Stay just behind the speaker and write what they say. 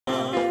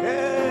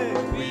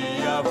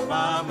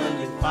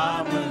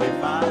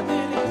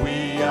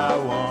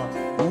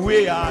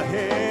We are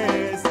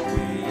heirs.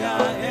 We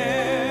are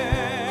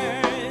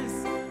heirs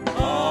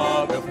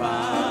of the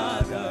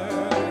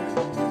Father.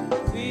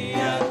 We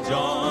are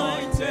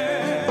joint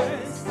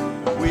heirs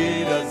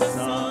With the the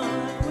Son.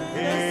 Son.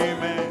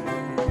 Amen.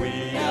 We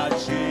are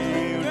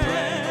children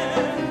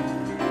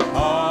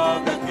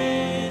of the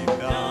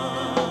kingdom.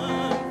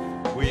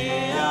 We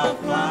are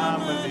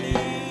family.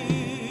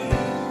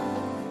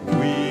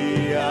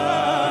 We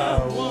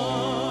are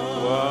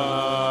one.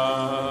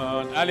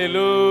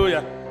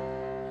 Hallelujah.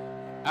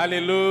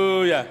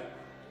 Hallelujah.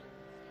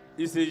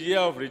 It's a year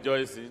of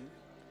rejoicing.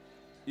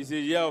 It's a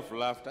year of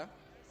laughter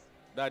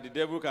that the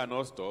devil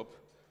cannot stop.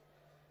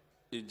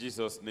 In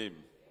Jesus'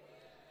 name.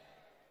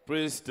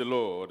 Praise the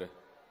Lord.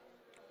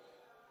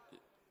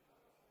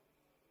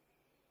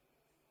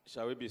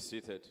 Shall we be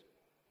seated?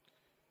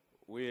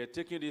 We are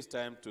taking this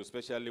time to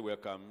specially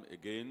welcome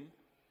again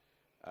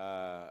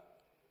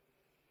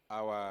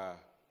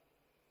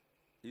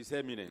His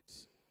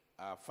Eminence,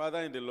 our Father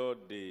in the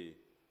Lord, the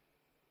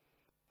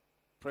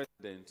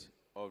President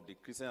of the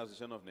Christian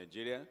Association of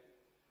Nigeria,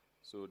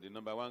 so the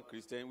 #1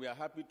 Christian. We are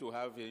happy to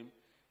have him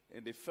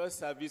in the first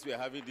service we are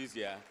having this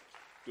year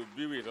to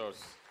be with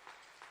us.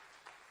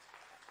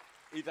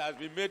 It has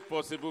been made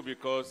possible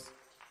because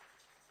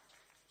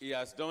he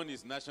has done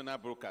his national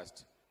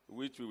broadcast,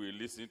 which we will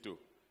listen to.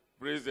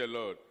 Praise the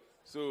Lord.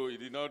 So he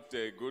did not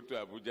go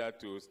to Abuja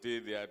to stay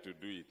there to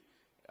do it,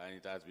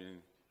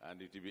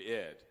 and it will be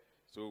aired.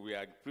 So we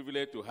are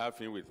privileged to have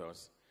him with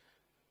us.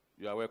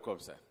 You are welcome,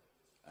 sir.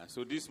 And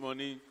so this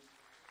morning,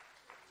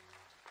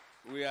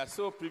 we are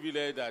so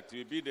privileged that he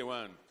will be the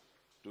one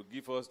to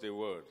give us the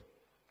word.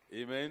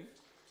 Amen.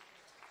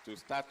 To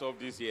start off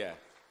this year.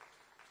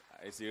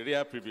 It's a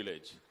rare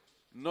privilege.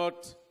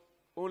 Not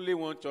only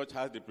one church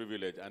has the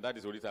privilege, and that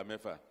is Orita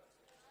Mefa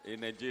in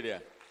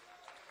Nigeria.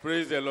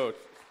 Praise the Lord.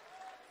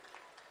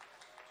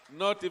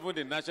 Not even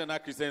the National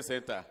Christian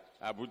Center,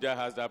 Abuja,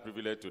 has that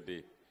privilege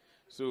today.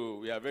 So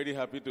we are very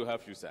happy to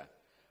have you, sir.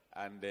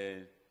 And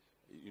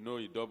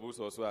he doubles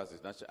also as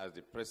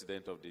the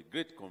president of the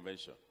great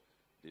convention,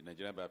 the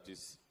Nigerian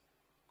Baptist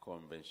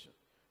Convention.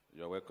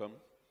 You're welcome.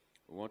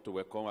 We want to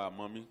welcome our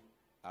mommy,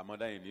 our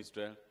mother in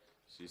Israel.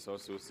 She's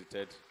also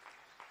seated.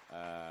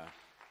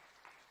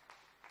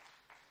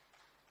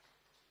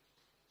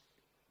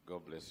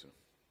 God bless you.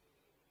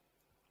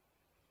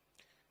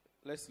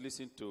 Let's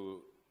listen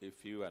to a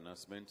few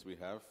announcements we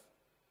have.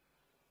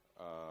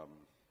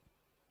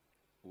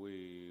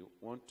 We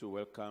want to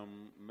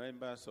welcome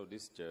members of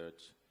this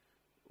church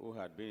who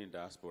had been in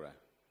diaspora,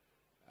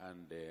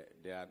 and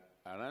they are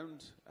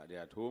around, they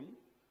are at home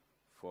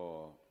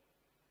for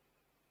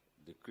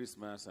the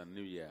Christmas and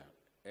New Year.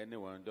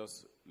 Anyone,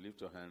 just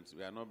lift your hands.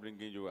 We are not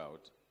bringing you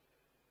out.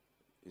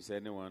 Is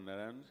anyone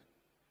around?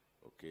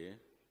 Okay.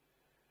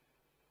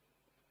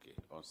 Okay.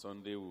 On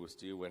Sunday, we will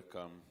still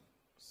welcome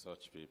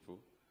such people,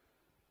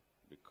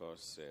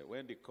 because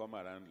when they come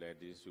around like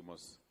this, we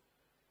must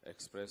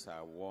express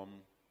our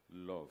warm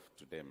love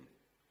to them,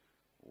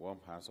 warm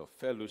hearts of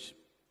fellowship.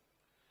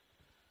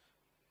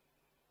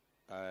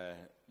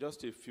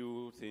 Just a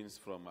few things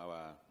from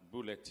our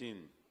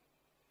bulletin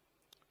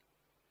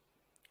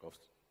of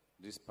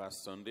this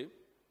past Sunday.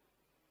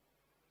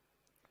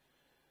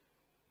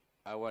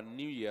 Our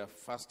New Year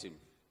fasting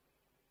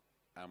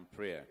and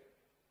prayer,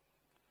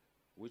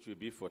 which will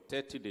be for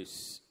 30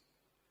 days,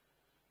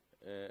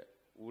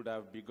 would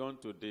have begun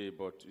today,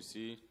 but you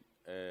see,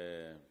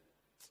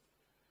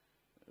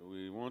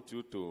 we want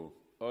you to,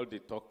 all the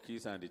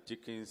turkeys and the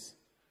chickens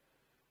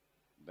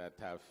that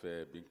have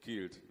been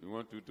killed, we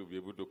want you to be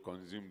able to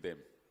consume them.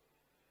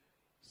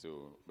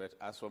 So, but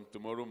as from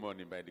tomorrow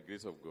morning, by the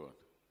grace of God,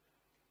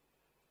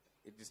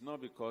 it is not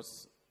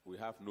because we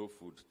have no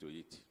food to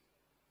eat.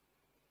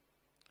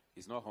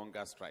 It's not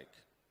hunger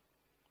strike.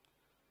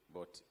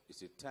 But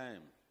it's a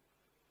time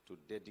to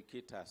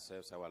dedicate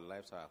ourselves, our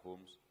lives, our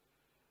homes,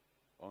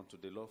 unto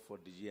the Lord for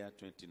the year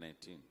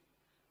 2019.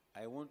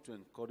 I want to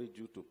encourage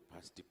you to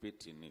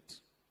participate in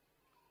it.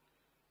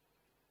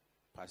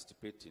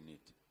 Participate in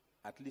it,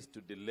 at least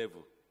to the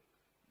level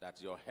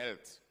that your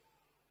health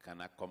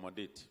can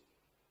accommodate.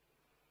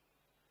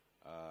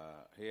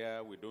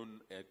 Here, we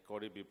don't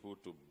encourage people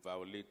to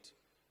violate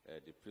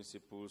the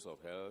principles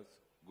of health,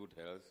 good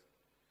health.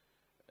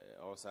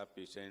 Also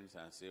patients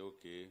and say,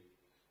 okay,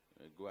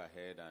 go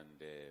ahead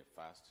and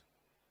fast.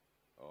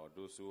 Or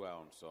those who are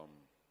on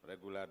some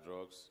regular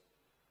drugs,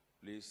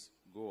 please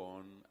go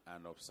on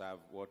and observe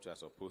what you are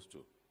supposed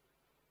to.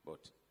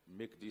 But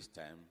make this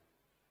time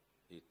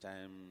a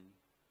time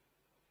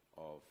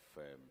of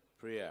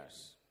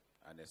prayers,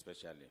 and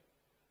especially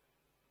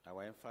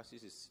our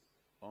emphasis is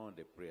on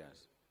the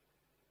prayers.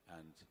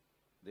 And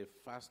the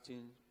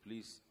fasting,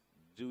 please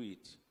do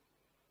it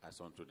as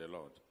unto the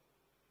Lord.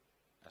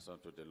 As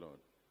unto the Lord.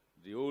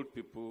 The old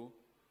people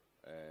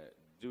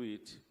do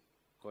it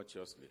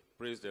consciously.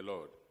 Praise the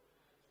Lord.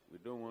 We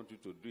don't want you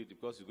to do it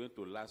because it's going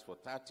to last for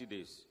 30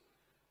 days.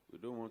 We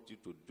don't want you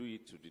to do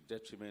it to the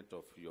detriment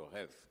of your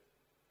health.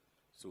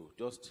 So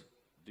just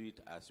do it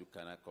as you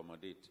can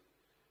accommodate.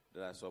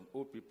 There are some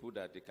old people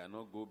that they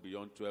cannot go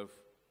beyond 12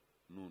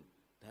 noon.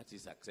 That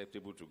is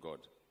acceptable to God.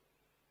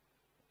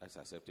 That's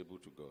acceptable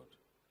to God.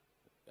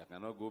 They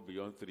cannot go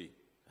beyond 3.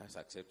 That's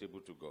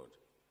acceptable to God.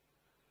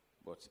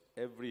 But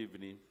every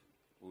evening,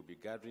 we'll be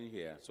gathering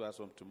here. So as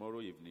from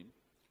tomorrow evening,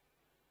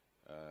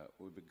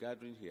 we'll be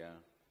gathering here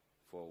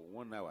for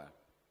 1 hour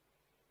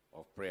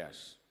of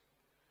prayers.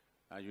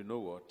 And you know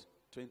what?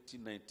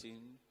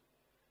 2019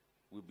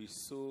 will be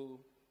so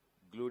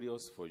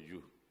glorious for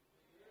you.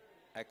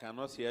 I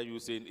cannot hear you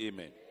saying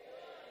amen.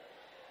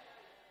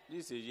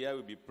 This is a year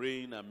we'll be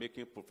praying and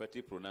making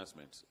prophetic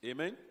pronouncements.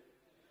 Amen?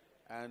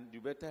 And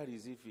you better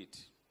receive it.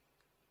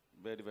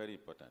 Very, very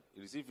important.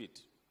 Receive it.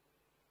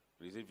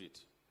 Receive it.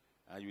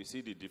 And you will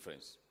see the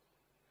difference.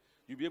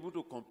 You'll be able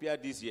to compare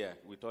this year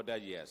with other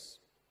years.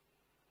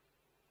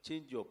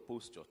 Change your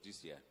posture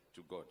this year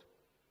to God.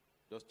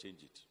 Just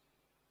change it.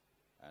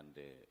 And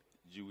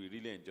you will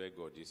really enjoy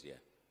God this year.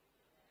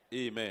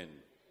 Amen.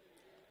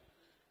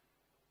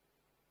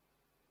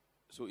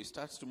 So it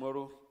starts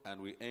tomorrow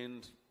and we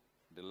end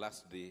the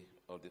last day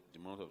of the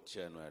month of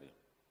January.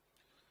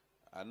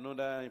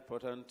 Another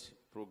important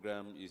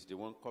program is the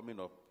one coming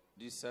up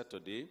this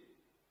Saturday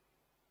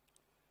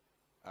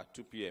at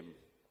 2 p.m.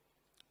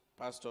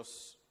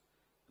 Pastors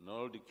and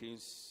all the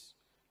kings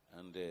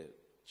and the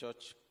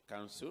church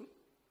council,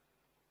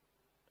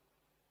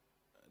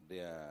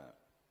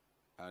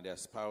 and their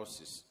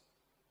spouses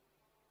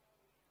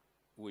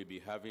will be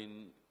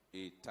having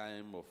a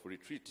time of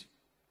retreat.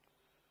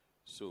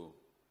 So,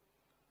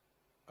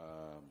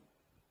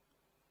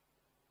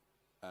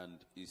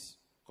 and it's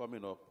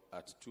coming up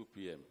at 2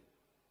 p.m.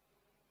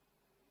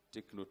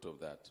 Take note of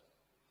that.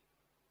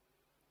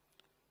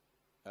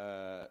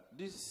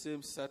 This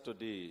same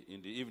Saturday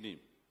in the evening,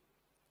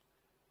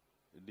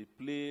 the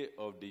play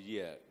of the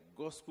year,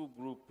 gospel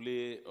group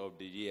play of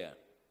the year.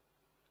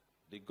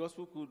 The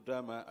gospel group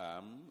drama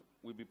arm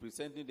will be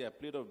presenting their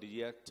play of the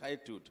year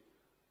titled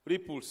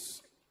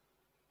Ripples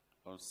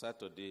on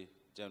Saturday,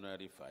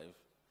 January 5,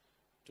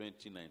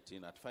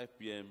 2019 at 5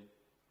 p.m.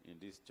 in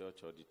this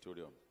church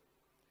auditorium.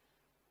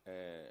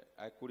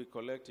 I could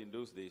recollect in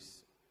those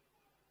days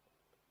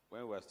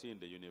when we were still in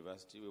the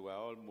university, we were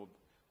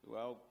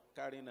all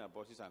carrying our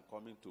buses and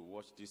coming to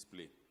watch this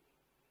play.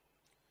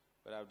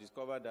 But I've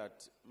discovered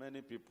that many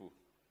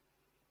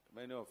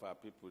of our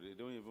people, they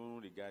don't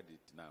even regard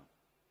it now.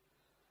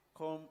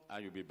 Come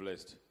and you'll be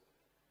blessed.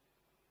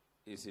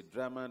 It's a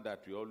drama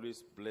that we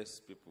always bless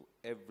people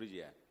every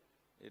year.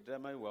 A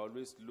drama we're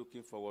always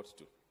looking forward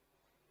to.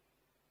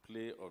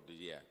 Play of the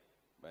year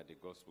by the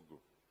gospel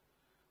group.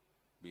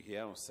 Be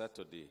here on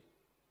Saturday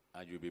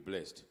and you'll be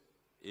blessed.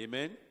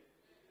 Amen?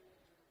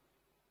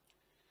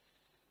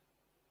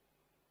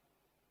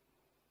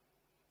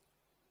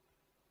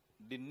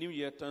 The New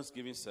Year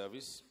Thanksgiving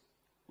service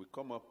will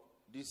come up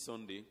this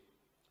Sunday,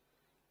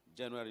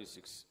 January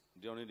 6th,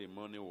 during the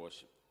morning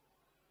worship.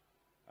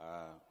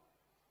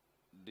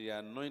 The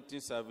anointing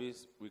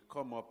service will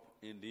come up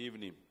in the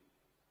evening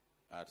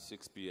at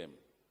 6 p.m.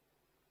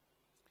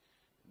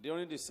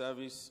 During the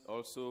service,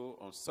 also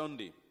on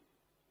Sunday,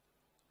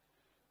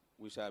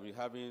 we shall be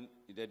having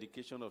the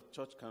dedication of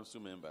church council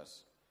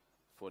members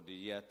for the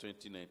year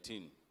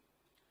 2019.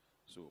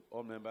 So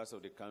all members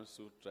of the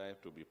council try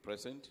to be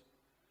present.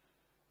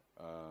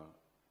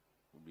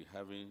 We'll be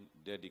having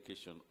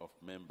dedication of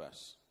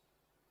members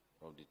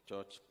of the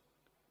church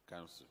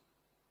council.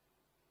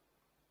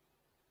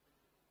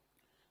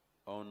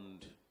 On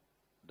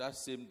that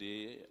same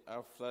day,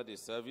 after the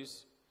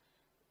service,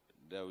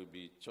 there will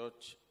be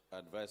church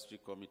advisory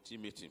committee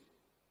meeting.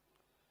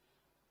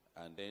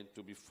 And then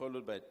to be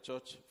followed by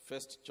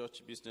first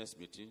church business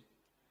meeting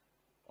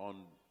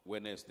on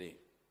Wednesday.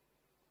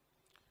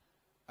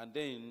 And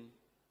then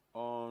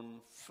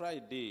on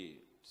Friday,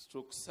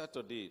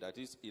 Saturday, that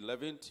is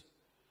 11th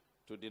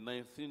to the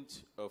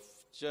 19th of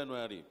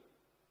January,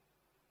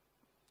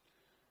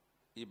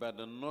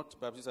 Ibadan North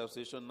Baptist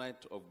Association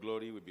Night of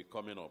Glory will be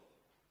coming up.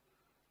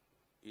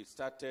 It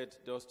started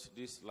just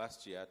this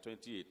last year,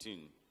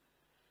 2018.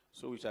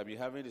 So we shall be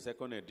having the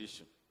second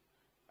edition.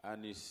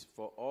 And it's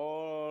for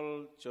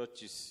all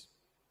churches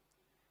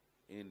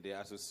in the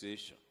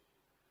association.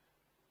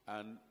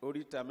 And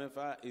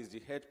Oritamefa is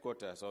the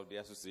headquarters of the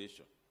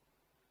association.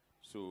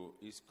 So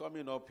it's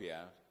coming up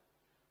here,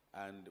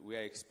 and we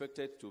are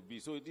expected to be.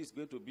 So it is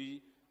going to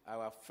be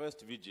our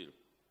first vigil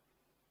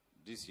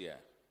this year.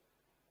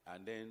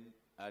 And then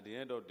at the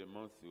end of the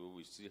month, we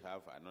will still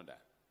have another.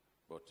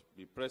 But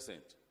be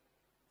present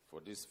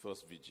for this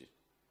first vigil.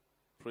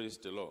 Praise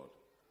the Lord.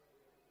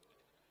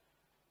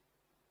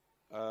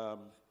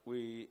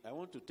 I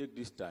want to take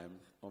this time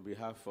on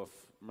behalf of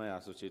my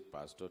associate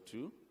pastor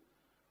too,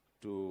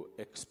 to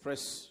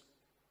express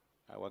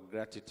our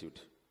gratitude,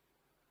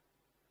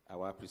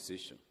 our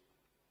appreciation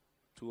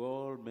to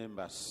all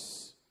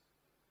members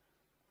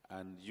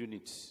and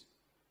units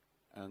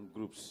and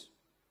groups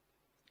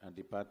and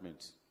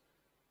departments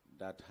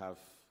that have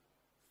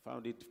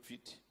found it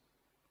fit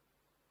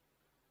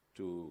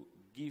to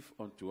give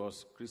unto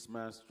us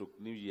Christmas to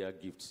New Year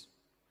gifts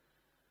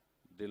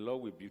the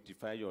Lord will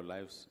beautify your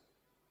lives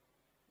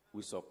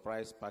with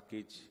surprise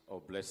package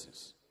of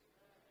blessings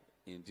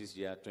in this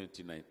year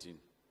 2019.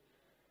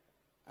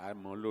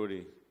 I'm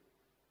Olori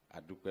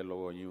Adúpẹ́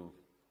lọ́wọ́ yín o.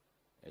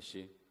 Ẹ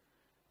ṣé.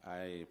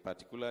 I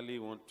particularly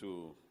want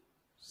to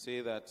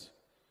say that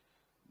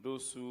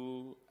those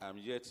who I'm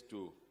yet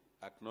to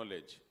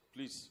acknowledge,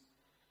 please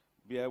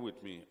bear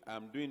with me.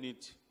 I'm doing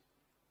it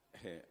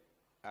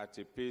at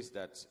a pace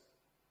that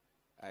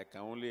I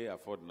can only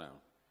afford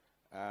now.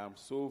 I'm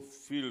so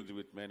filled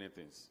with many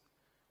things.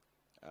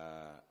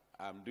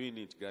 I'm doing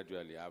it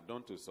gradually. I've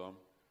done to some.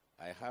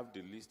 I have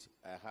the list.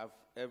 I have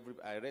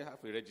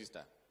a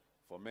register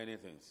for many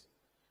things.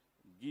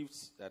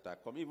 Gifts that are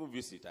coming, even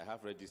visit, I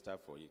have registered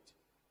for it.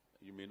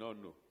 You may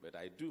not know, but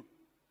I do.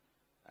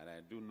 And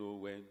I do know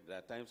when, there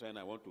are times when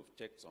I want to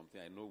check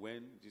something, I know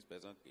when this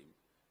person came,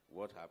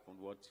 what happened,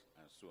 what,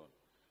 and so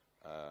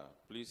on.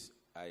 Please,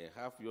 I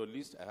have your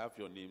list, I have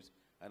your names,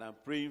 and I'm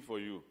praying for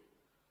you.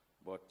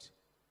 But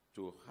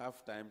to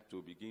have time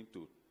to begin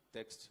to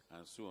text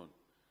and so on,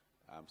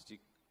 I'm still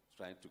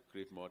trying to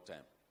create more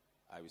time.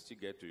 I will still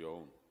get to your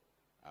own.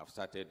 I've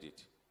started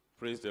it.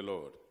 Praise the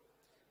Lord.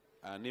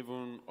 And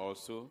even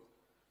also,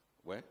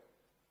 well,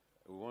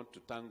 we want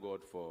to thank God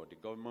for the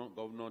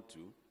governor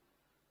too.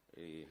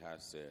 He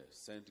has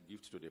sent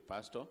gifts to the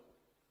pastor,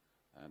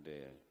 and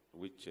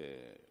which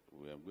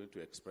we are going to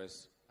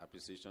express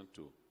appreciation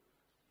to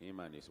him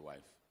and his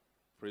wife.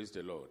 Praise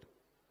the Lord.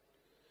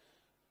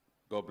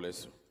 God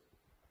bless you.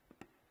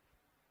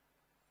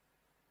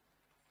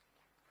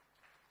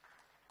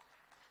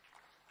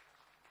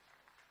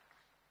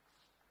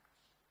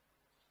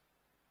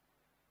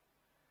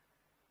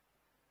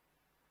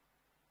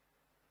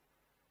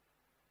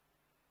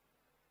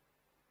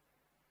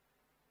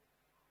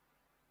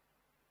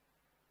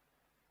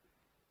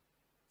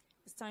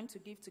 It's time to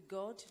give to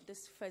God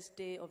this first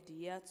day of the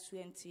year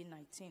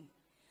 2019.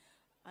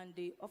 And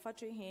the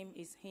offertory hymn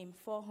is hymn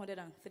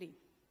 403.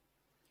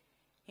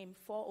 Hymn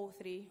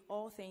 403,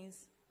 All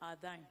Things Are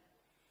Thine.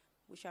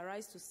 We shall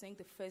rise to sing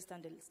the first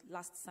and the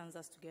last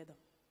stanzas together.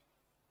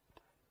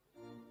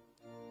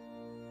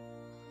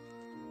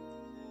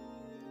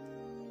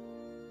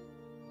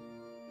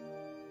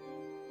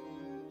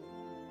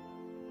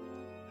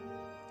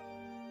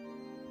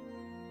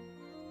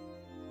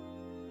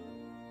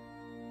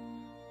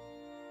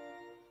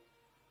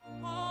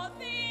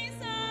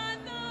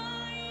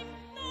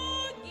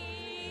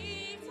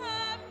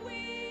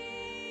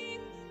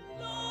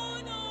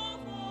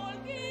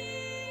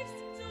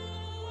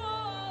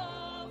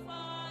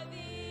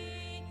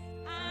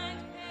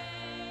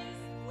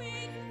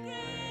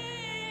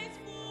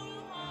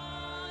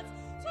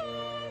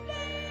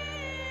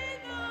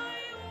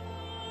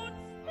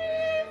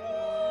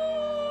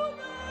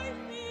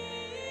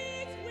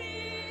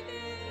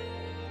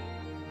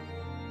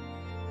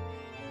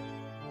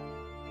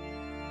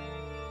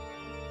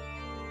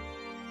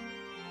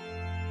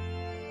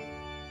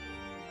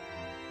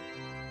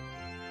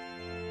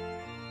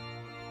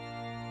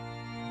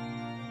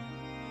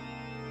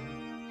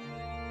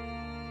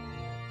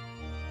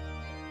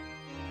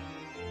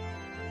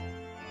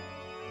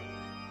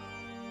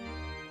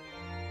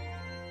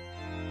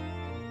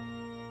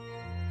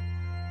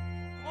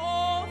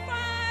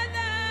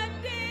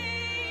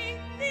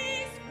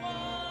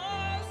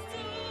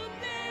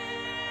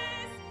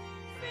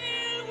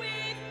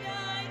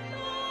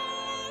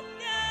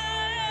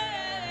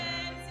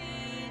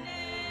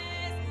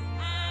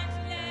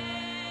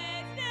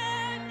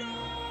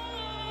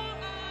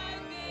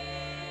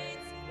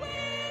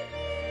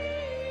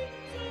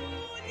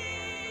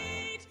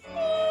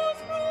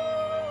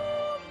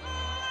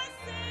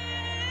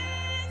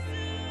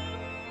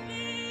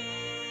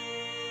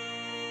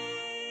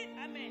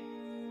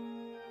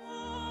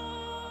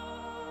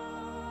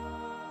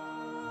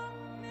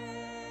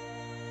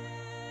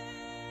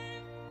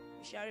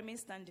 Shall remain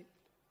standing.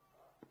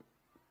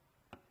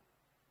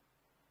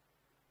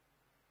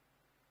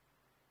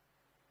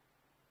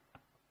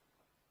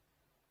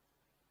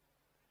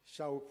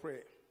 Shall we pray?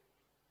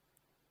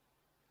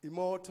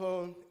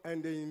 Immortal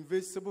and the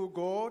invisible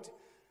God,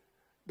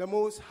 the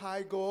most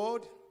high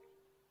God,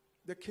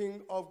 the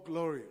King of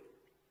glory,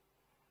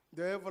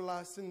 the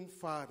everlasting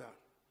Father,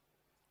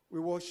 we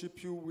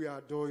worship you, we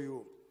adore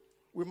you.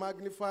 We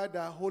magnify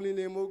thy holy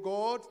name, O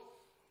God,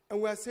 and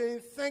we are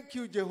saying thank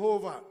you,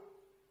 Jehovah,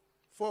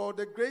 for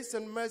the grace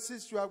and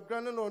mercies you have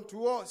granted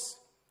unto us,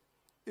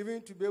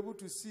 even to be able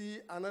to see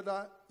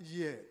another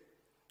year.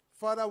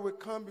 Father, we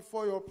come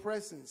before your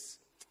presence,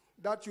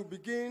 that you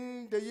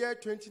begin the year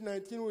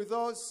 2019 with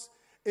us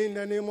in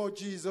the name of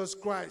Jesus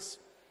Christ.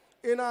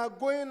 In our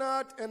going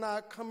out and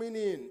our coming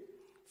in,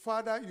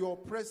 Father, your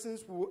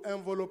presence will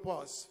envelop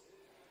us.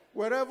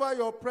 Wherever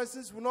your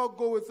presence will not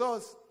go with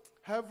us,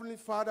 Heavenly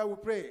Father, we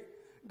pray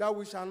that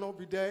we shall not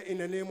be there in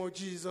the name of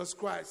Jesus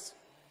Christ.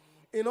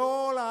 In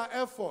all our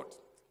effort,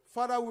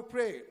 Father, we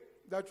pray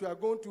that you are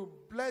going to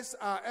bless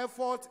our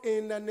effort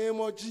in the name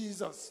of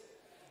Jesus.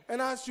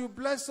 And as you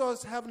bless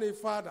us, Heavenly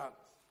Father,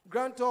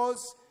 grant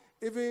us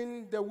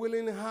even the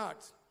willing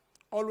heart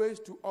always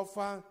to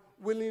offer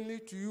willingly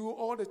to you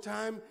all the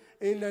time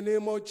in the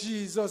name of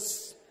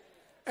Jesus.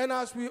 And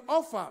as we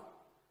offer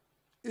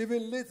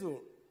even little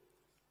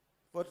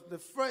for the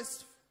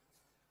first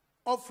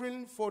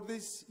offering for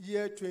this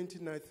year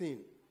 2019,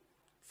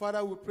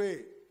 Father, we pray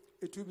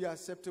it will be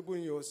acceptable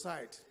in your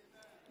sight.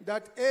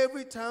 That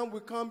every time we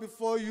come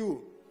before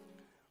you,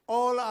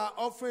 all our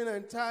offering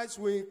and tithes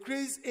will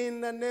increase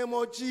in the name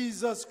of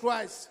Jesus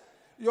Christ.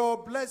 Your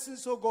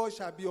blessings, O God,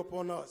 shall be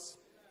upon us.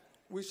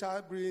 We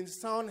shall be in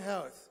sound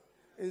health,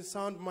 in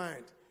sound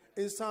mind,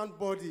 in sound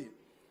body.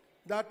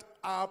 That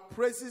our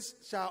praises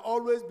shall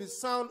always be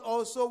sound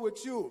also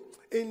with you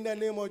in the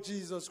name of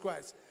Jesus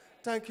Christ.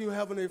 Thank you,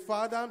 Heavenly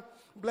Father.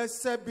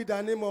 Blessed be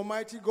thy name,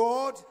 Almighty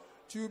God.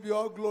 To you be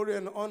all glory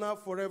and honor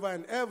forever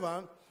and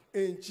ever.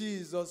 In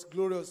Jesus'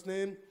 glorious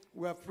name,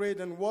 we have prayed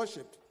and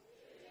worshipped.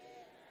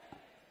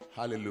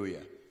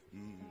 Hallelujah.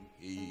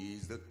 He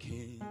is the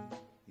King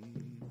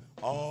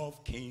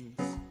of kings.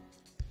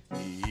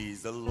 He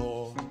is the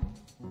Lord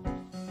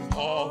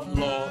of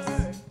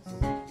lords.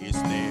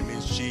 His name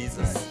is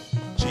Jesus.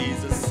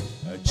 Jesus,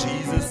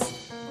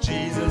 Jesus,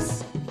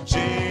 Jesus,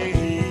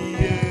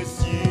 J-E-S-U-S.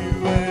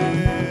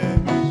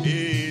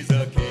 He's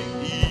the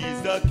King,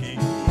 he's the King,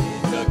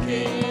 he's the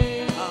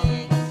King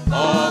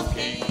of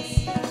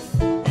kings.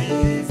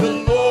 He's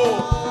the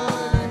Lord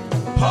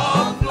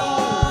of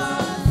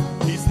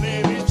lords. His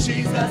name is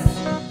Jesus,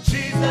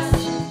 Jesus,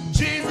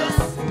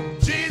 Jesus,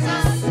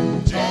 Jesus,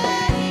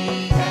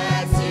 J-E-S-U-S.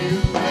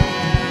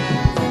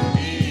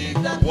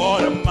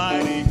 What a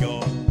mighty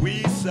God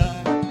we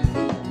serve.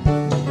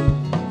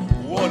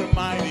 What a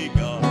mighty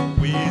God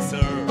we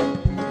serve.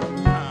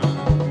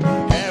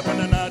 Heaven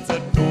and earth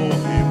adore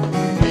him.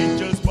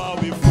 Angels bow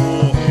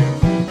before him.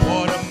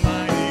 What a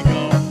mighty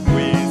God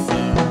we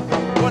serve.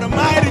 What a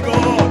mighty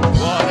God.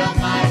 What a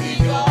mighty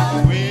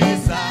God we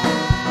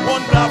serve.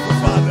 Wonderful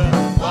Father.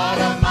 What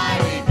a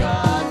mighty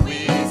God we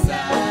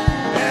serve.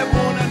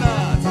 Heaven and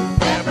earth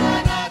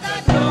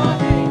adore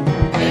him.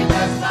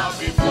 Angels bow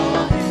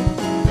before him.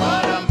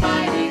 What a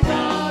mighty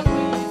God we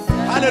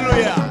serve.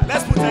 Hallelujah.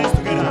 Let's put hands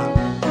together.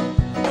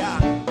 Yeah.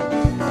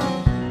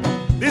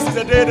 This is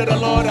the day that the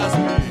Lord has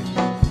made.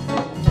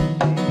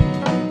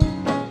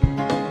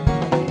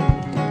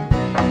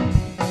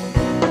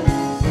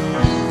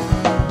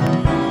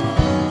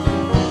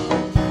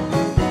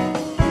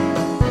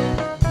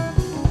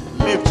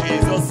 Lift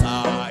Jesus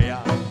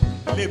higher.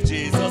 Lift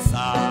Jesus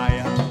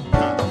higher.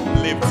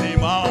 Lift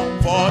him up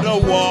for the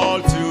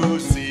world to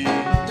see.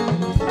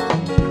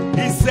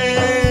 He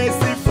says,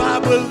 if I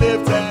will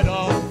lift it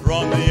up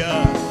from the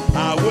earth,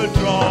 I will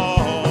draw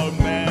all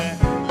men.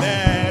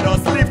 Let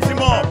us lift him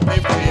up.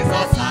 Lift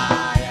Jesus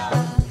higher.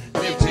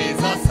 Lift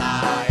Jesus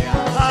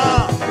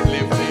higher.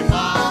 Lift him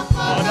up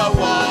for the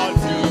world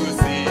to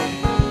see.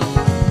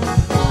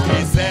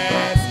 He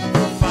says,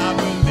 if I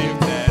will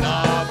lift it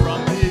up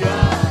from the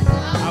earth,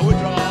 I will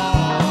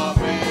draw all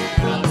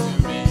men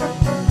unto me.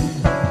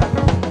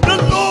 The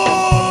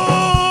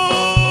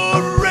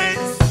Lord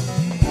reigns.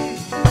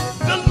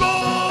 The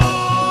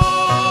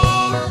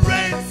Lord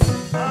reigns.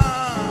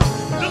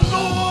 The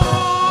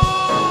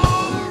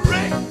Lord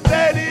reigns.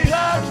 Let the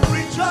heart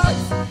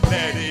rejoice.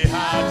 Let the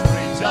heart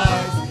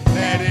rejoice.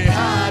 Let the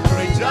heart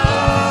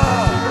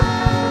rejoice.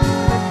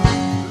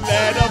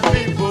 Let the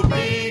people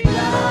be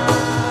glad.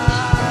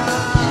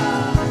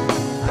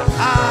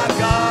 Our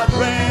God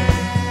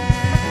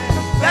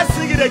reigns. Let's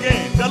sing it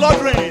again. The Lord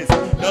reigns.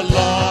 The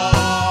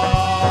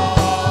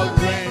Lord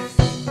reigns.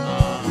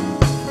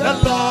 The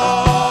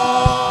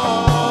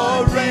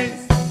Lord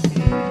reigns.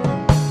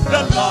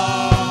 The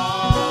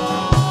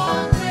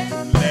Lord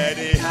reigns. Let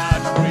the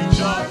heart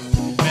rejoice.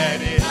 Let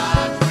the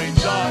heart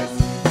rejoice.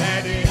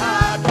 Let the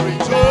heart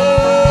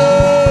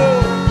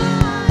rejoice.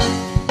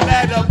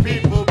 Let the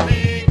people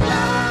be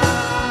glad.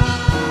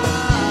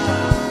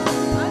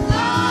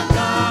 Our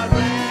God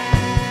reigns.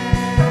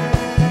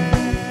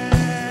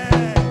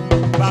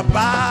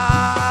 Baba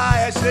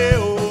ẹ ṣé o,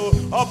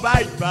 ọba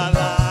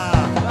ìgbàlà.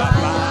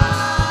 Baba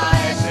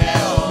ẹ ṣé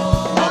o,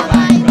 ọba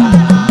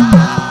ìgbàlà.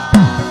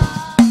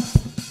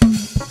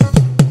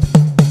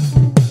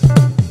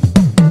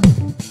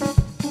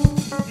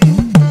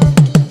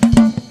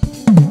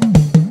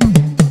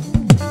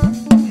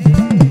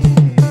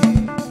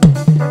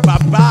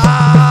 Bàbá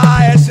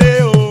ẹ ṣé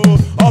o,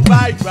 ọba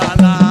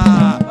ìgbàlà.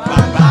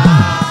 Bàbá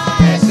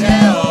ẹ ṣé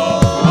o,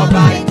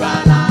 ọba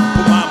ìgbàlà.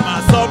 Kò má má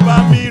sọ́ba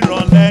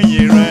mìíràn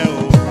lẹ́yìn rẹ o,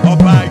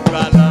 ọba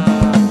ìgbàlà.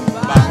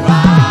 Bàbá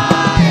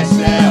ẹ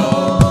ṣé o,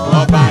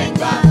 ọba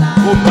ìgbàlà.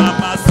 Kò má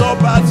má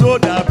sọ́ba tó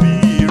dàbí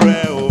rẹ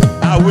o,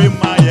 àwé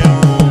máa yẹ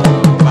o.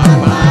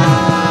 Bàbá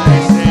ẹ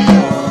ṣé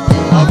o,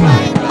 ọba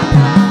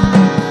ìgbàlà.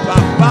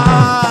 Bàbá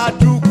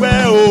dúpẹ́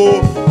o,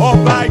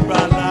 ọba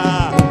ìgbàlà.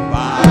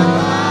 Bàbá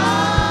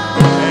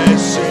ẹ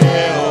ṣé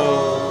o,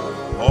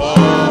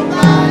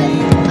 ọba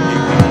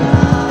ìgbàlà.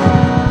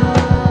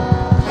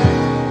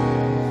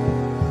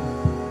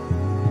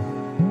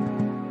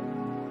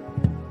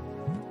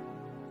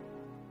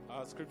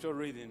 Our scripture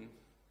reading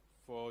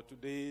for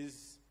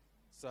today's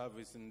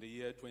service in the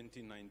year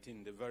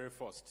 2019, the very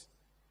first,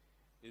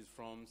 is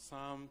from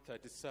Psalm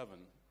 37.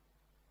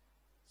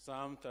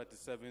 Psalm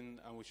 37,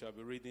 and we shall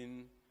be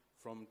reading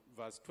from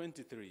verse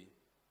 23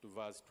 to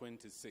verse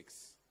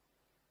 26.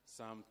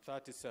 Psalm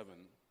 37,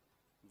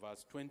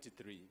 verse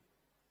 23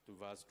 to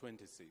verse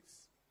 26.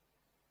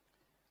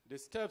 The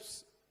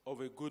steps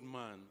of a good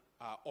man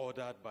are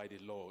ordered by the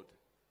Lord,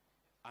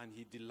 and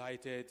he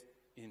delighted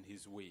in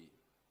his way.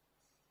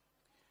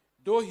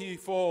 Though he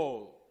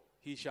fall,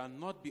 he shall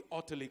not be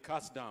utterly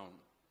cast down,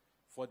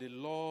 for the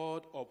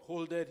Lord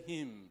upholdeth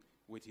him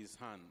with his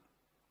hand.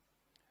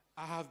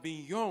 I have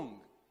been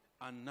young,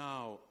 and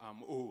now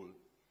am old.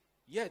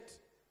 Yet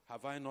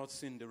have I not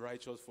seen the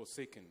righteous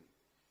forsaken,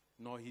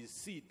 nor his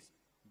seed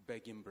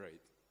begging bread.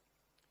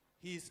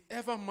 He is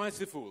ever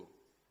merciful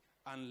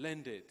and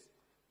lendeth,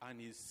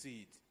 and his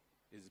seed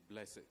is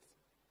blessed.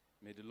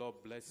 May the Lord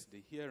bless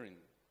the hearing,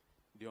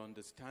 the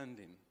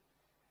understanding,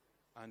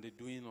 and the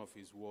doing of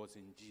his words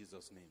in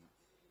Jesus' name.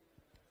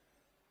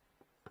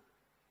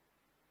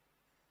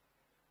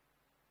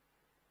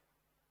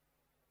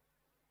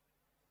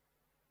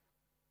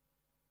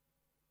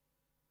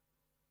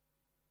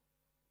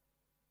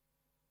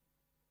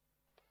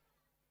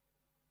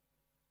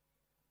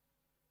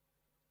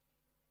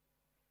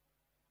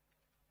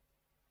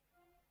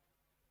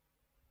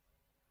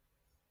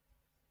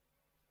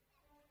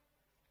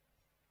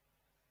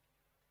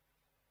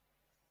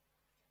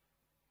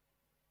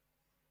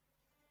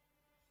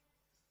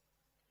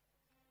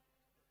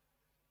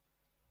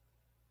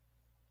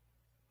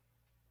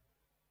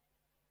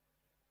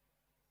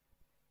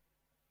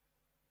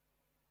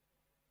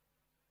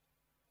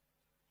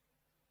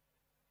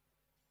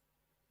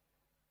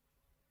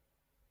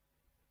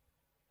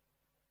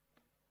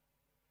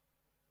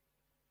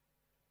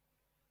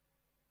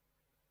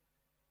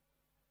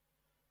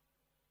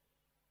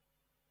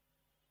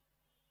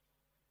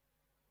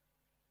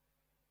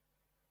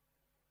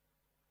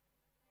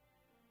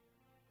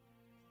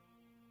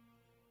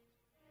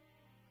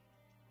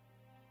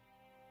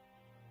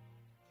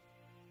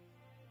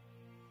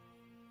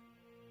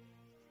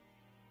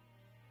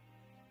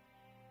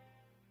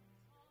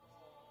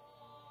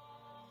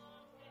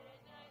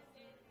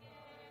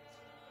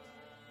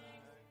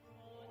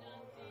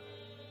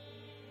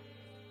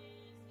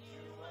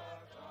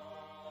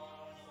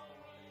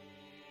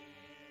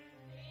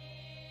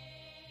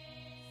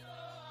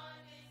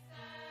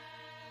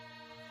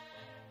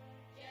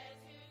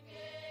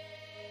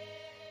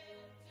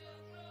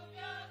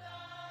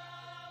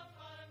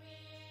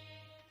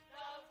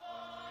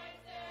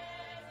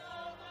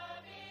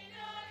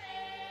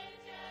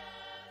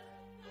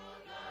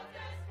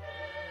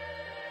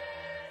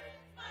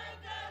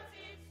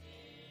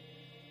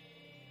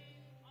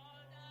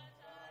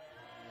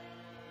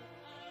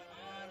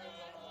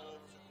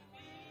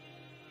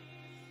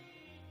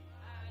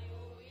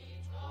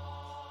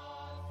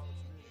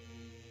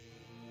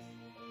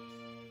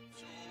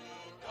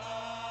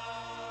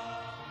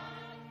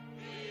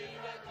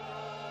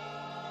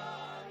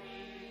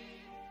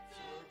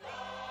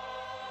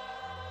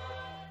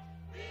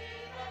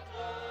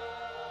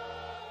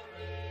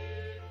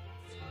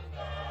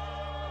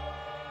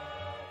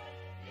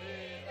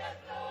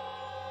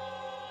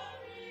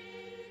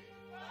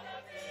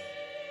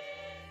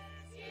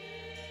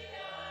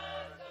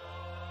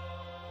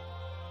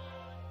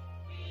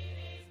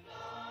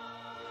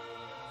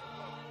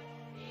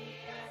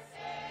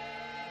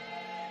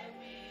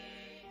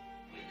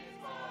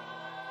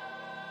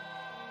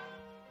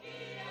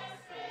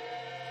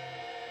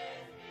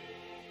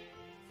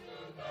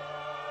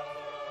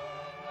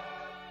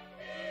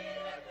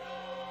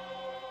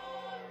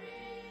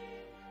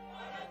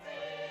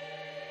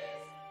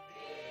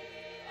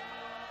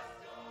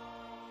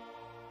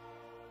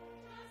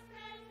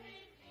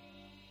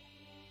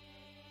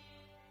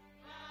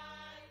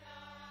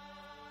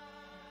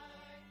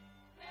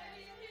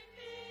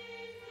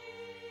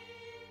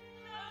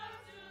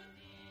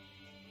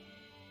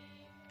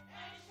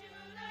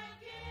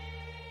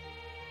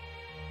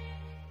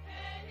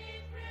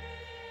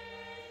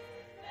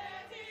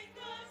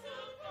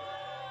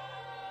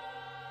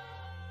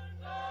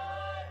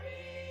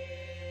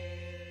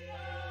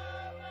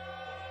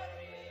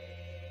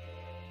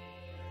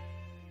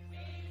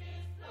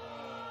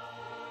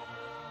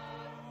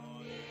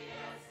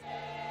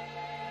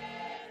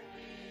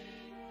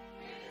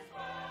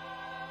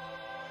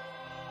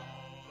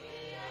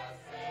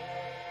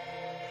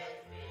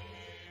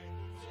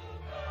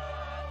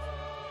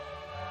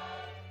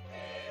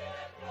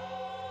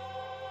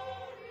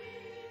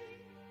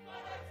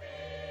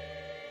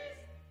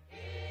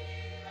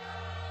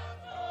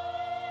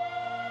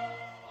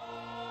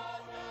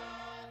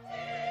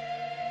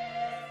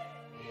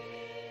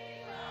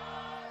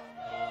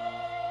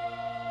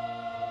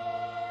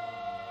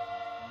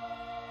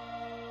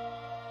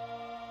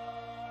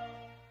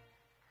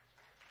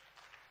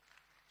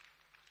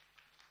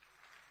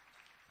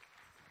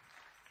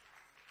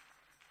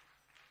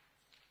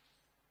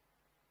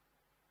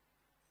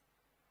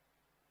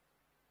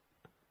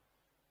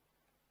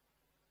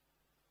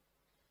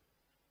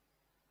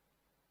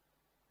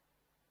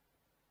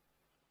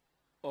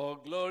 All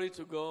glory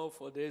to God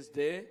for this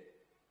day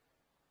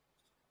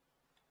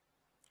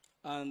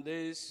and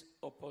this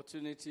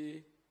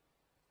opportunity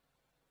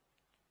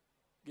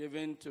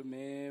given to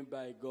me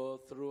by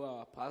God through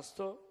our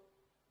pastor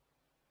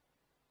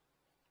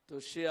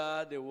to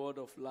share the word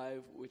of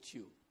life with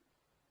you.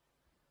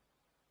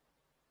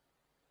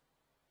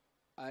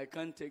 I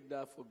can't take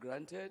that for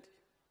granted,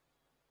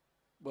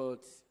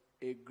 but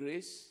a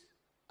grace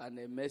and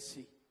a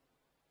mercy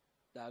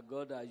that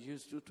God has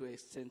used you to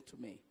extend to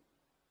me.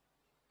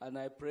 And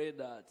I pray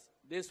that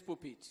this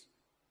pulpit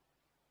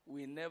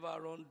will never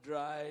run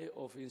dry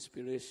of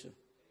inspiration.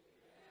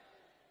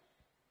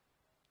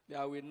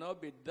 There will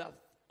not be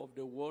dearth of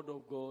the word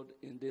of God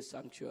in this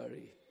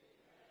sanctuary.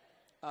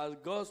 As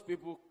God's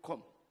people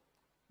come,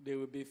 they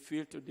will be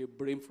filled to the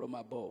brim from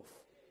above.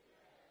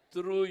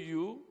 Through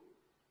you,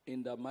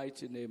 in the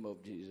mighty name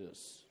of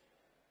Jesus.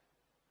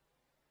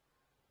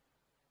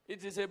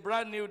 It is a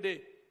brand new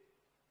day,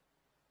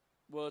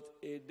 but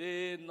a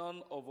day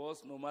none of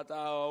us, no matter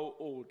how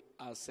old,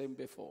 has seen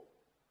before.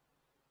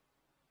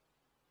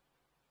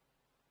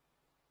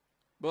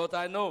 But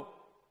I know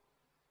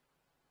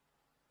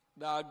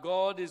that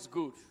God is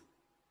good.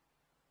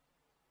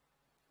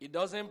 He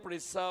doesn't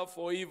preserve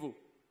for evil,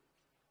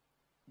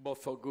 but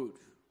for good.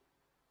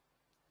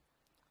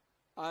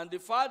 And the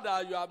fact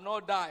that you have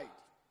not died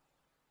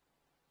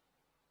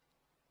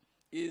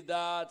is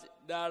that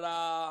there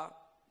are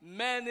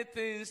many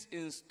things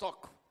in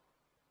stock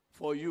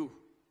for you,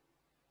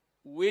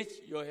 which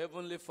your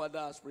heavenly Father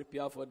has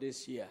prepared for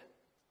this year.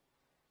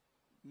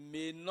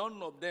 May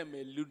none of them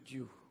elude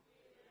you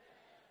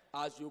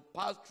as you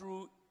pass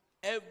through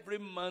every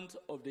month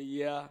of the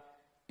year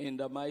in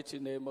the mighty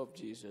name of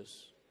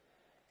Jesus.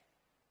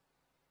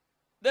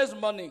 This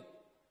morning,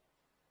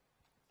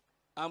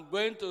 I'm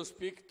going to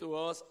speak to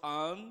us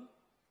on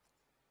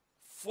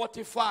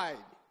fortified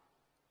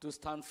to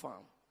stand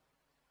firm.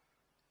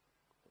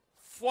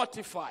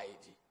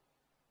 Fortified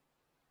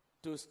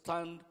to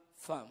stand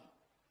firm.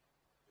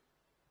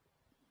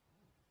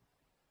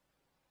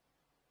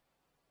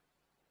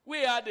 We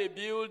had a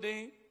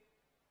building,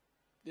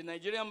 the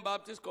Nigerian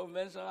Baptist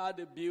Convention had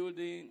a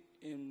building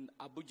in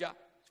Abuja,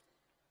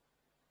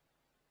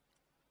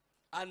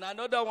 and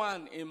another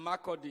one in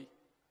Makurdi.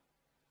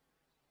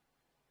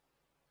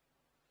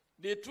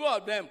 The two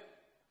of them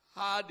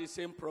had the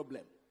same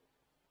problem.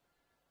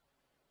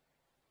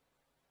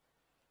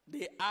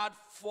 They had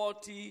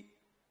faulty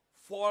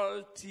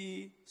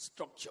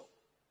structure.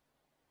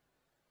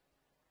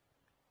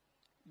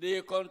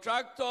 The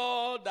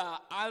contractor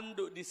that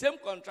handled, the same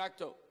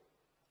contractor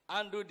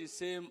handled the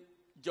same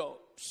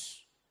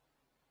jobs.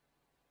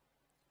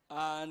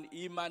 And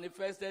he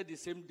manifested the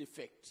same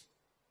defect.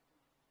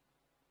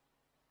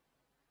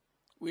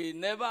 We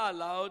never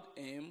allowed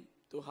him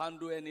to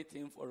handle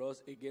anything for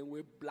us again.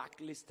 We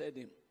blacklisted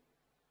him.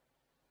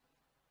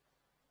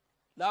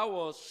 That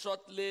was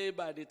shortly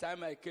by the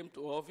time I came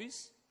to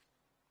office.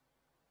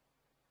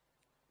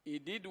 He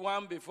did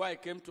one before I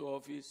came to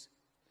office.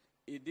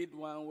 He did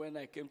one when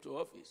I came to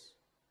office.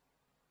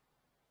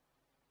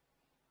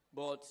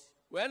 But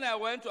when I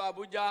went to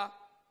Abuja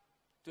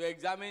to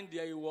examine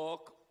their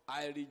work,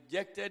 I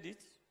rejected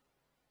it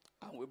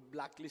and we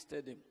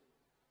blacklisted him.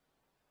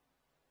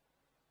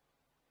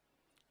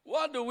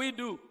 What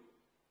do?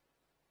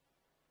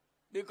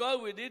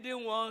 Because we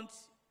didn't want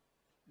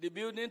the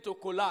building to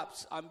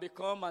collapse and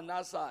become an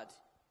hazard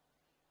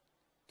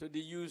to the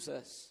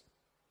users.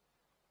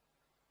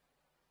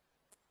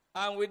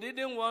 And we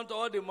didn't want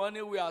all the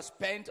money we have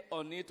spent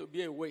on it to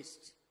be a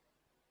waste.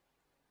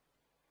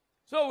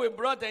 So we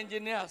brought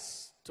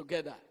engineers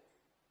together.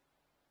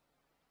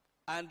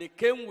 And they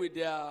came with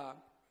their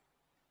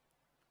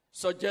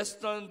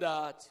suggestion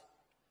that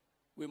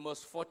we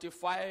must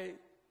fortify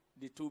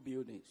the two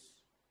buildings.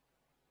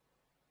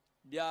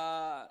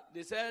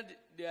 They said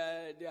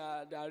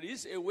there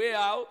is a way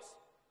out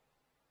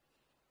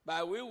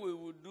by which we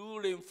will do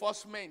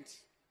reinforcement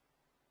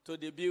to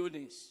the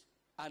buildings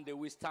and they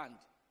will stand.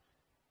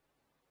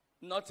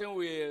 Nothing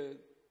will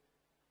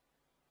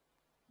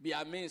be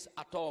amiss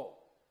at all.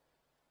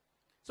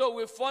 So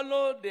we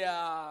followed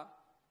their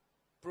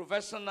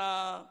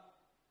professional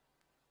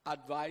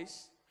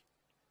advice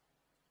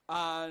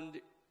and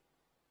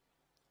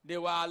they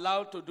were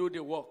allowed to do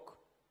the work.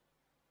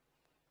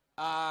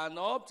 And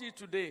up to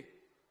today,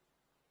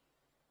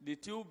 the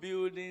two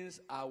buildings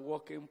are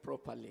working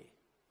properly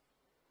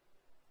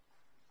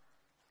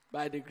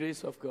by the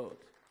grace of God.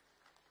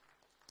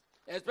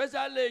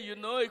 Especially,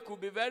 it could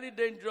be very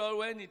dangerous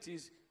when it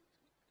is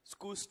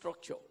school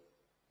structure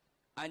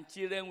and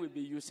children will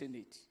be using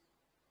it.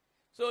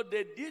 So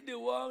they did the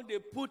work, they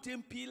put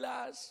in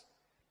pillars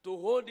to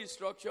hold the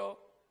structure,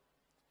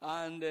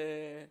 and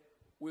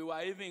we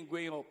were even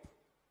going up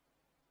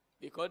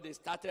because they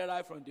started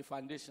right from the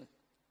foundation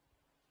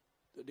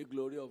to the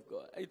glory of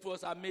God. It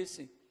was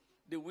amazing,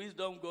 the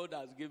wisdom God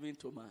has given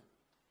to man,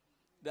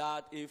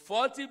 that a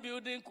faulty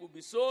building could be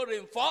so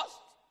reinforced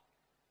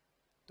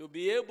to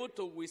be able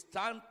to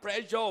withstand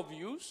pressure of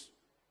use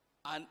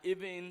and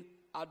even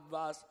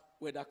adverse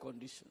weather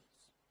conditions.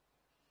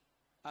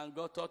 And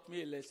God taught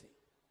me a lesson.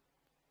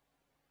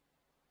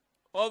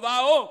 Of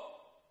our own,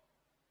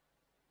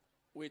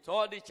 with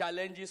all the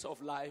challenges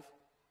of life,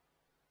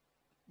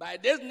 by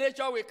this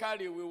nature we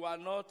carry, we were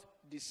not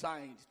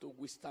designed to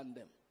withstand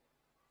them.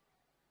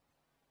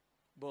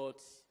 But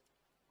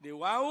the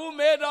one who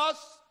made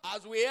us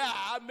as we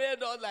are,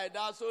 made us like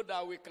that so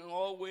that we can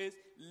always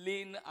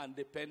lean and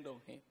depend on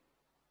him.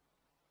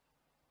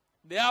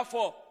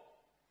 Therefore,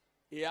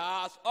 he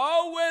has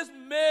also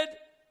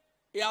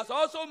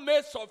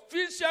made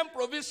sufficient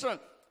provision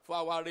for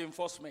our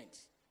reinforcement.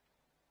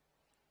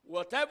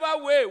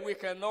 Whatever way we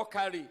cannot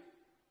carry,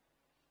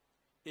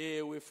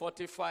 he will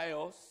fortify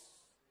us,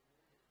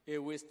 he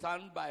will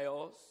stand by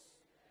us,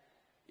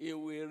 he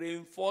will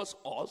reinforce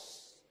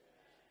us,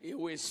 he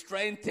will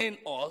strengthen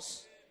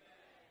us,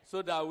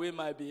 so that we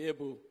might be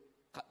able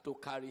to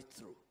carry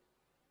through.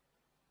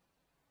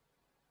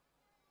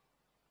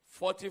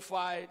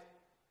 Fortified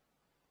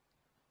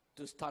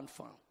to stand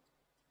firm.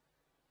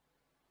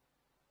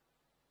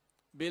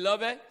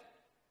 Beloved,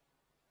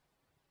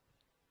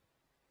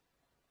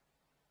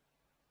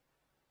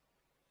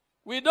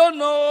 we don't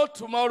know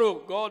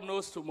tomorrow. God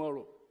knows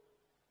tomorrow.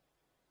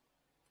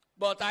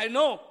 But I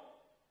know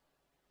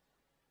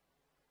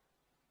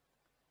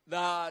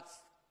that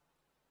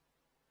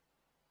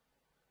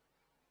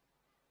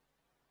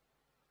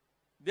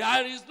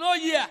there is no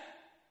year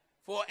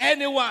for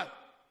anyone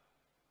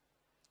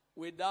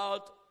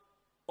without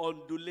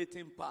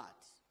undulating paths.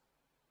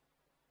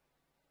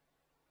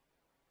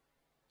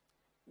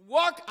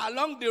 Walk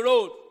along the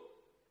road.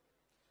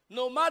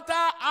 No matter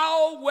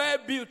how well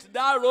built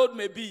that road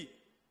may be,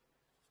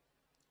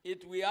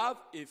 it will have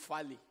a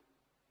valley.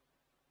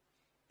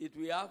 It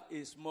will have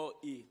a small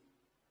hill.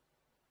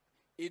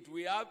 It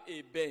will have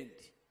a bend.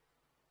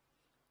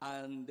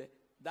 And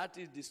that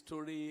is the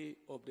story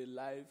of the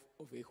life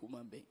of a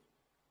human being.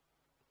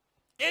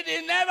 It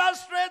is never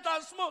straight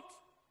and smooth.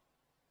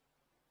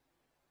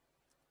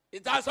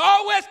 It has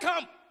always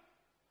come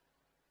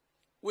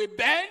with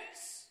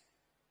bends,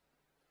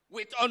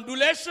 with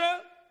undulation,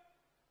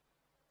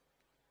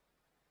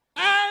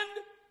 and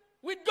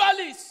with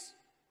gullies.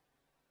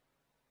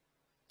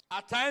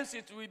 At times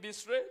it will be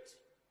straight,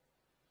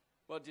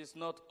 but it's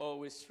not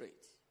always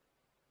straight.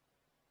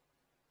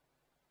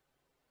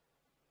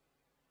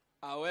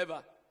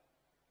 However,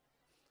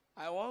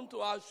 I want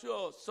to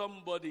assure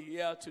somebody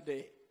here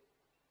today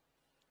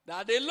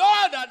that the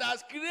Lord that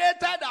has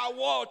created our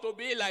world to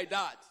be like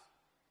that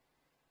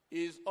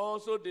is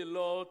also the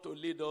Lord to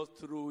lead us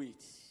through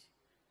it.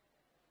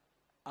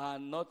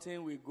 And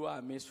nothing will go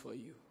amiss for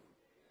you.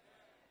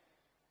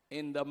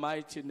 In the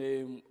mighty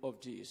name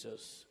of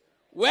Jesus.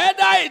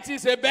 Whether it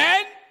is a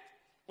bend,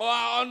 or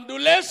an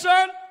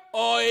undulation,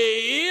 or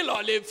a hill,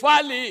 or a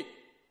valley,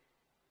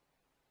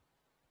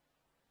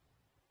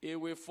 it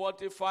will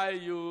fortify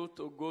you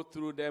to go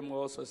through them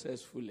all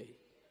successfully.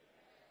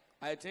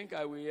 I think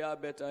I will hear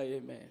better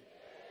amen.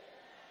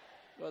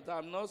 But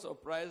I'm not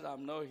surprised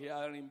I'm not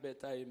hearing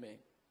better amen.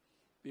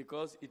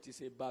 Because it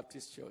is a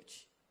Baptist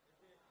church.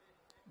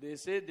 They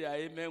say their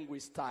amen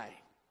with style.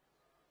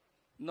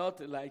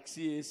 Not like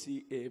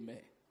CAC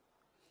amen.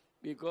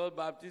 Because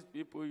Baptist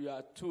people, you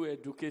are too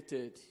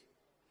educated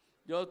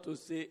just to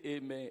say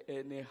amen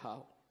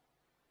anyhow.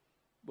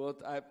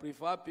 But I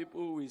prefer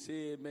people who will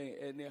say amen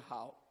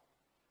anyhow.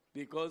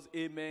 Because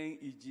amen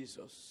is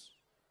Jesus.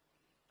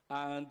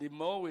 And the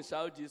more we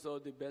shout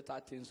Jesus, the better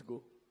things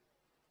go.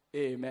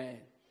 Amen.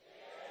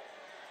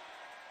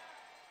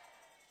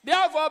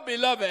 Therefore,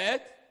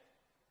 beloved,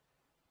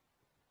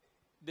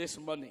 this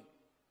morning,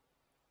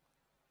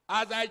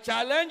 as I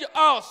challenge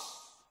us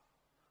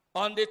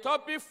on the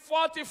topic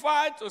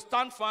fortified to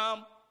stand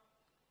firm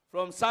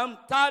from Psalm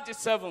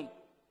 37,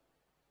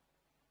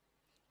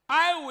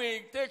 I will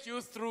take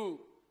you through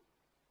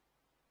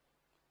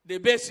the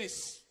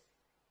basis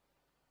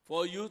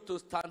for you to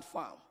stand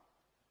firm.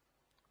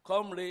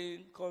 Come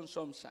rain, come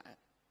sunshine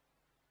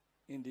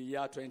in the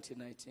year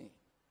 2019.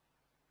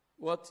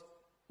 What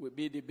will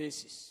be the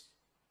basis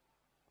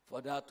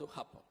for that to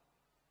happen?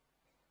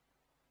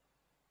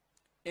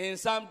 In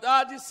Psalm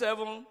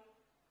 37,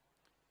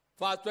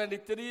 verse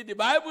 23, the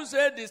Bible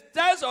says, the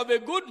steps of a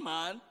good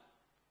man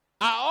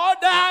are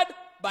ordered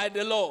by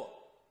the Lord,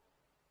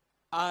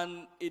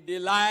 and he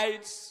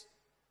delights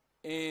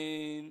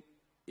in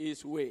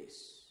his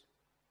ways.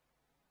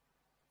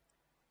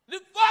 The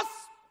first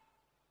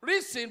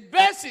reason,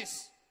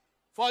 basis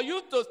for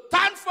you to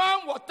stand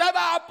firm, whatever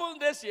happens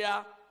this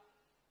year,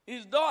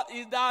 is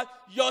that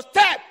your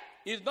step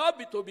is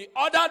not to be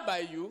ordered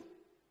by you,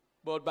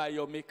 but by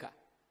your Maker.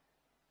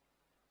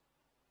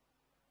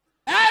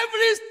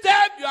 Every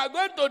step you are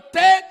going to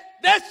take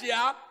this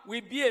year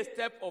will be a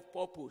step of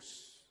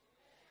purpose.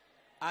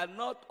 And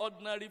not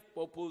ordinary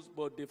purpose,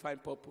 but divine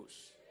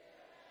purpose.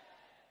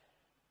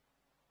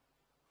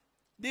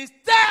 The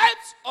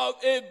steps of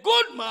a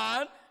good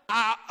man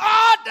are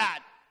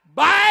ordered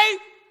by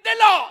the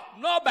Lord,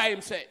 not by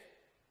himself.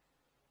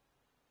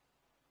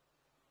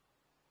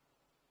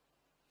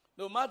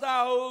 No matter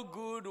how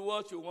good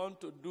what you want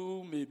to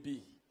do may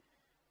be,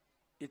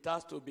 it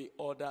has to be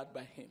ordered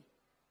by him.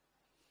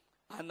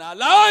 And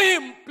allow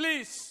him,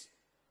 please,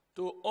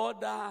 to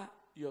order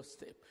your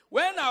step.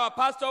 When our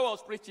pastor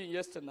was preaching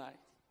yesterday night,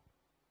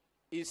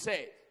 he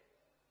said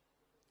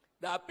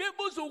that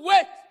people should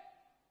wait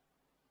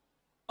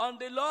on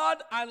the Lord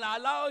and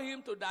allow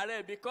him to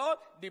direct, because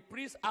the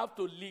priests have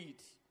to lead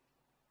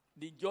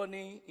the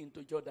journey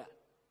into Jordan.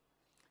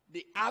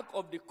 The ark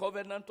of the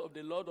covenant of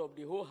the Lord of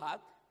the whole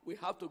heart, we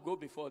have to go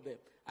before them.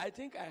 I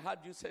think I heard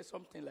you say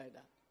something like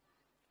that.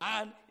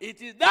 And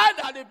it is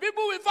that the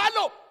people will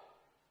follow,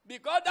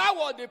 because that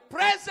was the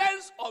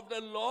presence of the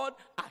Lord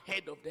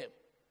ahead of them,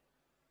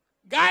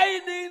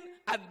 guiding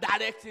and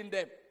directing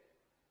them.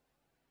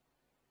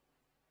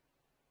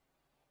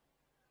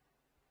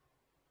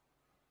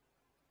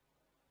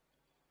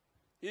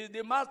 He's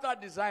the master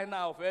designer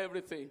of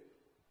everything.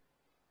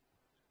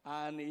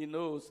 And he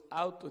knows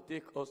how to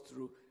take us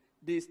through.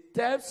 The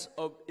steps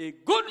of a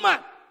good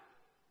man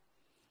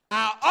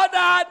are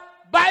ordered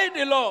by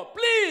the Lord.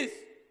 Please,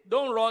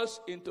 don't rush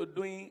into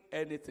doing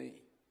anything.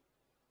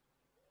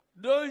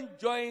 Don't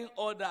join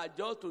order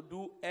just to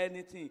do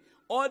anything.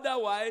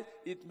 Otherwise,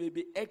 it may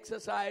be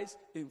exercise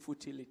in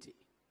futility.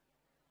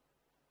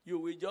 You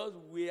will just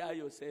wear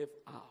yourself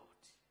out.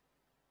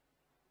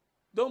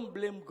 Don't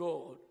blame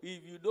God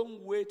if you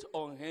don't wait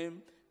on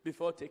him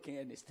before taking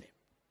any step.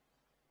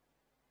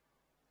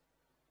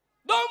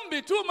 Don't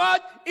be too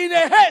much in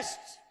a haste,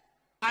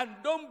 and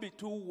don't be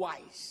too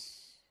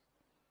wise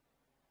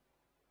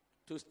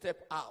to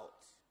step out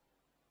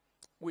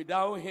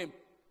without him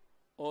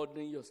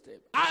ordering your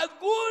step. As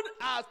good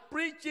as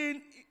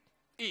preaching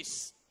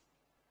is,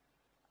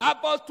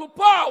 Apostle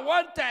Paul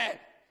wanted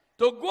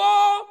to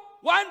go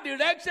one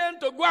direction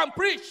to go and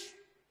preach,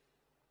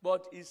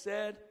 but he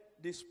said,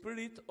 the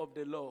Spirit of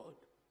the Lord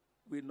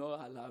will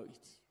not allow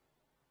it.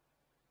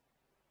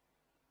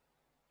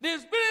 The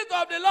Spirit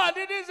of the Lord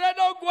didn't say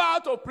don't go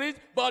out to preach,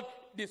 but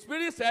the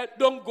Spirit said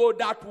don't go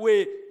that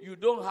way. You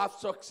don't have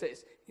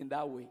success in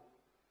that way.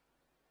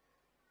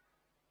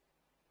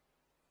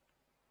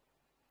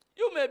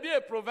 You may be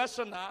a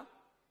professional.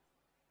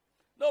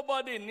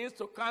 Nobody needs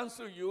to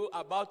counsel you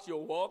about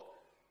your work.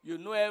 You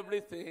know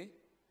everything.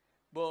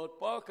 But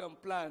Paul can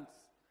plant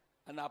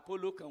and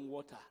Apollo can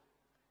water.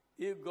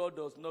 If God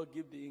does not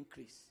give the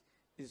increase,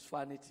 it's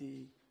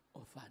vanity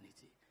of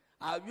vanity.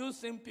 Have you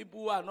seen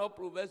people who are not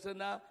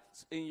professionals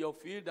in your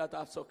field that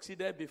have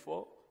succeeded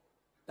before?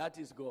 That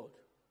is God.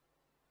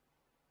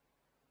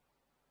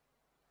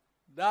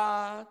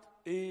 That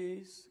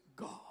is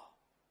God.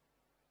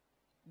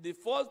 The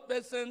first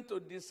person to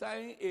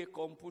design a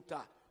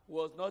computer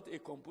was not a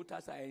computer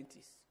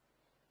scientist.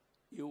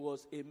 He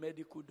was a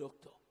medical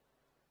doctor.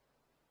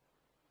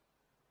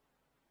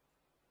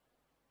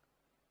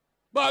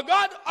 But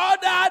God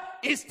ordered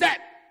his step.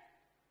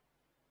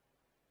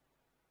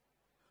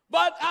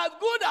 But as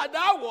good as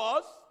that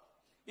was,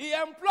 he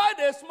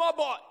employed a small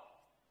boy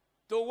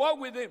to work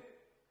with him.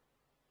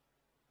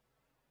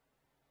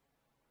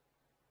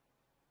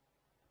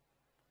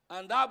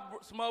 And that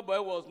small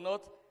boy was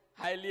not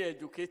highly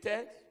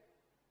educated.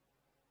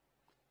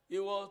 He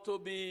was to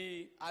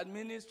be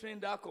administering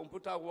that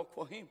computer work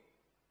for him.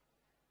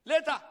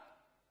 Later,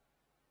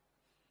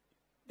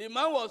 the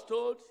man was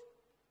told,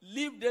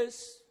 leave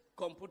this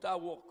computer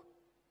work.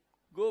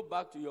 Go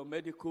back to your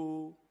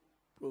medical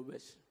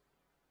profession.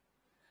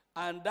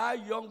 And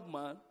that young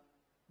man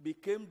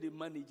became the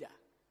manager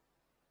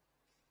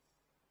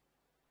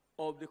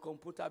of the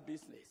computer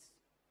business.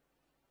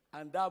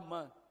 And that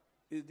man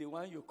is the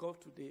one you call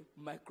today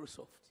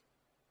Microsoft.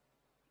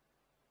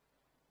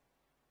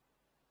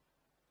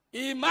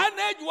 He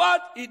managed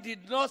what he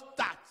did not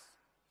start.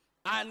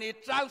 And he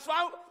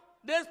transformed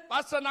this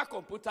personal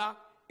computer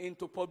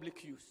into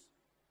public use.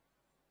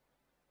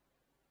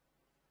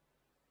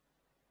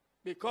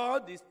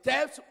 Because the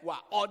steps were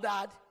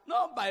ordered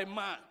not by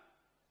man,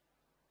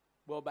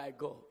 but by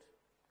God.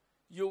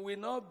 You will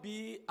not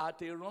be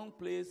at a wrong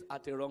place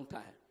at a wrong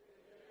time.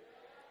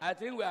 I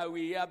think we will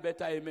hear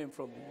better amen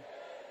from you.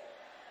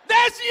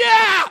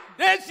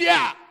 This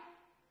year,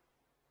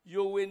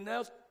 you will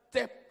not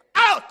step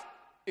out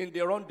in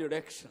the wrong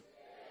direction.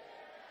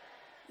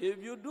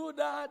 If you do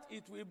that,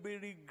 it will be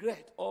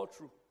regret all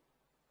through.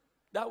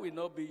 That will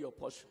not be your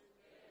portion.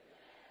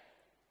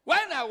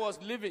 When I was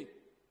living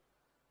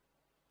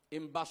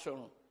in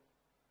Basharon,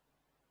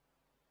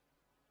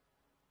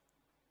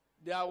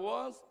 there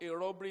was a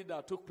robbery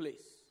that took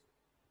place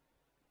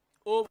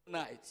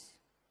overnight,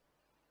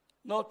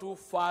 not too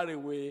far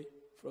away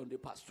from the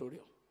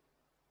pastorium.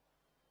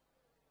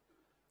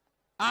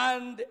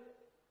 And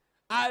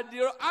as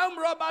the armed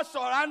robbers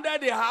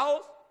surrounded the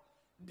house,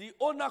 the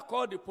owner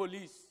called the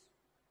police.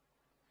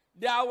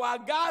 There were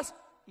gas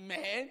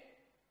men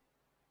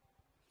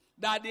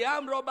that the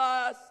armed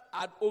robbers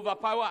had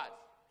overpowered.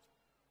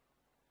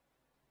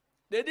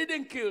 They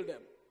didn't kill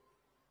them.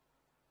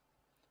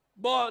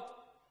 But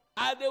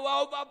as they were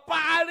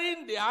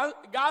overpowering the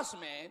gas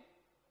men,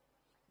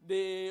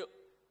 the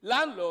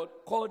landlord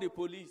called the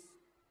police.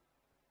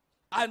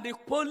 And the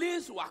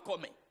police were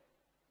coming.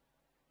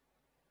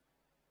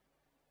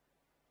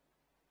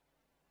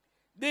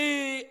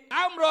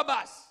 armed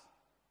robbers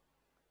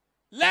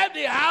left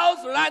the house,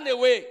 ran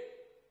away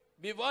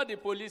before the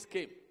police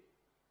came.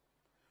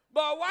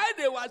 But while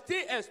they were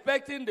still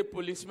expecting the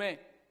policemen,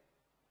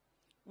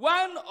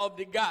 one of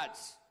the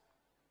guards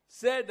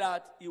said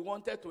that he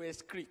wanted to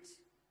excrete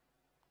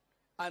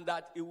and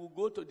that he would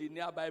go to the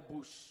nearby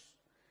bush.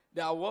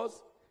 There was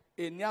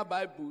a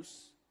nearby bush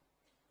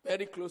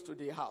very close to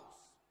the house.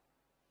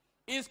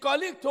 His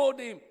colleague told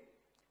him,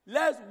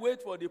 let's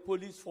wait for the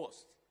police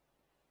first.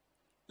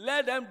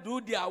 Let them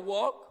do their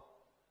work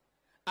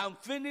and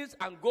finish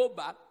and go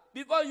back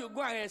before you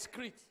go and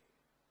excrete.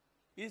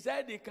 He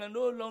said he can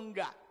no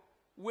longer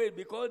wait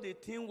because the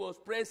thing was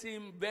pressing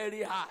him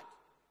very hard.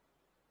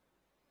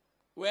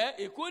 Well,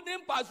 he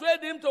couldn't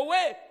persuade him to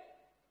wait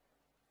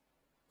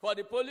for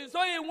the police,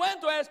 so he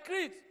went to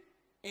excrete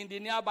in the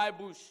nearby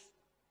bush.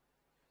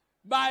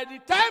 By the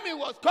time he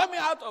was coming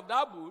out of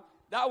that bush,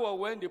 that was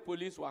when the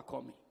police were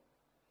coming.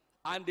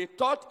 And they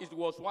thought it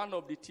was one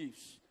of the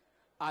thieves,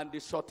 and they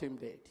shot him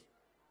dead.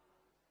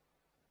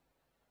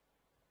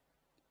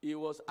 He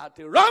was at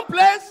the wrong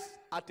place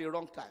at the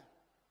wrong time.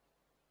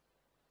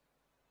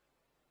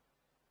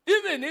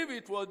 Even if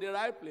it was the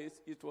right place,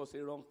 it was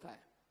a wrong time.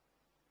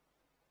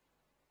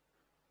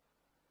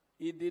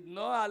 He did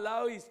not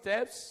allow his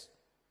steps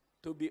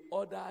to be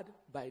ordered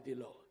by the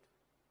Lord.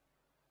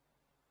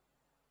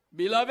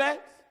 Beloved,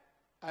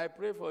 I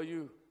pray for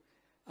you,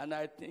 and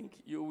I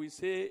think you will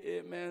say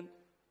amen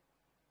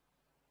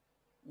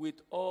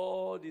with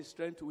all the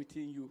strength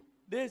within you.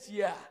 This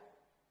year,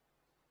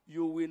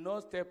 you will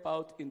not step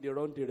out in the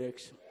wrong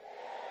direction.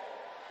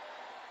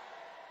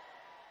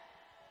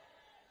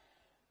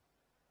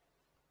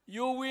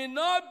 You will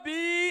not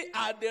be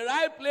at the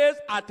right place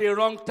at the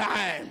wrong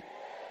time.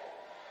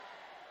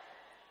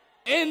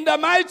 In the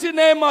mighty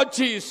name of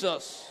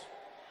Jesus.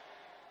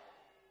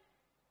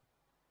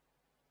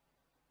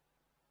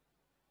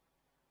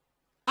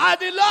 As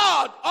the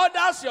Lord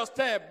orders your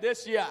step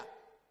this year,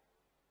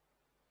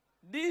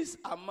 this,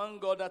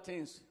 among other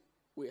things,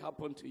 will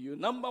happen to you.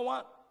 Number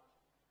one,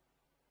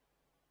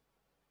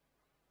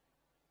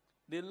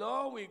 the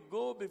Lord will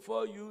go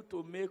before you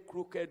to make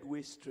crooked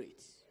way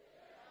straight.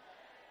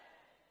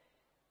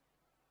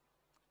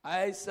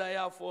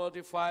 Isaiah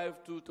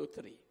 45,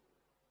 2-3.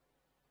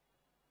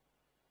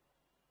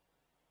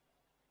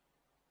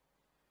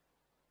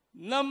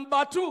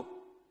 Number two,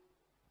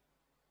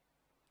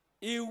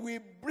 He will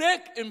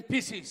break in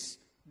pieces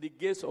the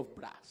gates of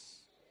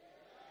brass.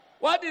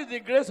 What is the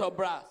gates of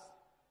brass?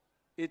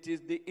 It is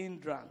the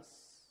hindrance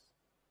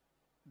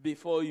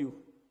before you.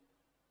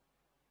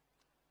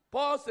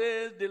 Paul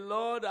says, the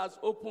Lord has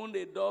opened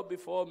a door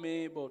before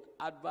me, but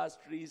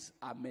adversaries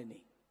are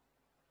many.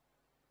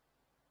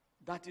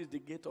 That is the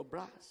gate of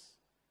brass.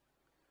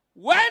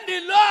 When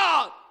the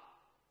Lord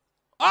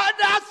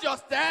orders your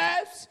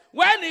steps,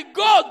 when He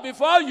goes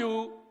before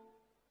you,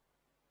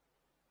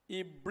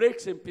 He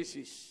breaks in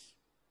pieces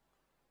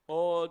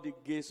all the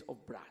gates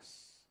of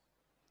brass.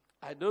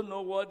 I don't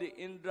know what the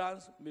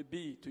hindrance may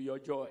be to your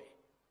joy.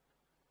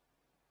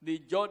 The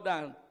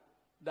Jordan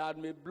that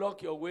may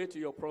block your way to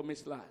your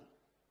promised land.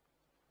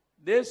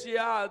 This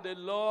year, the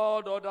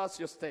Lord orders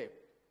your step.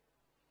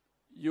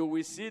 You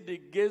will see the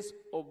gates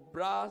of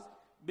brass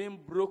being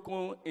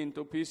broken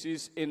into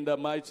pieces in the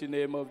mighty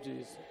name of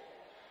Jesus.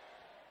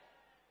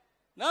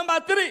 Number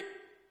three,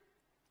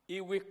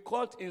 He will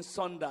cut in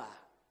sunder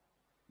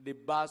the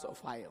bars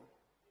of iron.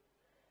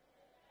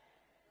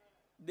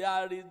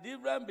 There is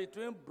difference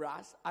between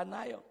brass and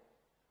iron.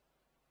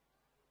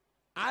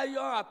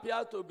 Iron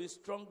appears to be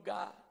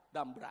stronger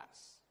than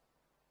brass.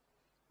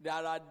 There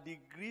are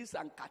degrees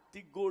and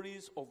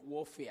categories of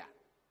warfare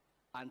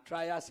and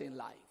trials in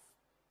life.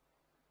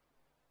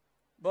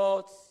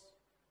 But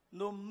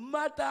no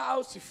matter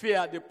how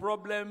severe the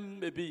problem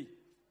may be,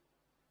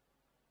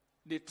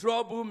 the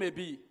trouble may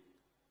be,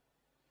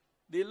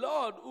 the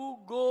Lord who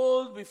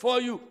goes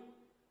before you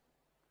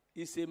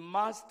is a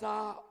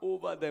master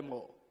over them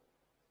all.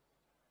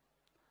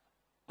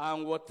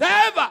 And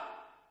whatever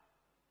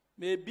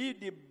may be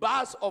the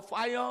bars of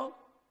iron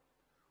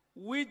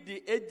which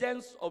the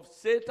agents of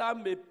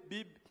Satan may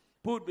be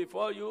put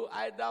before you,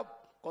 either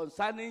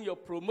concerning your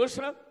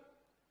promotion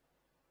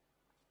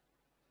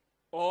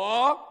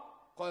or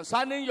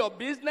concerning your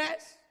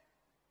business,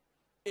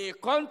 a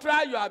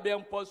contract you have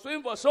been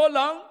pursuing for so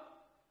long,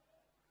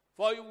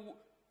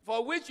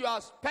 for which you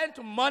have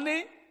spent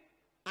money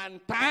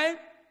and time,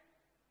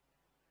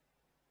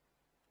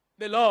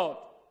 the Lord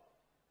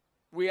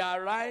will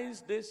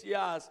arise this year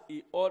as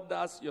He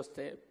orders your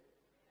step.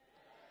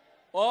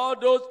 All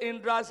those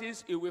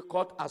hindrances He will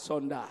cut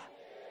asunder.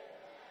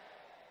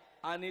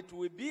 And it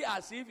will be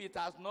as if it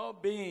has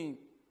not been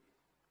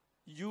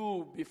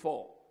you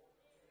before.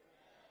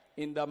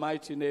 In the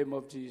mighty name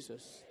of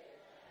Jesus.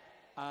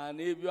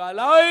 And if you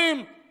allow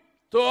Him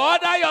to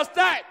order your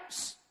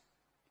steps,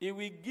 He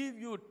will give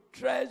you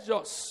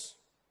treasures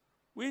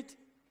which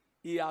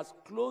He has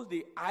closed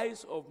the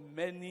eyes of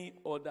many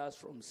others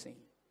from sin.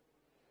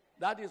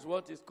 That is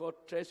what is called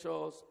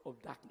treasures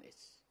of darkness.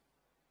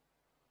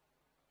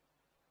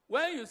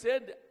 When you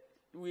said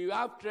we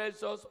have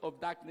treasures of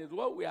darkness.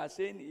 What we are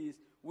saying is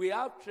we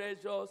have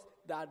treasures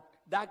that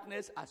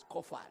darkness has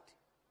covered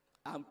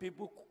and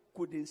people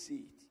couldn't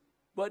see it.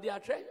 But they are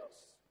treasures.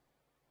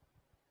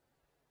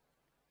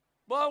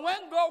 But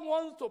when God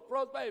wants to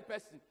prosper a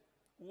person,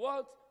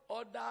 what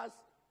others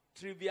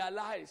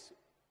trivialize,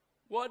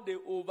 what they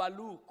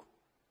overlook,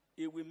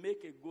 it will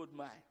make a good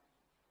man.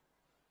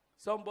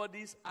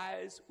 Somebody's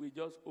eyes will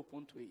just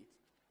open to it.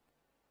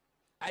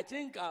 I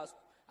think as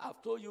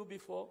I've told you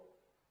before,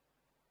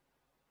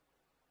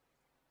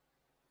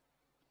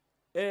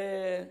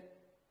 the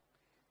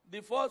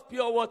first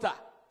pure water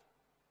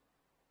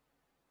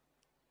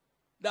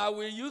that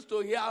we used to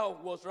hear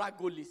of was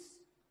Ragolis.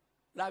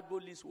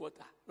 Ragolis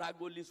water.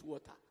 Ragolis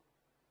water.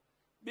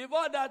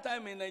 Before that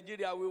time in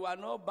Nigeria, we were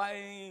not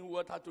buying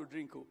water to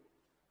drink.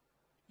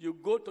 You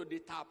go to the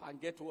tap and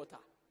get water.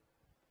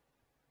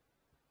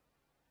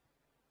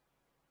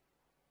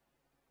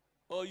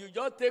 Or you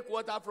just take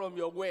water from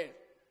your well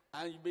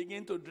and you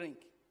begin to drink.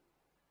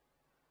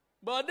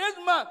 But this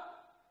man,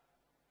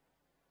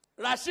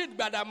 Rashid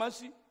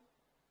Badamasi,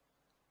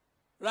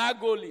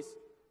 Ragolis,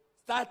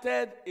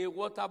 started a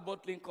water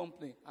bottling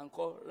company and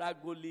called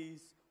Ragolis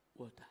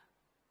Water.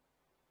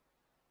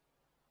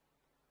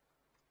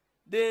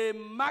 They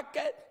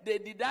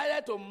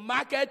decided to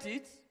market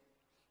it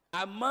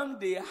among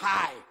the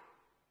high.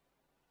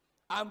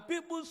 And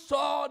people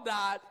saw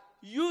that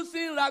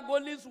using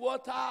Ragolis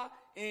water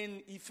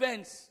in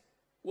events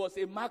was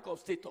a mark of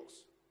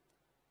status.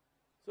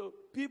 So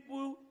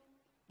people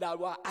that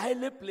were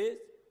highly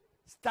placed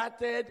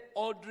started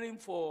ordering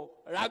for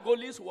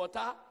Ragolis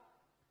water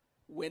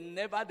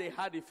whenever they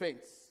had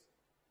events.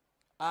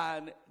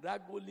 And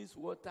Ragolis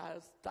water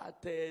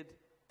started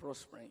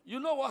prospering. You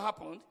know what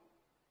happened?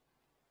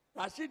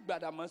 Rashid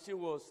Badamasi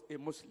was a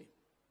Muslim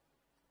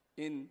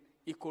in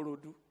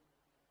Ikorodu.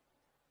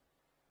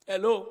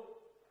 Hello?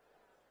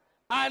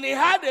 And he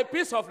had a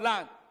piece of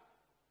land.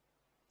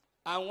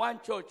 And one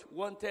church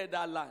wanted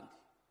that land.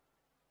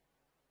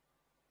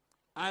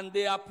 And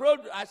they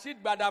approached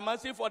Rashid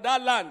Badamasi for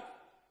that land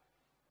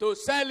to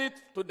sell it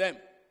to them.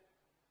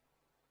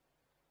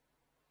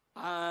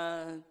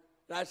 And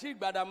Rashid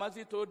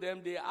Badamasi told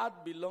them the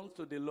earth belongs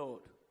to the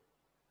Lord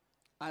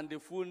and the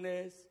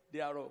fullness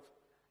thereof.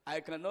 I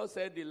cannot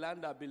sell the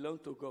land that belongs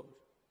to God.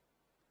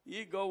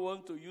 If God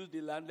wants to use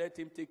the land, let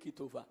him take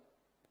it over.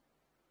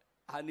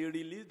 And he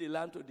released the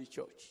land to the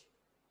church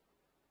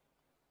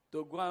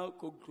to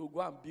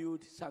go and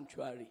build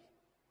sanctuary.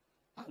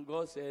 And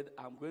God said,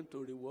 I'm going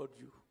to reward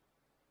you.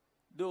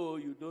 Though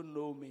you don't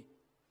know me,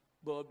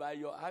 but by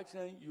your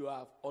action you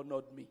have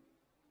honored me.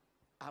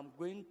 I'm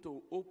going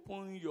to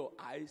open your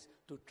eyes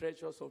to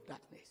treasures of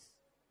darkness.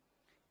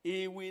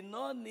 He will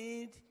not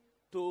need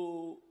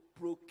to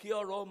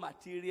procure raw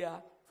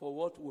material for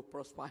what will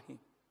prosper him.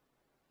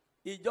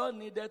 He just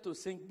needed to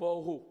sink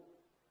borehole.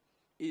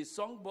 He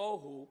sunk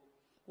borehole.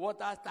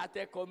 Water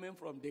started coming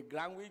from the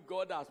ground which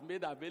God has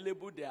made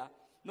available there.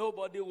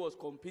 Nobody was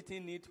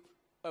competing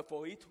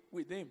for it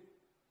with him.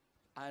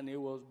 And he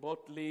was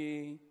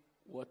bottling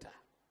water.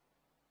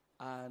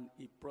 And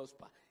he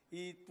prospered.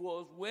 It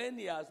was when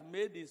he has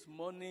made his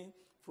money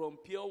from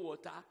pure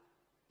water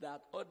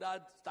that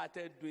others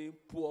started doing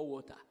poor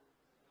water.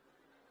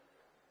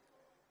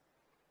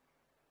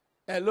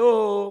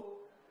 Hello?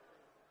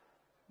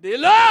 The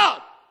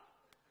Lord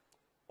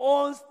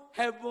owns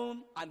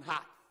heaven and earth.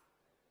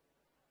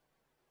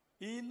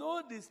 He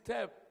knows the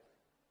step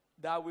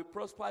that will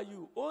prosper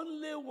you.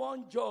 Only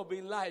one job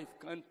in life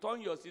can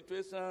turn your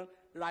situation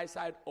right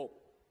side up.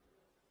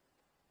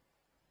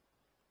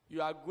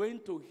 You are going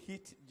to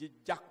hit the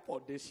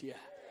jackpot this year.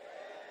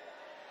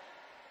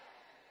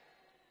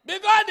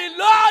 Because the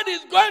Lord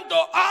is going to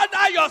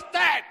order your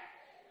step.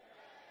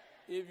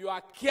 If you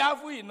are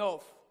careful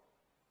enough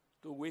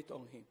to wait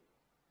on him.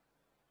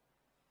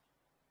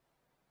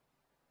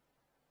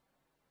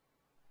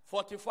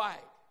 Fortified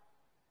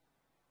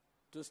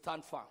to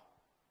stand firm.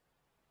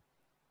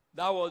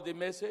 That was the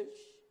message.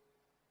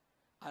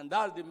 And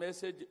that's the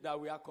message that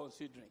we are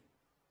considering.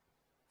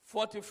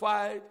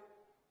 Fortified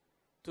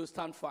to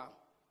stand firm.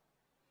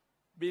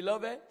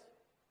 Beloved,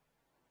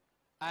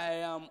 I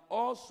am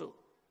also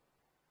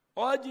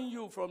urging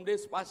you from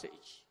this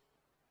passage.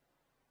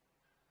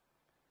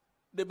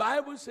 The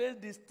Bible says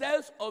the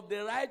steps of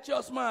the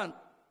righteous man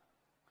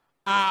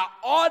are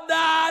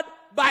ordered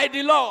by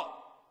the Lord.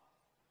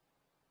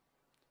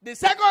 The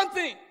second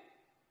thing,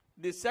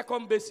 the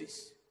second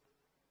basis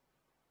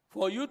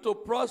for you to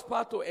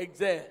prosper, to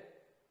excel,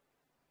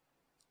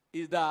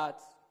 is that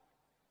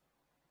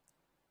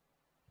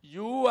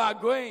you are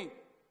going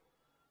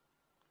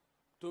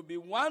to be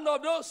one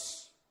of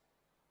those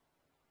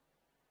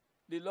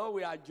the Lord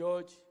will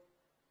adjudge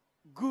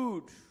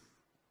good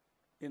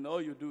in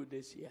all you do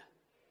this year.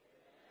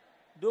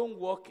 Don't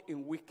walk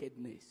in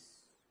wickedness.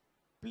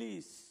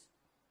 Please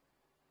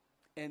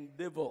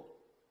endeavor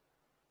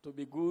to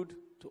be good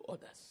to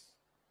others.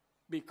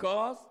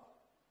 Because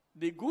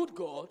the good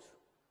God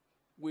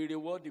will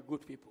reward the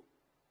good people.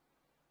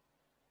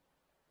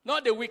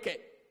 Not the wicked.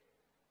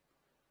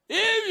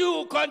 If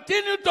you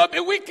continue to be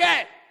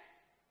wicked,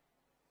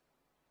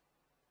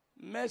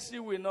 mercy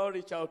will not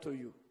reach out to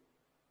you.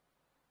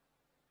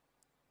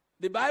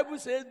 The Bible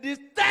says the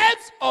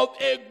steps of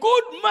a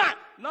good man,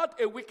 not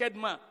a wicked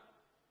man,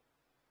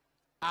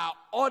 are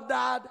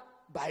ordered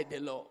by the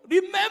Lord.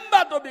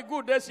 Remember to be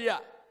good this year,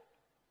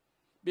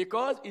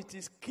 because it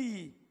is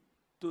key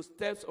to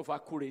steps of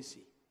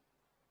accuracy.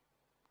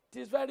 It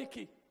is very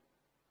key.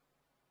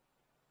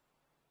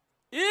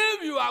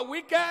 If you are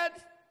wicked,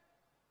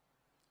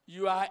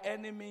 you are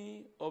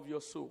enemy of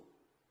your soul.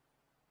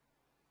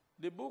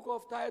 The book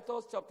of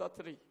Titus chapter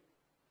 3,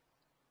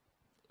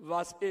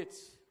 verse 8,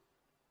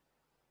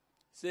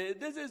 says,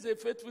 this is a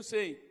faithful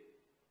saying,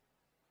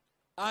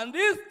 and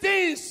these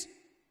things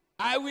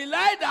I will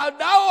lie that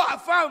thou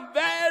affirm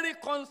very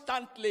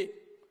constantly.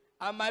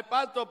 And my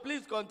pastor,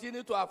 please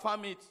continue to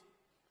affirm it,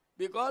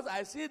 because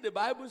I see the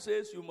Bible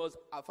says you must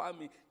affirm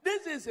it.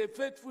 This is a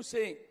faithful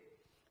saying.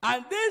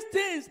 And these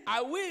things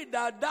I will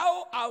that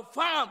thou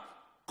affirm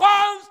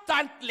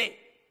constantly,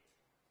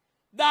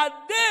 that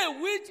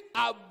they which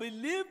have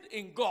believed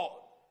in God,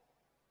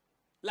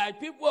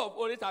 like people of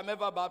Orange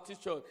Ameva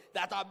Baptist Church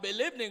that have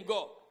believed in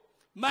God,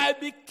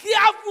 might be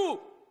careful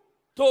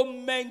to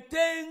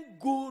maintain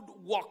good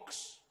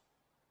works.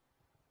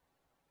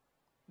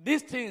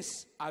 These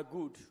things are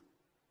good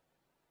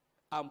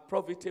and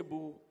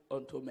profitable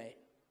unto men.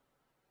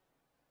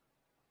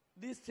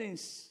 These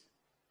things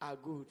are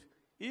good.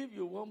 If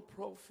you want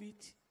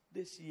profit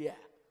this year,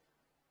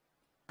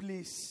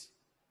 please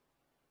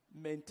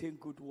maintain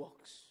good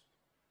works.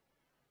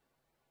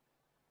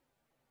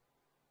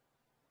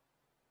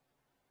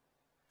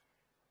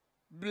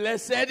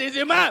 Blessed is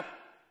the man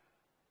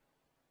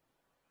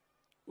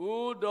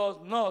who does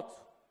not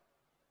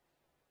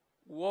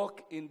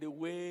walk in the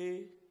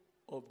way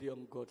of the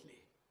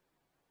ungodly,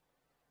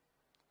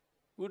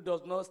 who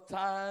does not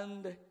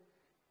stand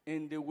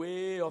in the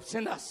way of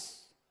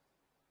sinners,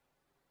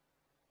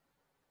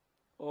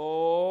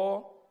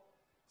 or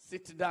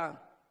sit down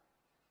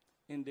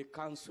in the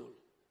council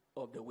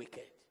of the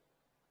wicked.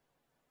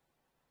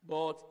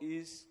 But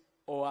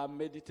our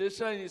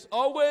meditation is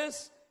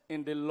always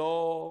in the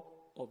law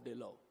of the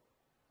Lord.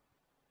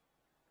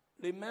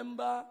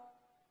 Remember,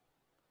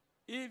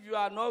 if you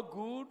are not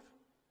good,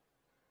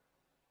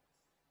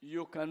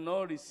 you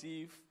cannot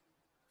receive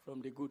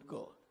from the good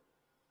God.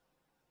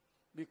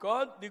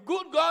 Because the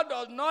good God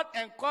does not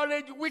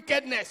encourage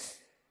wickedness.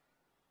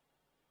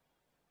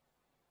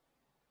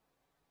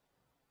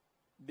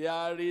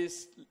 There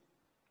is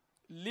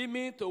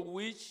limit to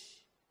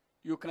which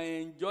you can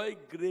enjoy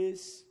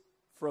grace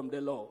from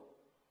the Lord.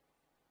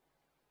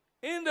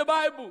 In the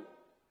Bible,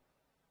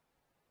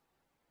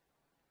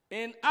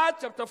 in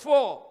Acts chapter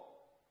 4,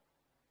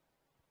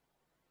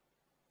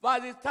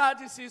 verses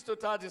 36 to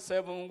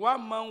 37,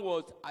 one man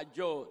was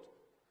adjudged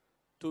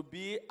to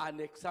be an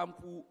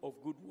example of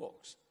good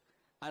works,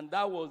 and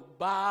that was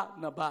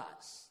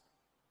Barnabas.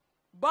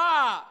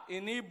 Bar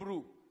in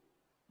Hebrew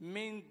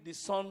means the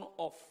son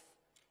of.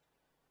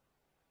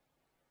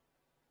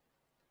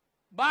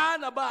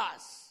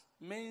 Barnabas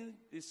means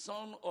the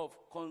son of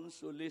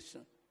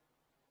consolation.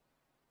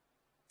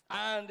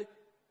 And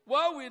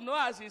what we know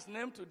as his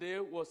name today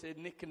was a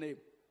nickname,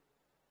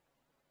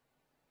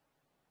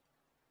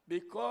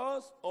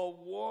 because of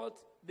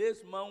what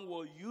this man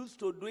was used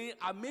to doing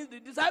amidst the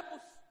disciples.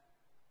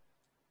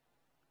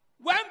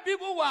 When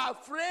people were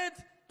afraid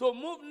to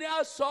move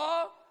near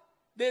Saul,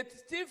 they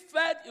still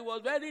felt it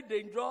was very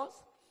dangerous.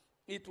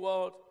 It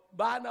was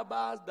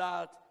Barnabas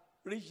that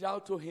reached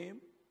out to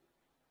him,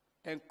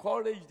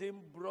 encouraged him,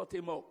 brought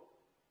him up,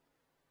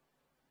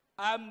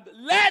 and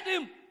led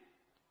him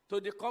to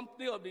the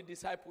company of the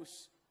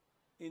disciples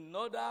in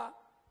order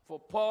for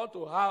Paul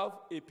to have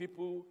a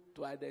people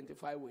to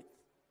identify with.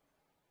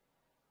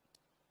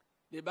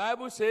 The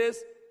Bible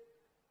says,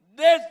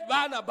 this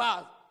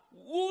Barnabas,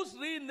 whose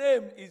real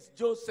name is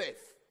Joseph,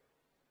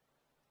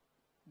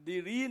 the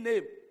real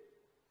name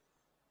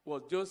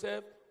was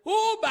Joseph,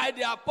 who by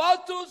the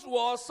apostles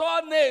was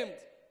surnamed,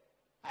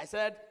 I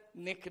said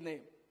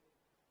nickname,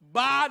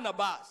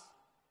 Barnabas,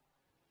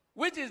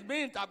 which is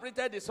being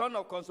interpreted the son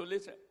of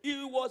consolation.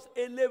 He was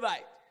a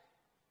Levite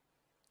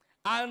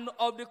and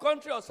of the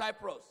country of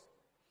Cyprus.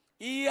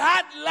 He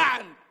had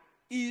land,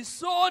 he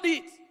sold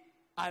it,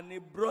 and he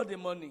brought the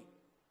money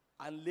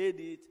and laid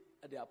it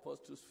at the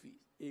apostles'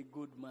 feet. A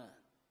good man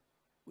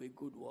with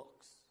good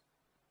works.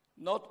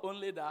 Not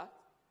only that,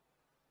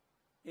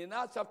 in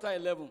Acts chapter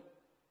 11,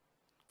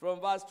 from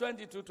verse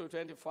 22 to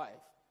 25,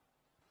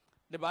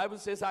 the Bible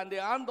says, and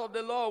the hand of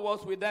the Lord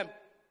was with them,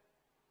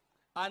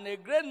 and a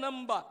great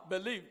number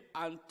believed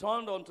and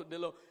turned unto the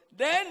Lord.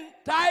 Then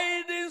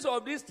tidings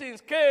of these things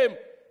came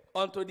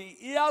unto the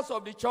ears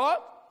of the church,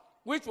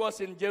 which was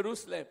in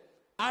Jerusalem.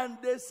 And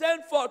they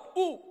sent forth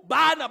who?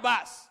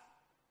 Barnabas,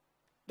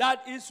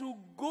 that he should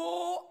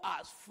go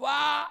as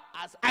far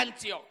as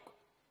Antioch.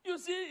 You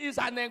see, he's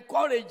an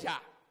encourager,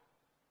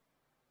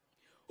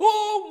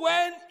 who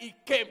when he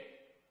came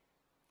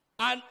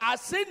and had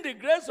seen the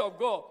grace of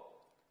God,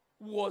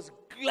 was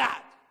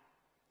glad.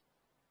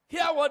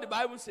 Hear what the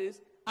Bible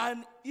says.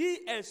 And he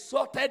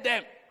exhorted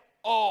them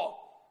all,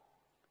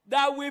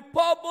 that with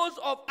purpose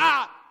of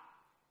heart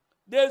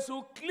they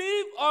should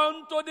cleave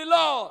unto the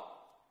Lord.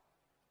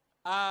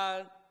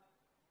 And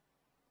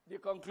the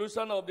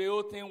conclusion of the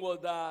whole thing was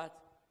that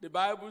the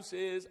Bible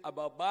says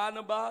about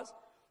Barnabas,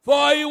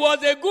 for he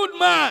was a good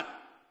man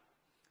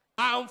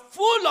and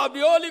full of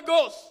the Holy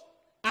Ghost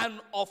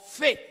and of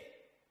faith,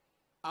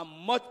 and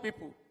much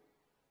people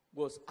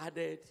was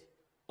added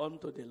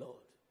unto the Lord.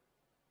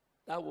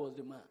 That was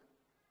the man,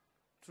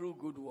 through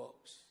good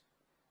works.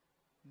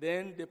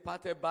 Then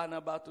departed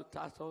Barnabas to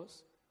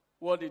Tarsus.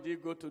 What did he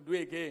go to do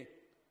again?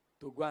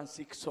 To go and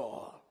seek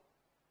Saul.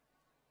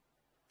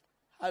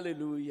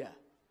 Hallelujah.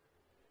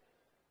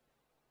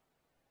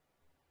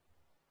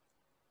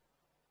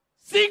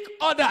 Seek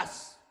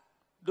others.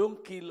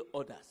 Don't kill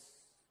others.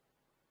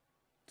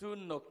 Through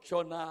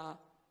nocturnal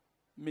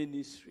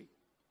ministry.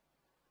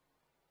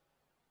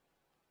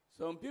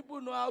 Some people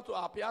know how to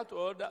appear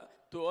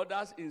to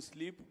others in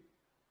sleep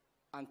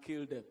and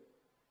kill them.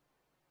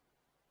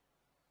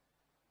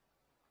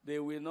 They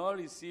will not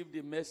receive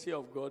the mercy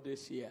of God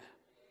this year.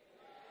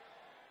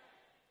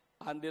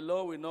 And the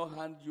Lord will not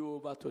hand you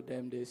over to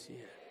them this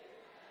year.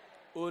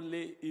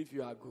 Only if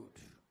you are good.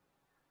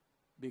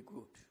 Be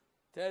good.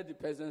 Tell the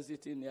person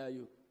sitting near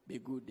you, be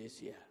good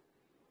this year.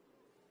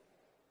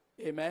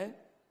 Amen?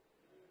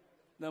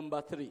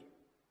 Number 3.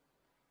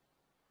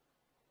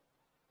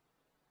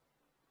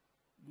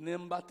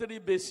 Number 3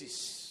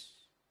 basis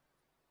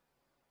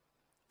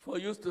for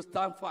you to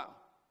stand firm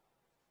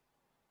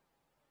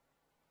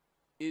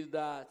is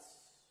that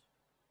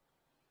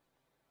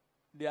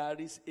there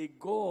is a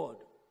God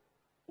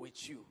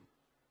with you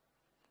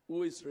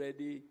who is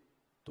ready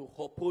to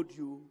uphold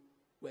you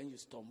when you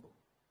stumble.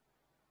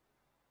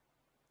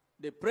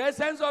 The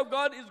presence of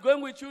God is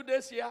going with you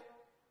this year.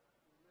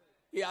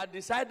 He has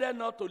decided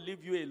not to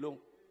leave you alone.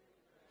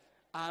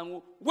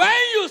 And when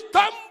you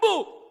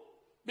stumble,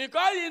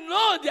 because he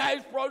knows there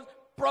is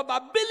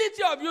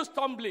probability of you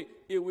stumbling,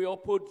 he will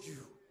uphold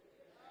you.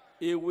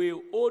 He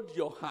will hold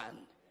your hand.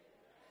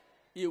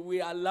 He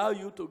will allow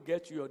you to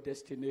get to your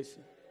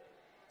destination.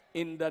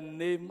 In the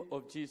name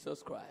of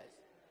Jesus Christ.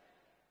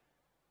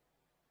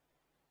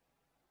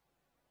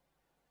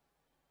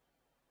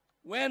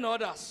 When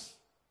others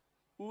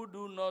who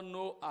do not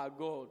know our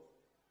God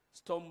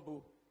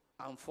stumble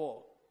and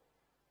fall,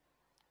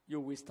 you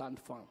will stand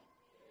firm.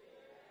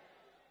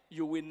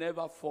 You will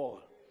never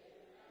fall.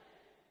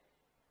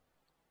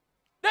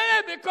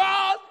 Then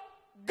because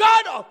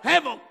God of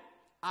heaven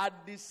had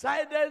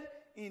decided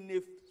in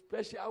a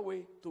special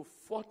way to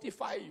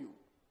fortify you,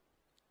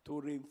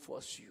 to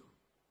reinforce you,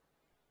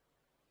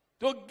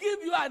 to give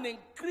you an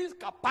increased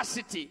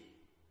capacity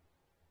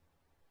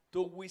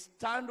to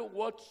withstand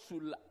what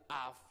should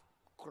have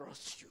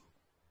crushed you.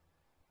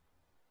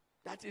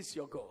 That is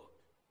your God.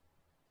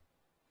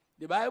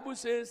 The Bible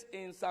says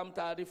in Psalm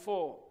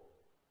 34,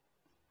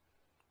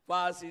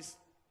 verses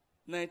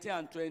 19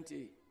 and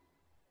 20,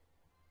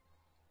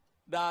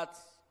 that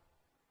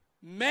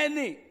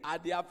many are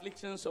the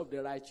afflictions of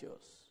the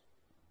righteous,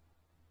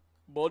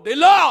 but the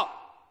Lord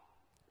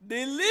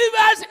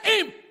delivers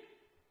him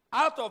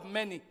out of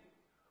many.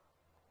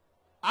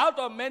 Out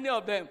of many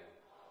of them.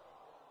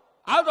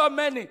 Out of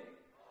many.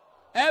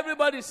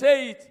 Everybody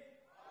say it.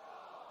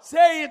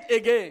 Say it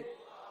again.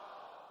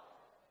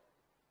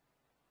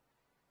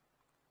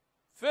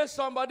 Face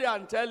somebody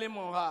and tell him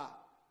or her,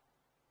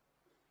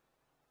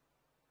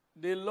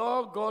 the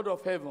Lord God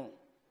of heaven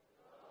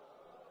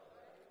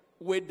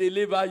will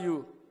deliver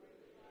you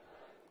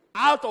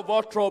out of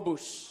all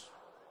troubles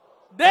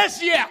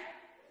this year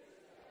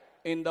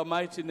in the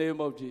mighty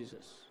name of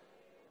Jesus.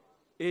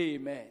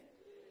 Amen.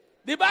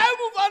 The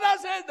Bible further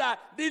says that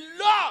the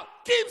Lord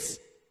keeps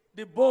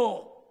the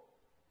bone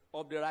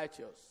of the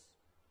righteous,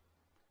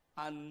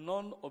 and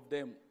none of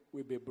them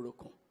will be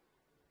broken.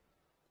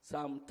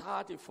 Psalm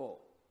 34,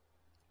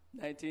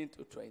 19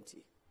 to 20.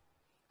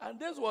 And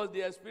this was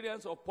the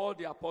experience of Paul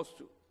the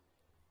Apostle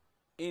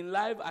in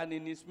life and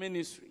in his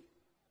ministry.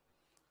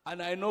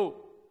 And I know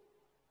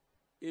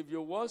if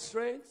you want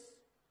strength,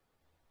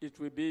 it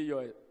will be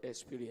your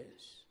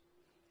experience.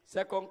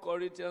 2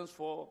 Corinthians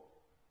 4,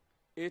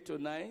 8 to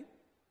 9.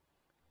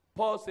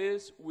 Paul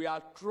says, we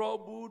are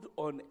troubled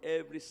on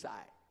every side.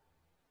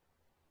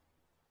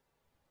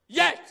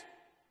 Yet,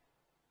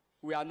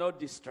 we are not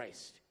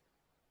distressed.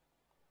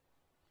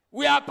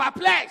 We are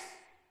perplexed,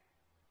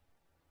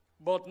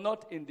 but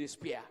not in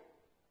despair.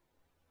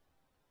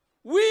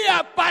 We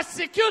are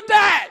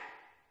persecuted.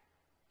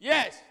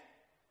 Yes,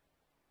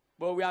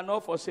 but we are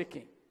not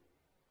forsaken.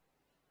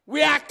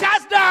 We are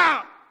cast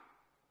down,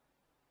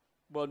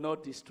 but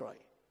not destroyed.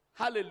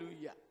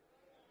 Hallelujah.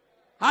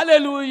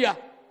 Hallelujah.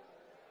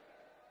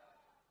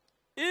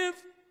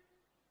 If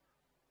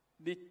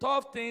the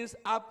tough things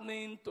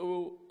happening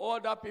to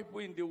other people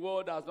in the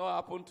world has not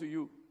happened to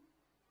you,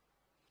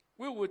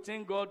 we would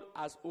think God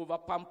has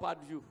over-pampered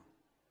you.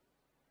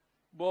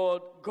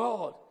 But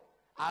God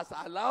has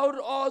allowed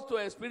us to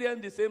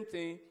experience the same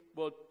thing,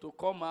 but to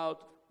come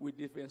out with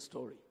different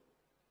story.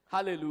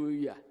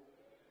 Hallelujah.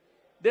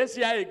 This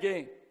year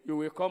again, you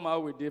will come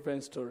out with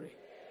different story.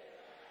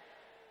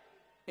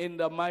 In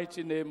the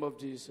mighty name of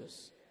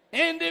Jesus.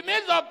 In the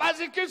midst of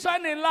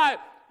persecution in life,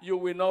 you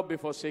will not be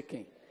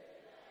forsaken.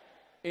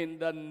 In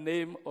the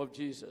name of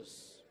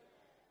Jesus.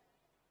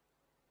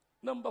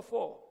 Number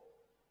 4.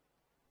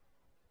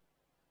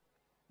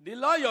 The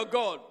Lord your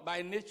God,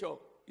 by nature,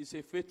 is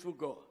a faithful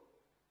God.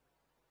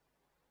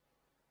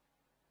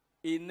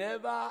 He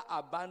never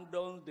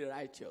abandons the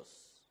righteous.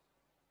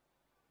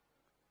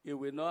 He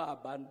will not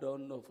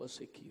abandon nor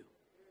forsake you.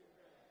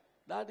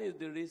 That is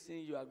the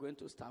reason you are going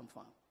to stand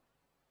firm.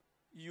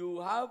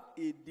 You have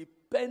a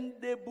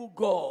dependable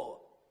God.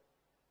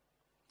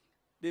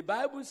 The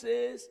Bible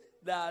says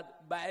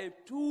that by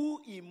 2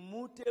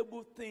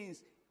 immutable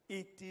things,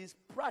 it is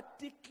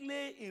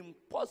practically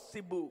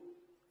impossible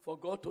for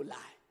God to lie.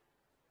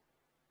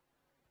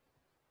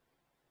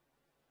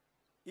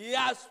 He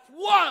has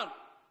sworn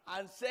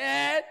and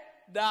said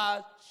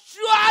that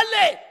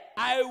surely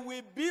I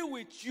will be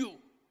with you.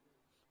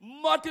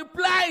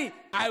 Multiplying,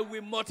 I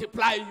will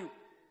multiply you.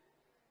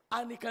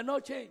 And he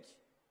cannot change.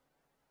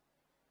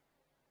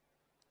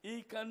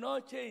 He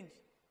cannot change.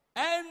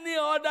 Any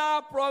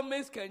other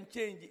promise can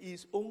change.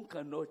 His own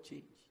cannot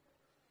change.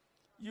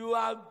 You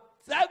are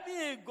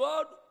serving a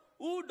God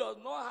who does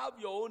not have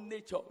your own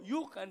nature.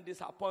 You can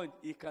disappoint.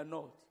 He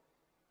cannot.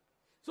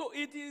 So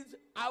it is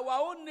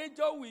our own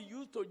nature we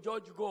use to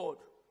judge God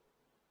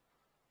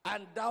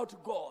and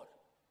doubt God.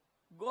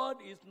 God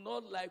is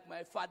not like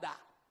my father.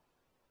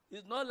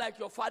 He's not like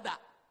your father.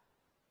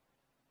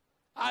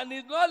 And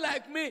he's not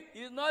like me.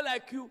 He's not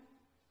like you.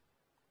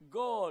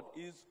 God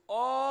is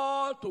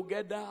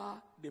altogether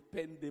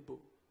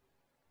dependable.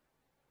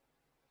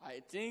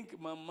 I think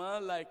Mama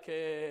like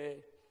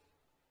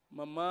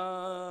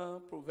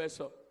Mama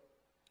professor,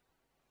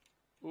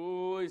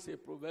 who is a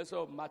professor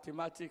of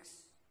mathematics.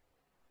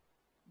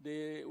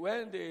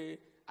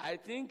 I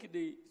think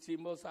she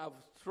must have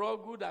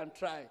struggled and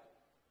tried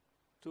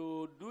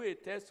to do a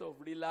test of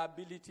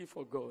reliability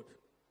for God.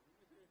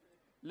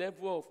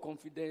 Level of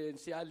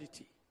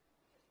confidentiality.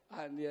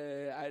 And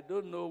I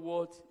don't know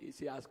what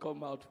she has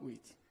come out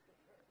with.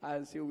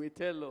 And she will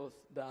tell us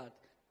that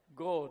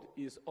God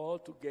is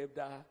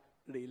altogether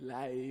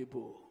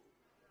reliable.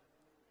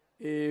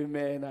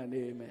 Amen and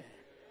amen.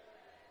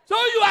 So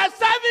you are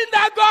serving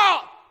that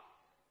God.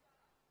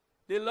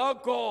 The Lord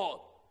God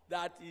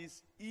that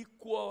is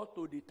equal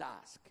to the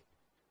task.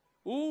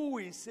 Who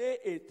will say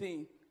a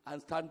thing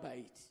and stand by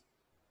it.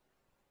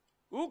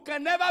 Who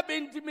can never be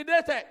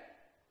intimidated.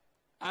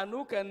 And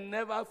who can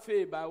never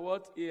fail by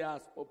what he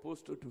has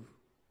proposed to do.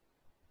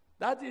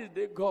 That is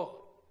the God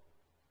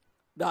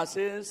that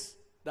says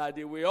that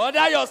he will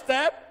order your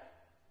step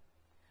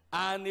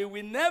and he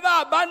will never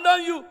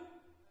abandon you.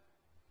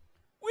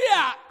 We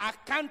are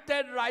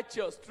accounted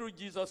righteous through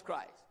Jesus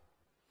Christ.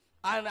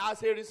 And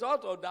as a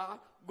result of that,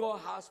 God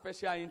has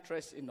special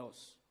interest in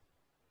us.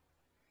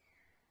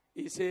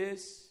 He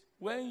says,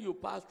 when you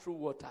pass through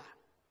water,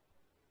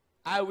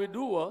 I will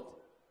do what?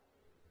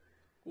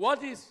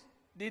 What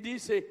did he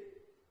say?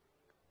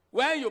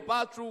 When you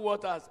pass through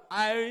waters,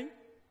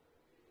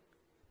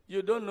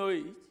 you don't know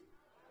it.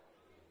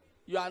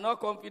 You are not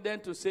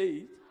confident to say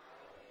it.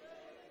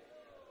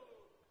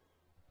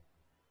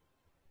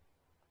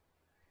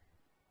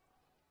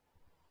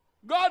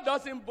 God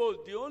doesn't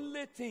boast. The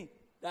only thing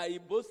that he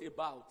boasts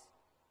about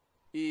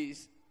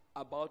is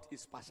about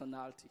his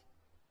personality.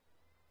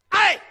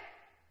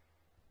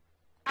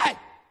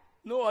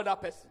 No other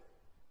person.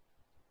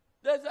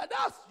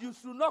 You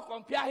should not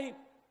compare him.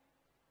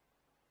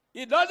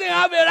 He doesn't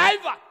have a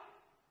rival.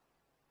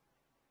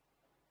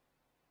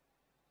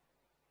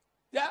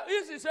 Yeah,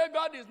 if you say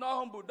God is not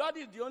humble, that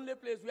is the only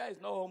place where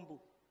he's not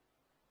humble.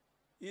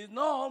 He's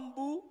not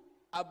humble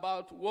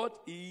about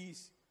what he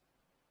is.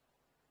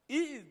 He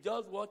is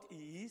just what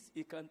he is.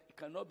 He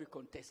cannot be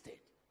contested.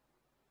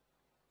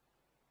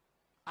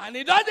 And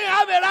he doesn't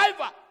have a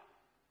rival.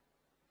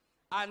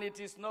 And it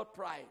is not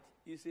pride.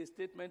 It's a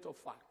statement of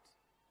fact.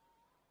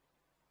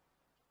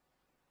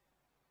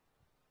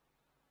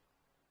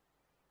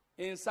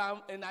 In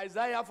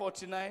Isaiah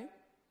 49,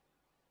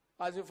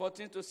 verses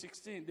 14 to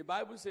 16, the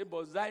Bible says,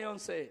 but Zion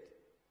said,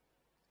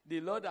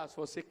 the Lord has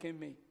forsaken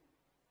me,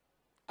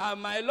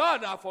 and my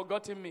Lord has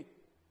forgotten me.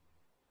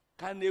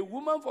 Can a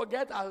woman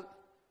forget her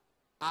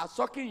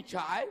sucking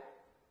child,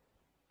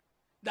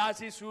 that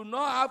she should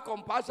not have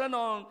compassion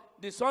on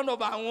the son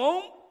of her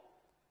womb?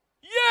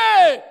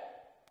 Yea,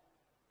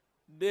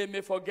 they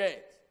may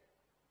forget,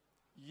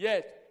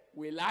 yet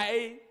will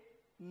I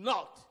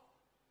not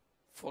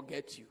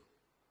forget you.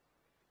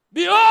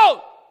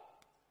 Behold!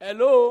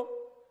 Hello?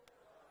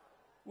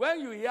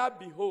 When you hear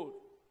behold,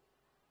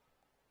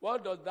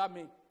 what does that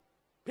mean?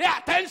 Pay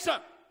attention.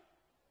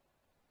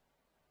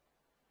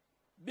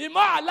 Be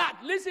more alert.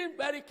 Listen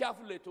very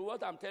carefully to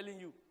what I'm telling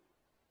you.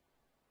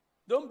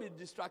 Don't be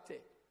distracted.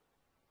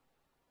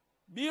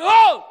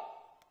 Behold!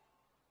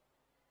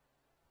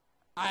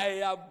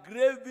 I have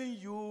graven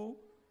you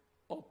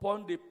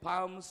upon the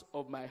palms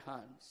of my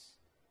hands.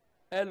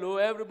 Hello,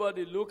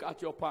 everybody, look at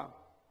your palm.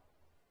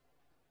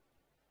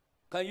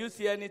 Can you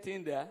see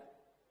anything there?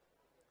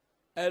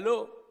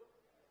 Hello?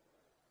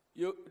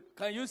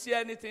 Can you see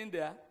anything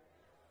there?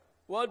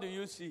 What do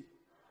you see?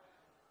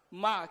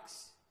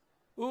 Marks.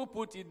 Who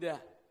put it there?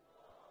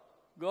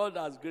 God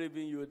has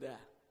graven you there.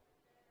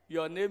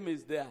 Your name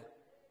is there.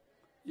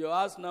 Your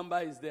house number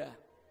is there.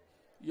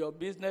 Your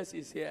business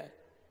is here.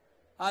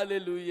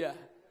 Hallelujah.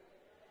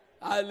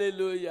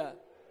 Hallelujah.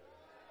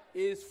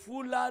 It's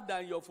fuller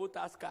than your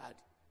photos card.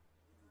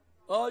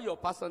 All your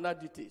personal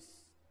details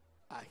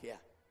are here.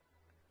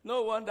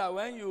 No wonder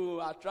when you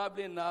are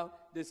traveling now,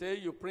 they say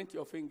you print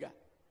your finger.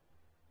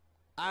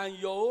 And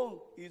your own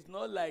is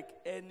not like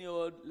any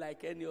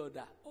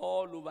other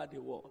all over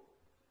the world.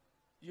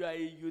 You are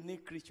a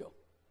unique creature.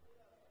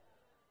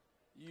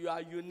 You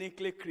are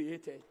uniquely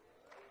created.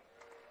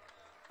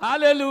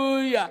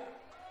 Hallelujah.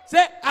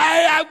 Say,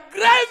 I am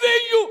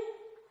graving you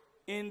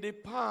in the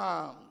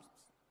palms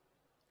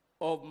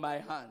of my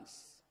hands.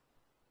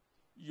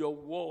 Your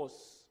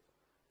walls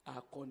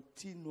are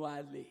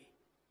continually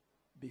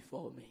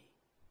before me.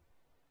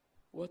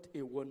 What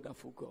a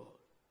wonderful God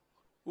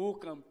who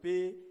can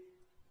pay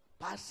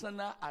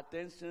personal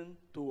attention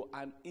to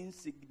an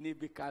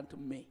insignificant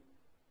me.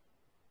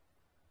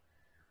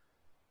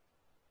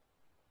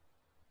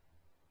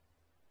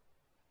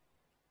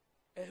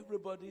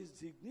 Everybody is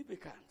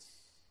significant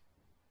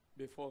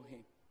before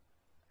him.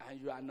 And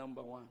you are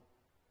number one.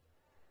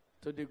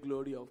 To the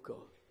glory of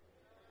God.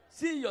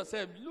 See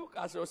yourself. Look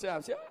at yourself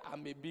and say,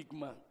 I'm a big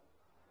man.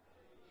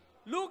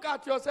 Look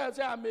at yourself and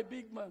say, I'm a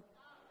big man.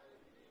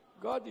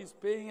 God is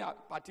paying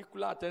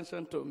particular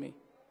attention to me.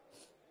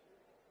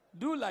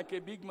 Do like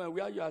a big man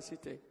where you are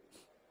sitting.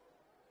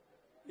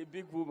 A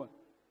big woman.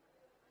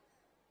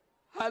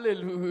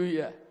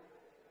 Hallelujah.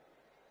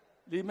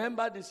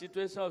 Remember the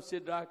situation of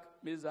Shadrach,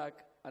 Meshach,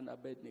 and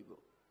Abednego.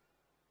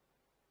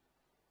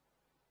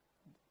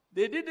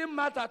 They didn't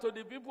matter to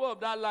the people of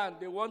that land.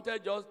 They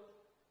wanted just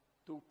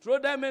to throw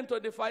them into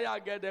the fire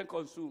and get them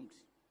consumed.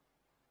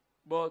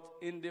 But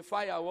in the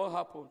fire, what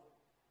happened?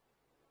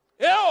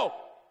 Ew!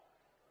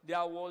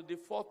 There was the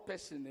fourth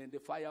person in the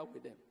fire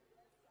with them.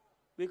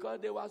 Because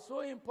they were so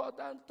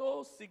important,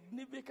 so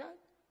significant.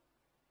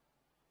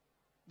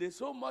 They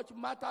so much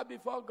matter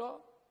before God.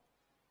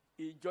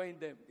 He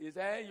joined them. He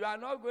said, you are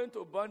not going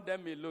to burn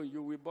them alone.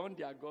 You will burn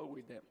their God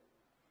with them.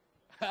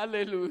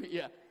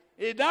 Hallelujah.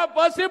 Is that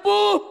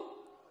possible?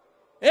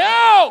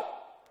 Ew!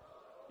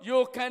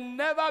 You can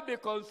never be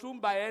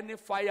consumed by any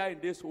fire in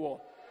this world.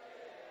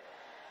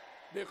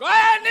 Because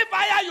any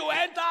fire you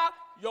enter,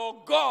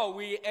 your God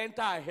will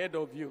enter ahead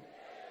of you.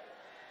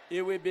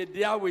 He will be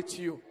there with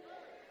you.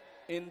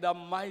 In the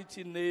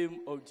mighty name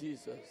of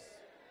Jesus.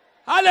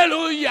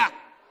 Hallelujah.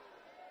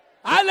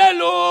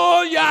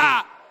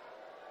 Hallelujah.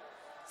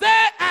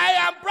 Say, I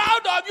am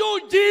proud of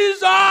you,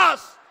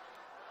 Jesus.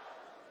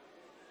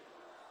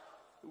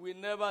 We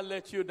never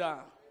let you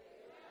down.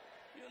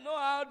 You know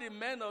how the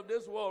men of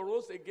this world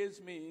rose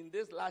against me in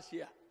this last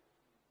year?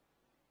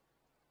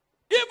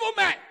 Evil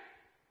men.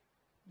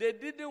 They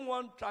didn't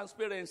want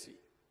transparency.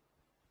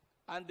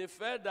 And they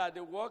felt that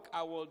the work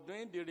I was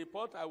doing, the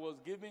report I was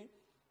giving,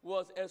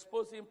 was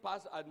exposing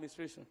past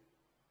administration.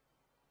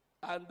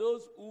 And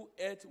those who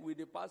ate with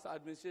the past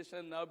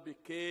administration now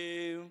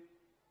became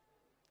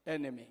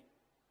enemy.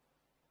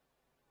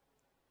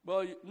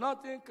 But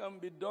nothing can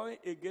be done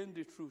against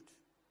the truth.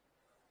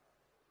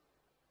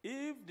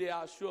 If they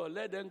are sure,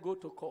 let them go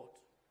to court.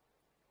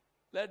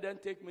 Let them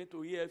take me to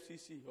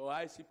EFCC or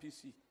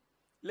ICPC.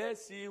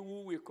 Let's see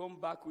who will come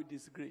back with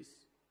disgrace.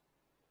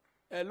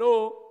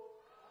 Hello?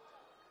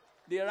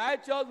 The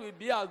righteous will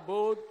be as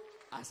bold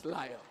as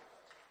lion.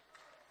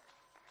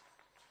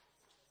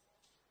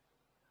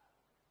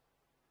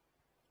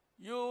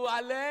 You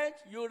allege,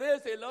 you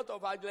raise a lot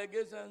of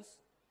allegations.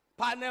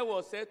 Panel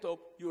was set up,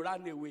 you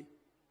ran away.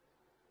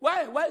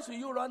 Why? Why should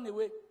you run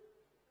away?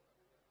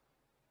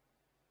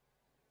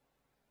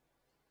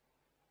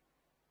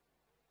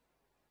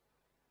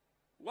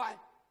 Why?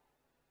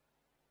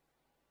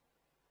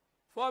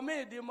 For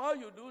me, the more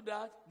you do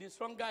that, the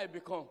stronger I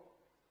become.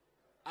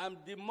 And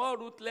the more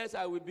ruthless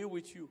I will be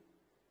with you.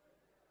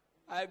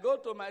 I go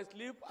to my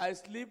sleep, I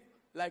sleep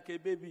like a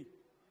baby.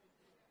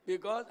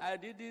 Because I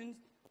didn't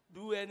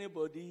do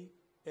anybody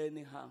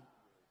any harm.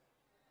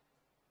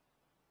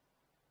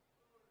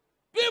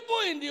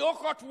 People in the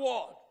occult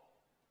world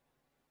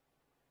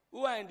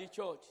who are in the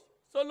church.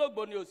 Solo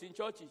Bonios in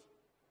churches.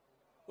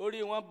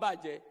 Ori won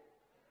bàjẹ́.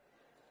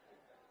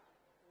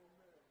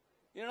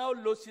 Ìran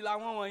olòṣì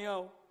làwọn wọ̀nyẹn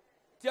o.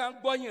 Tí a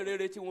ń gbọ́yìn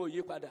rere tí wọn ò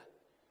yí padà.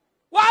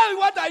 Why?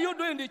 What are you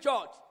doing in the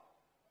church?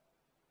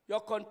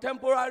 Your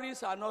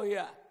contemporaries are not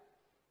here.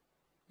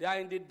 They are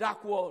in the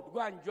dark world. Go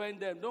and join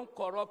them. Don't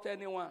corrupt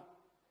anyone.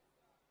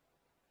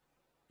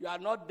 You are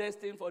not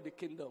destined for the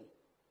kingdom.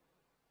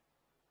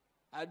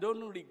 I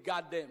don't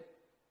regard them.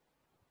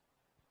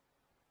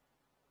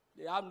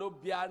 They have no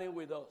bearing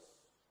with us.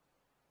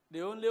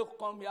 They only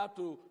come here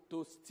to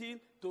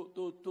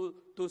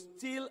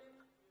steal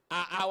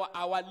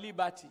our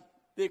liberty.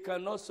 They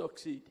cannot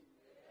succeed.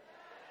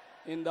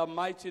 In the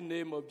mighty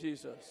name of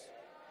Jesus.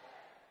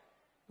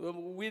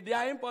 With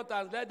their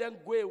importance, let them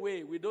go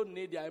away. We don't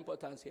need their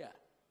importance here.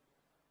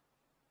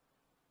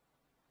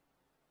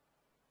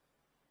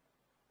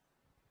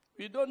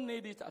 We don't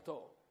need it at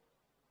all.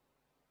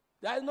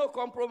 There is no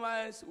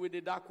compromise with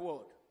the dark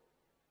world.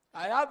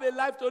 I have a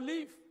life to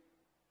live.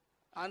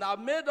 And I've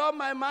made up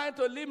my mind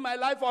to live my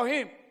life for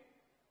him.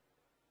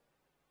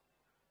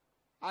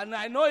 And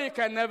I know he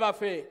can never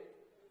fail.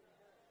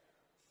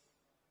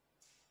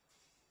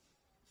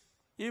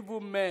 Evil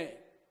men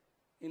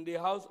in the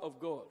house of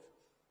God.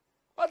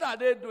 What are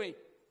they doing?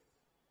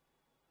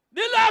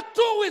 The Lord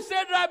too with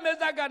Shadrach,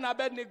 Meshach, and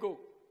Abednego.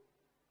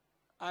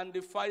 And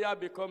the fire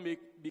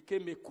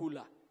became a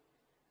cooler.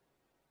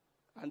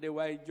 And they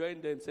were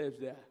enjoying themselves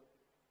there.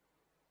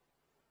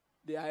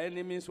 Their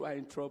enemies were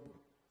in trouble.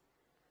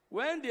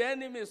 When the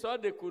enemies saw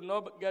they could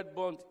not get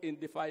burnt in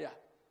the fire,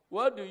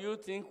 what do you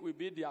think will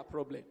be their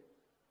problem?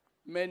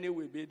 Many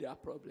will be their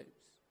problems.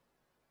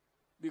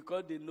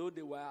 Because they know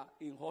they were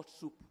in hot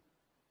soup.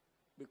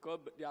 Because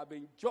they have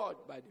been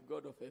judged by the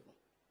God of heaven.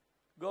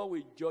 God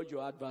will judge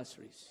your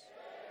adversaries.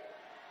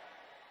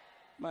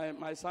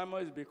 My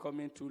sermon is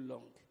becoming too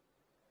long.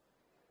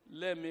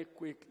 Let me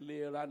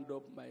quickly round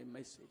up my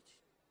message.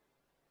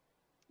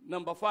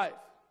 Number 5.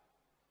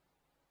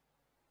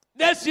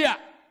 This year,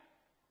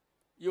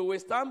 you will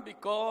stand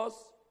because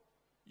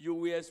you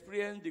will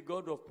experience the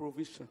God of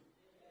provision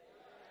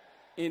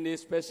in a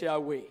special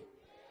way.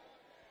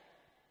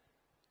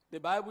 The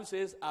Bible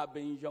says, I've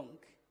been young.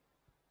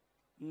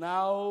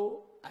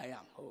 Now I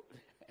am old.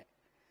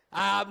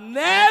 I have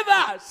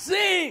never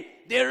seen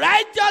the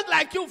righteous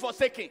like you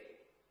forsaken.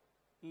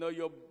 No,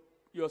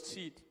 your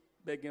seed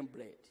begging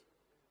bread.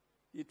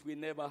 It will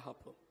never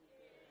happen.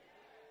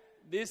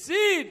 The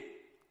seed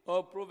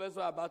of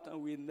Professor Abaton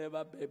will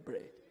never beg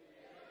bread.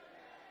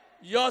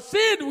 Your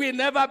seed will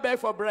never beg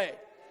for bread.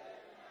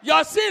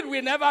 Your seed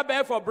will never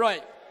beg for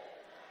bread.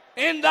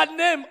 In the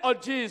name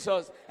of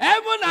Jesus,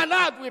 heaven and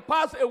earth will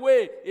pass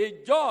away.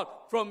 A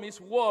jot from his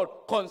word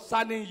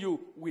concerning you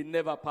will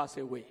never pass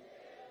away.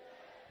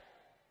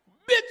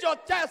 Beat your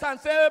chest and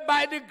say,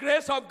 by the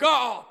grace of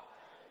God,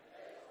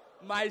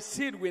 my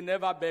seed will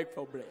never beg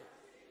for bread.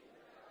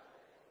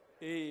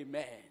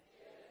 Amen.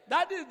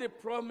 That is the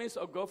promise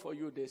of God for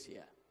you this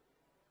year.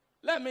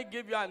 Let me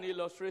give you an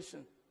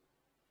illustration.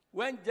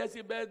 When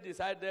Jezebel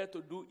decided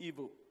to do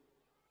evil,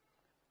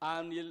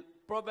 and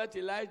Prophet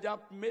Elijah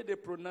made a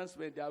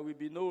pronouncement, there will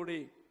be no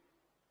rain,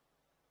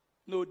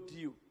 no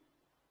dew,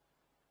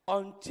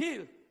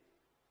 until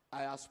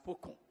I have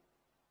spoken,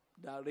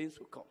 the rains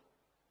will come.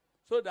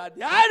 So that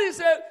there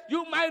is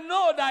you might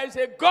know there is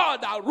a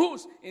God that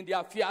rules in the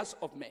affairs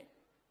of men.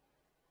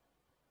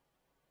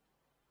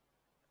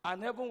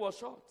 And heaven was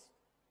shut.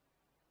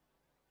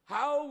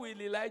 How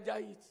will Elijah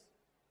eat?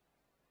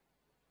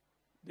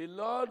 The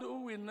Lord,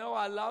 who will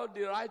not allow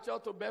the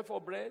righteous to beg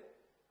for bread,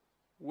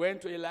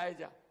 went to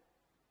Elijah.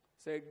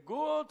 Said,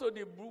 go to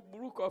the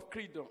brook of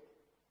Kidron.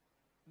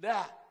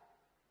 There,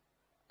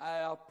 I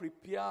have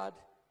prepared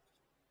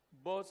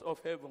birds of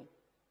heaven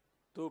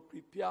to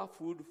prepare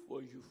food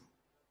for you.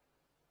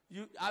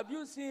 Have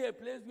you seen a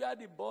place where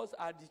the birds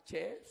are the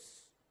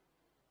chefs?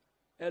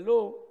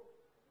 Hello?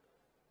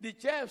 The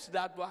chefs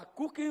that were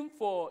cooking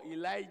for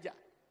Elijah,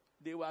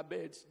 they were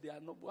birds. They are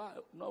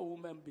not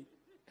human beings.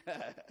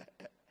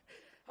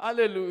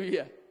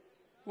 Hallelujah.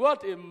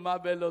 What a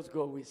marvelous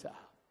God we serve.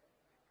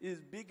 He's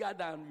bigger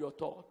than your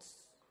thoughts.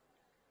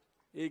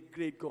 A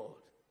great God.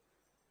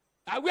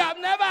 And we have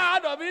never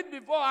heard of it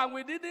before, and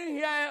we didn't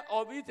hear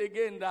of it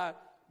again,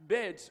 that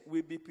birds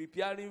will be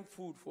preparing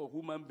food for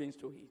human beings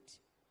to eat.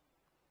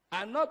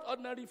 And not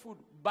ordinary food,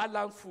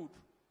 balanced food.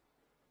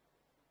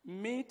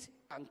 Meat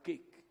and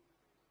cake.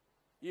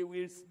 You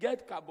will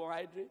get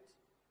carbohydrate.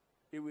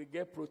 You will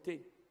get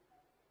protein.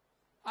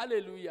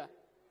 Hallelujah.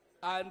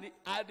 And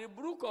at the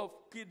brook of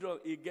Kidron,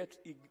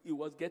 he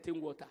was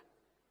getting water.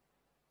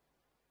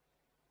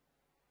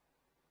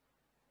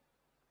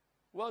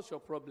 What's your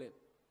problem?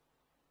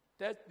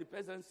 Tell the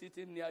person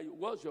sitting near you,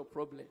 what's your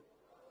problem?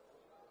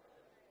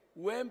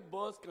 When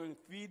boss can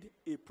feed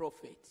a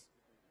prophet,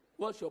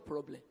 what's your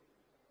problem?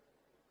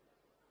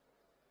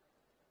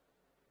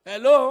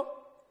 Hello?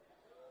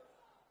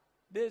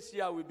 This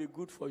year will be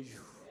good for you.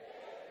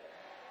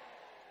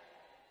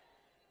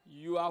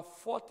 You are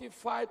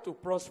fortified to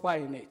prosper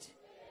in it.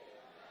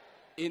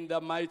 In the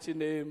mighty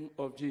name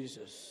of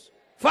Jesus.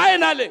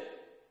 Finally,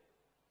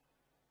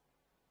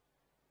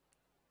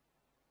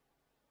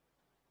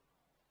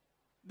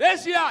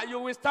 this year you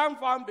will stand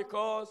firm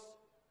because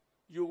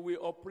you will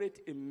operate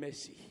in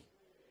mercy.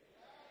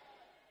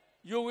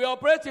 You will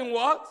operate in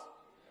what?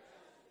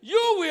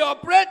 You will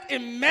operate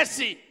in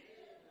mercy.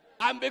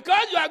 And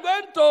because you are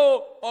going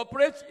to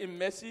operate in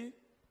mercy,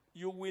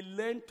 you will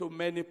lend to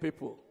many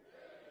people.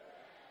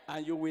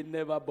 And you will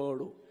never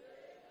borrow.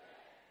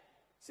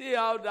 See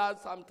how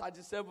that Psalm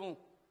 37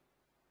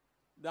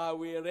 that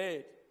we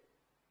read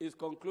is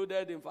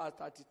concluded in verse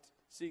 36.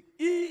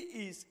 He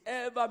is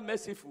ever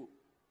merciful.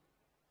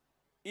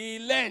 He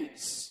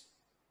lends,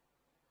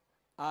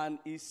 and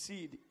his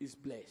seed is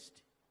blessed.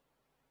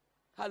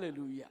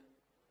 Hallelujah.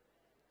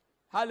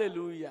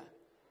 Hallelujah.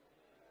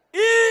 He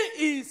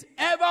is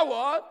ever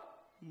what?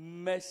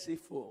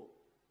 Merciful.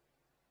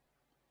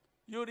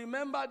 You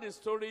remember the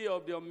story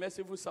of the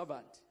unmerciful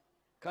servant?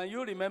 Can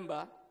you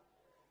remember?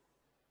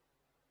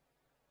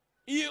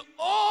 He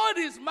owed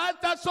his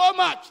master so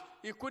much,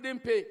 he couldn't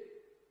pay.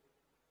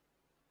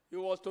 He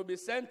was to be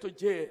sent to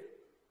jail.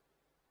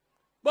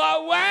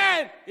 But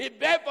when he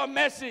begged for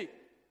mercy,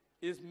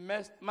 his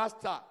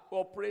master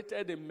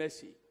operated in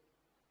mercy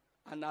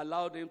and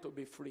allowed him to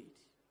be freed.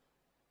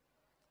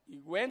 He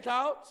went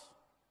out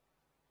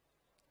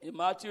in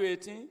Matthew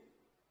 18.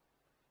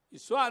 He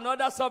saw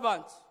another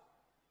servant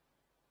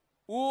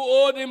who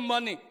owed him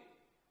money.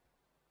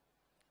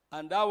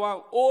 And that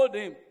one owed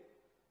him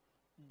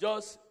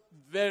just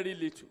very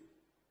little.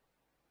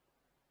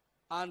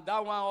 And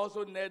that one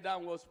also knelt down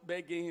and was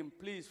begging him,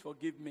 please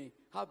forgive me.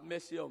 Have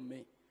mercy on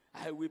me.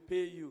 I will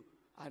pay you.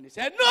 And he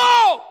said,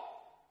 no!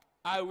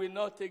 I will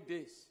not take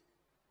this.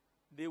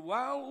 The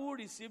one who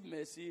received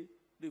mercy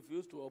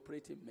refused to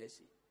operate in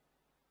mercy.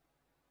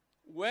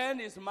 When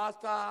his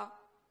master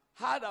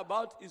heard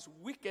about his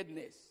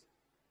wickedness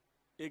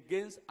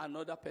against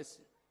another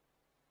person,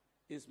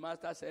 his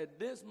master said,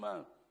 this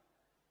man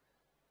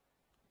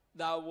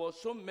that was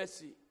shown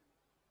mercy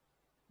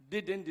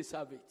didn't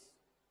deserve it.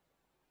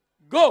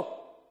 Go,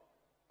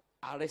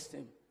 arrest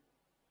him.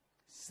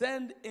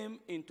 Send him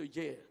into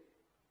jail.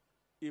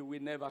 He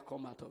will never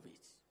come out of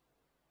it.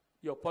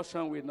 Your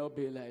portion will not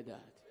be like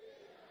that.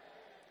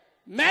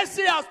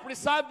 Mercy has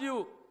preserved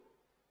you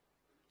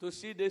to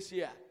see this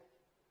year.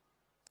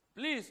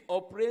 Please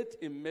operate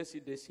in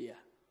mercy this year.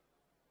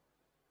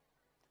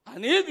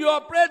 And if you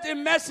operate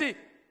in mercy,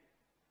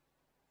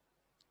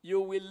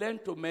 you will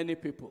lend to many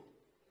people.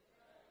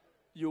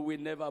 You will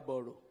never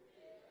borrow.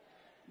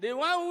 The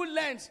one who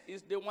lends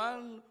is the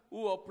one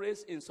who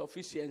operates in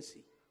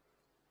sufficiency,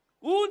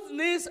 whose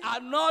needs are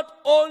not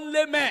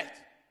only met,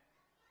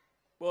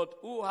 but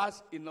who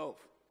has enough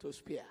to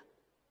spare.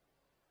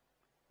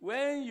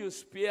 When you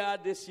spare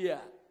this year,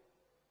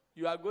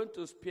 you are going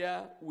to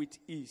spare with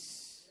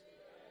ease.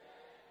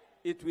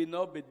 It will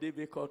not be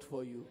difficult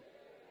for you.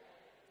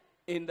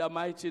 In the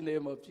mighty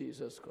name of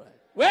Jesus Christ.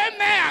 When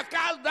men are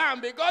cast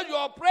down because you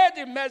operate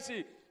in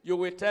mercy, you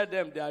will tell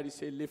them there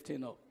is a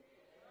lifting up.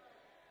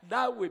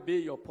 That will be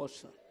your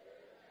portion.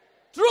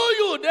 Through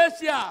you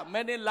this year,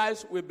 many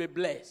lives will be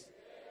blessed.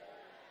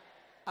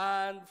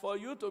 And for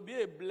you to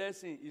be a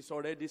blessing is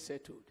already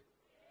settled.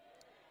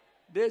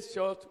 This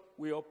church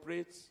will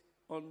operate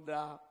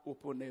under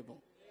open heaven.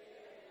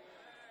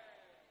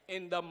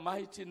 In the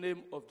mighty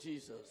name of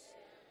Jesus.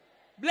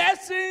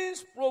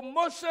 Blessings,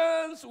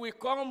 promotions will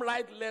come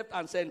right, left,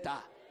 and center.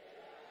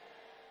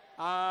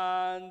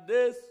 And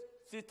this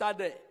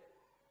citadel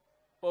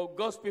of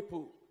God's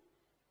people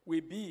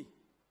will be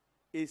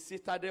a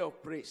citadel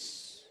of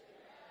praise,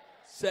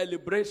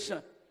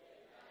 celebration,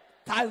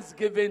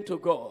 thanksgiving to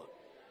God.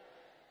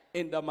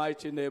 In the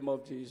mighty name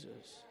of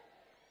Jesus.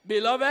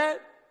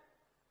 Beloved,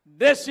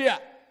 this year,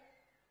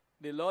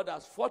 the Lord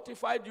has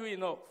fortified you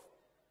enough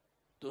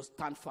to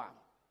stand firm.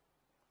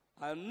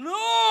 And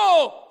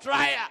no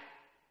trial,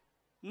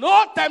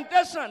 no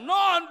temptation,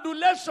 no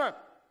undulation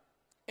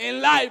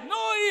in life,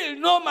 no hill,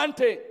 no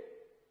mountain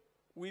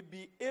will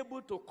be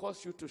able to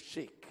cause you to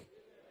shake.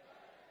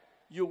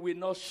 You will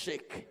not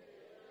shake,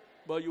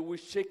 but you will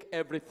shake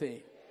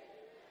everything.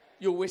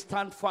 You will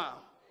stand firm.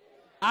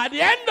 At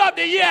the end of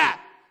the year,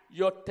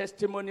 your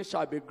testimony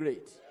shall be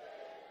great.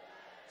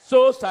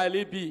 So shall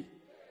it be.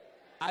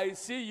 I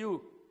see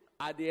you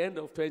at the end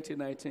of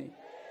 2019.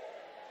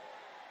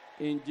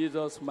 In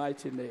Jesus'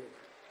 mighty name.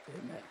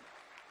 Amen.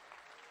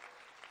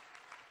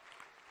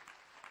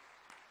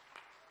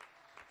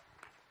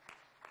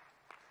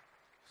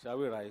 Shall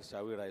we rise?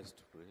 Shall we rise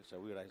to pray?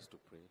 Shall we rise to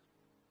pray?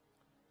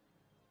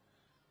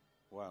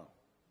 Wow.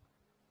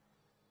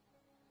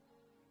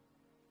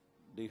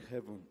 The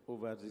heaven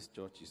over this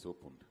church is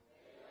opened.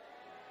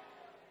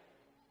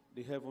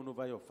 The heaven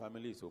over your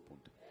family is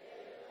opened.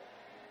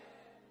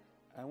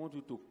 I want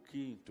you to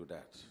key into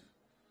that.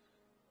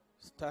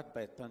 Start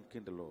by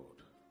thanking the Lord.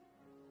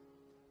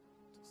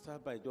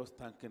 Start by just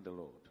thanking the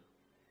Lord.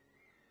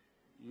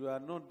 You are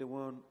not the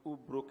one who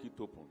broke it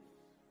open.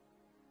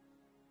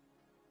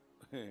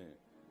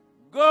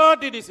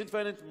 God, in His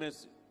infinite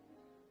mercy,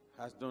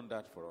 has done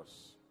that for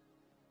us.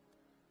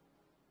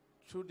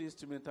 Through the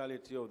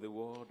instrumentality of the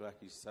word of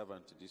His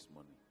servant this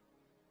morning.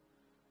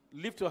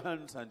 Lift your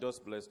hands and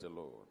just bless the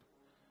Lord.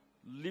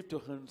 Lift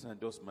your hands and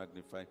just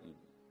magnify Him.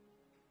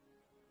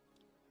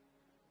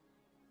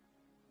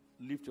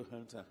 Lift your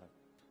hands and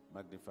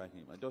magnify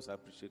Him and just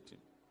appreciate Him.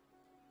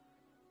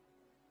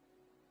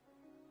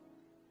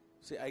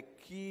 Say, I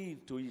key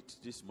into it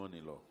this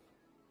morning, Lord.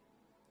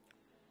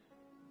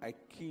 I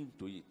key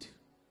into it.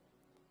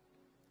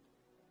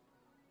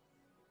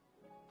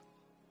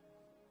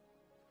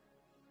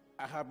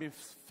 I have been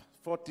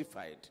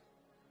fortified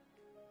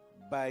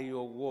by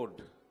your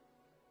word,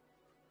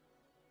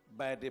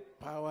 by the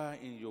power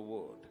in your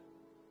word.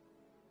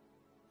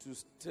 to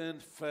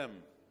stand firm.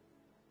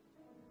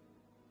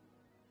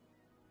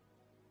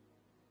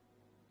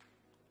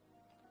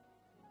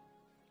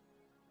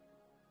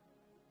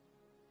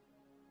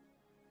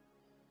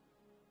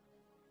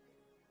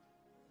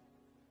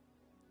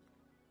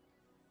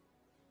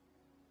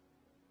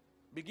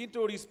 Begin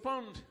to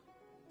respond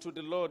to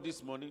the Lord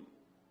this morning.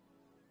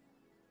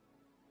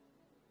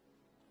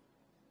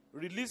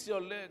 Release your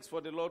legs for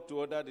the Lord to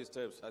order the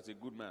steps as a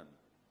good man.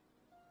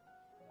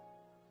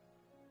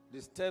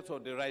 The steps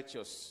of the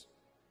righteous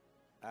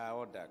are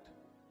ordered.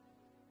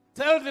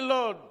 Tell the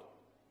Lord,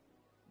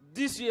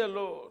 this year,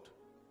 Lord,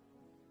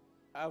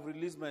 I've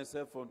released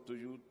myself unto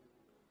you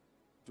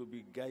to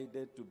be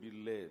guided, to be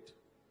led.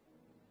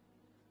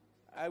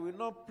 I will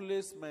not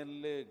place my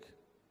leg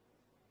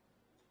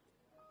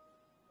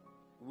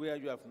where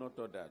you have not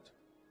ordered.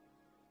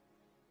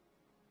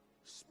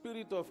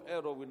 Spirit of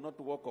error will not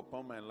walk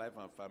upon my life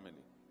and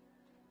family.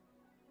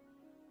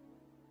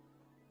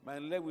 My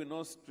leg will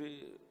not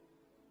stray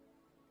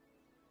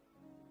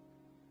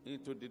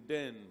into the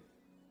den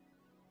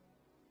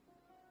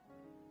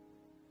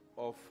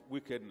of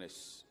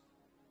wickedness.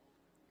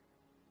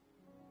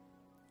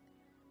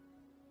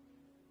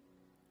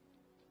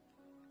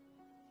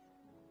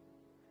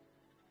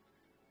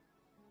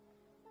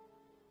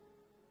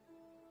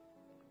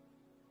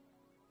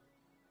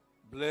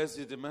 Blessed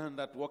is the man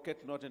that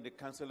walketh not in the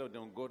counsel of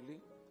the ungodly,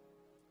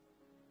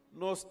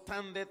 nor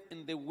standeth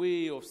in the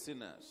way of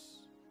sinners,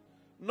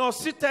 nor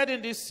sitteth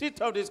in the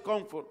seat of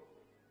discomfort.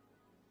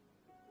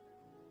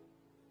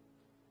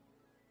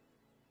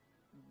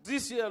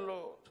 This year,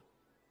 Lord,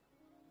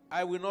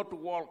 I will not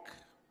walk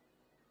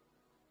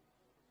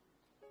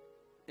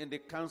in the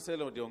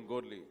counsel of the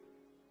ungodly.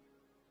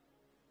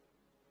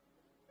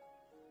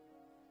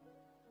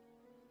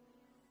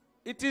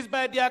 It is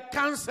by their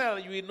counsel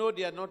you will know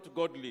they are not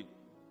godly.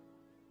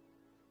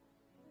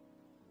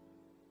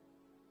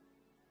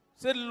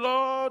 Say,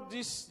 Lord,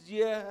 this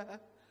year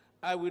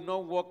I will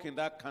not walk in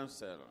that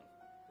counsel.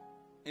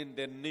 In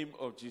the name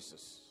of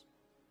Jesus.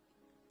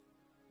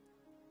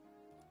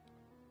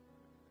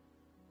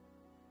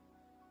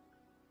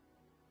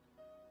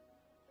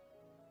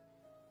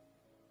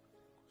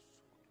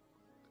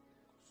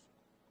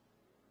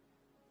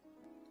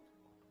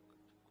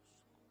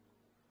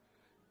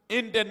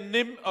 In the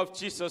name of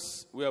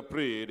Jesus, we are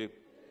prayed.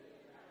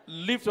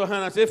 Lift your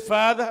hand and say,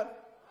 Father.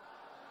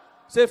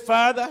 Say,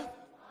 Father,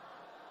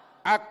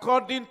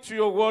 according to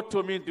your word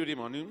to me during the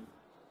morning.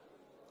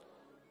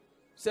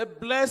 Say,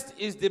 blessed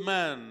is the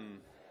man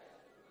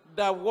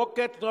that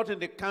walketh not in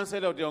the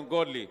counsel of the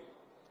ungodly,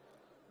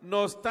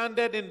 nor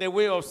standeth in the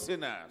way of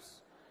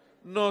sinners,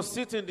 nor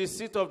sit in the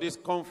seat of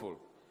discomfort.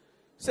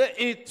 Say,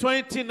 in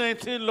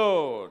 2019,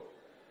 Lord,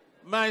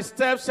 my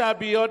steps shall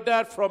be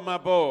ordered from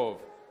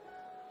above.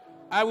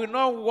 I will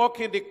not walk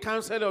in the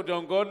counsel of the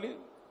ungodly.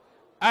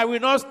 I will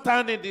not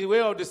stand in the way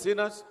of the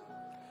sinners.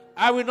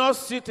 I will not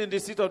sit in the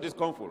seat of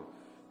discomfort.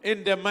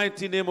 In the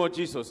mighty name of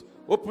Jesus.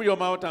 Open your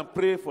mouth and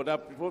pray for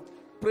that.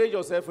 Pray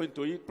yourself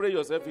into it. Pray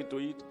yourself into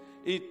it.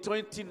 In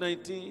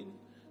 2019,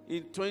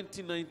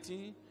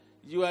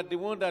 you are the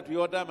one that will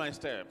order my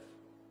step.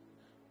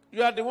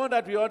 You are the one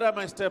that will order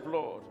my step,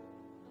 Lord.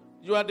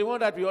 You are the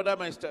one that will order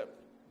my step.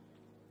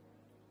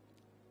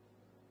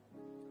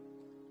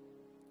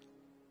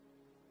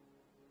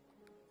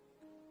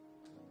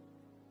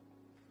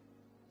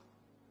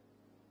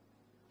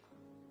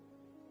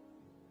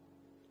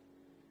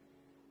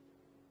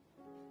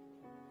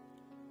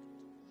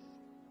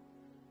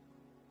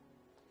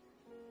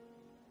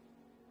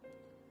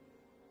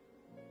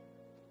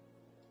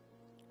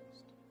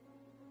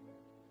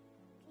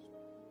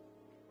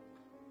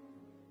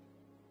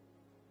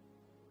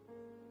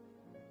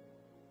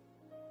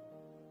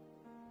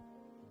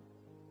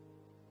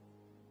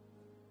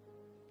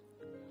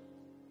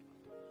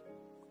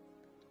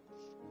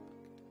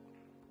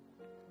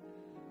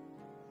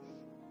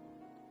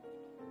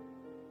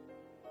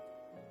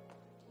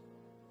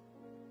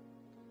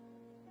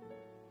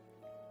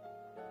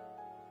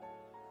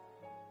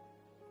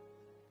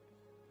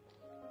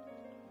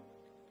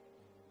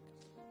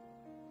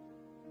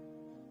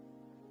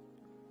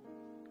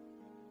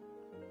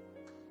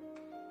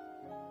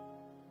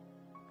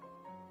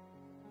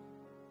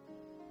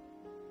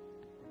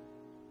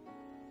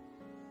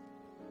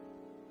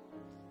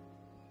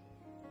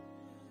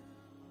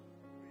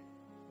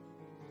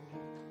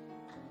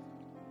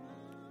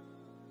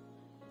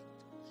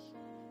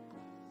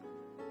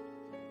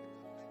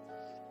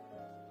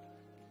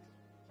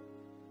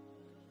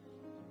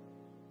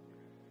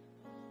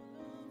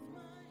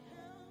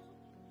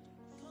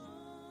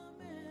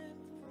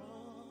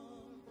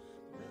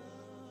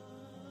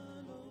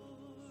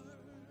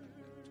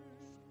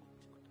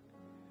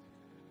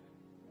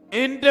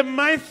 In the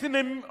mighty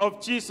name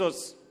of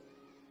Jesus,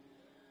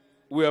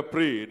 we are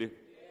prayed.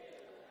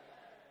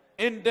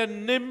 In the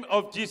name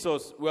of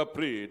Jesus, we are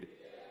prayed.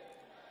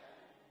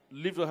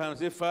 Lift your hands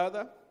and say,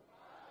 Father,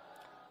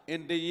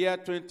 in the year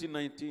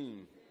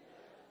 2019,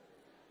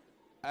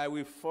 I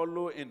will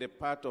follow in the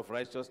path of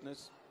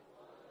righteousness.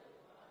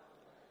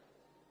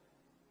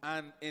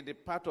 and in the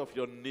part of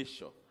your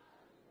nature,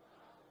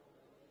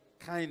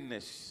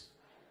 kindness,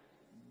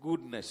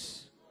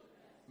 goodness,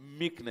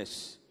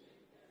 meekness,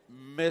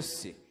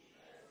 mercy,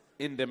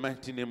 in the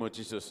mighty name of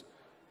Jesus.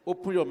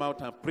 Open your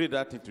mouth and pray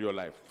that into your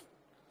life.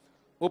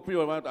 Open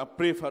your mouth and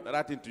pray for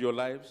that into your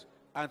lives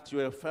and to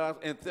your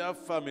entire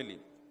family.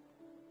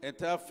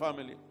 Entire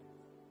family.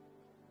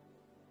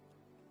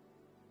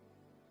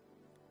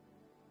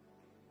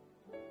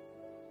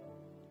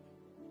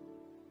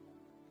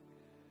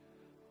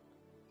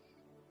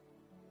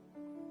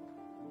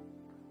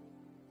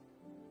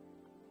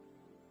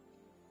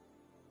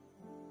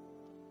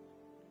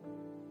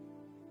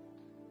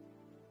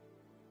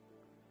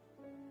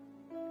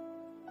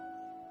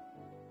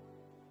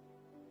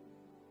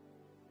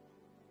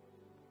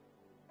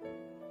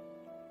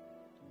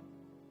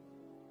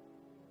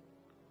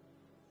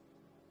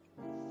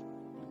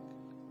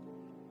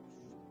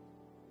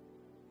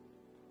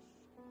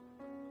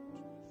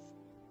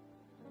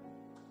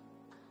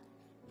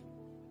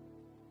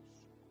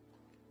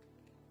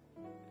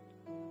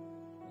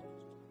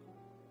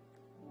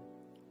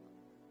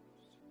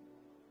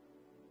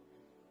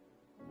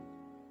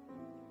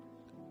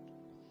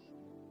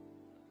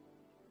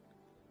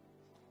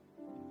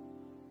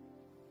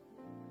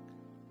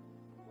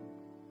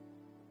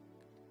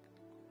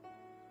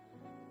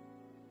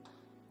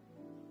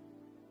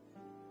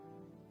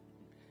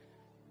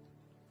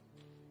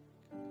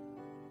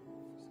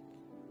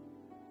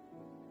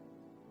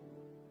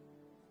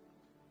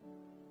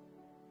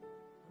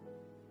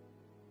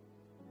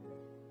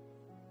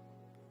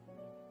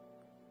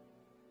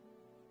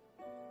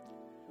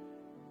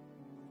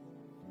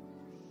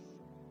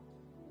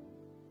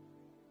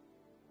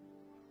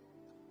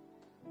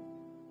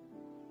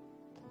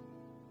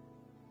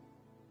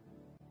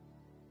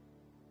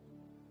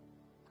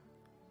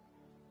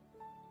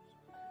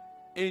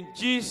 In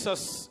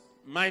Jesus'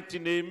 mighty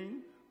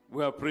name,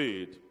 we have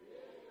prayed.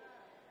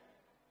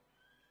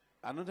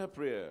 Another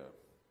prayer.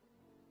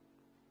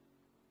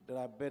 There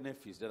are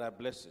benefits, there are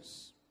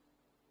blessings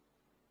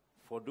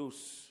for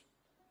those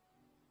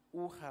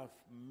who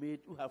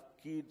have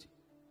keyed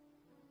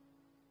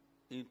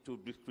into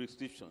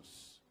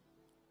prescriptions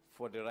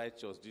for the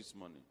righteous this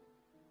morning.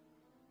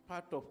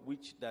 Part of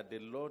which that the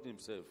Lord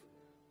himself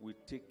will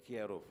take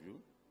care of you.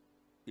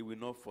 He will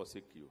not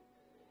forsake you.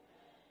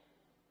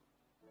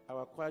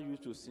 Our choir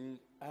used to sing,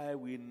 I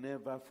will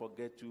never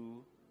forget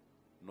you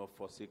nor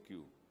forsake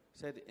you.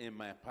 Said, in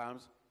my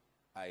palms,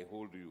 I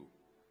hold you.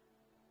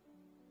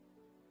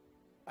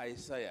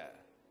 Isaiah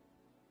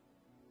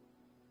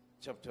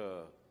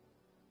chapter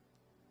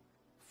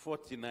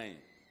 49.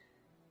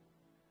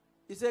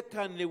 He said,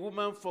 can a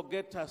woman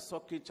forget her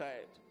sucking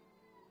child,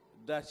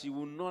 that she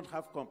will not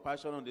have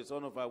compassion on the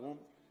son of her womb?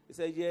 He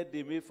said, yet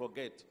they may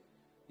forget,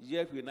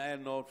 yet will I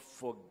not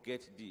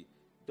forget thee.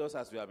 Just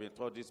as we have been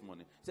taught this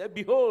morning. He said,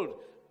 behold,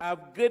 I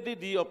have graded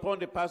thee upon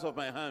the paths of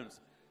my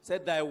hands. He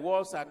said, thy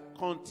walls are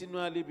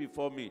continually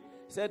before me.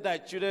 He said, thy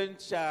children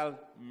shall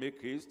make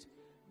haste.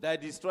 Thy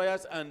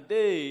destroyers and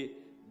they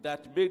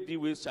that make thee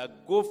waste shall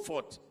go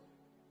forth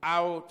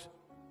out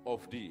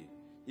of thee.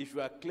 If you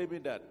are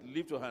claiming that,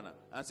 lift your hand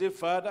and say,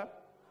 Father,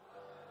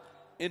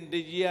 in the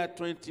year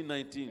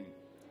 2019,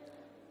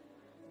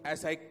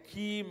 as I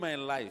key my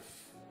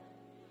life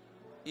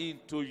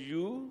into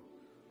you,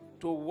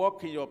 to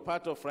walk in your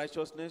path of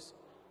righteousness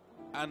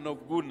and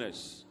of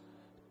goodness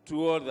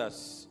to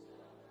others,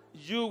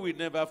 you will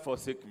never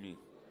forsake me.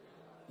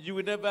 You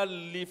will never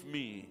leave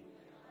me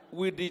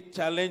with the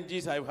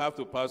challenges I have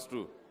to pass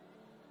through.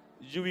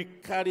 You will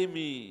carry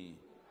me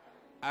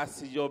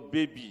as your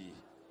baby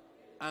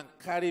and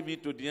carry me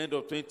to the end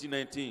of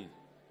 2019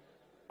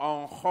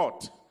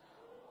 unhurt,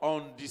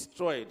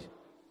 undestroyed,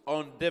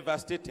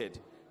 undevastated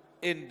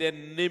in the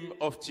name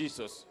of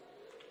Jesus.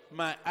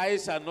 My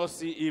eyes shall not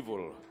see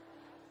evil.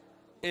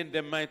 In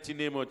the mighty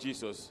name of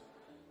Jesus.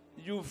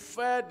 You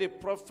fed the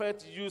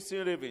prophet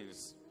using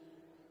ravens.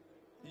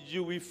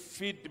 You will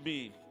feed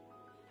me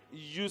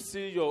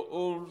using your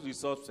own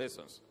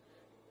resources.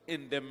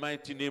 In the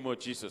mighty name of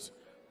Jesus.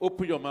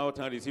 Open your mouth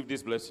and receive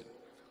this blessing.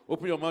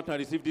 Open your mouth and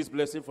receive this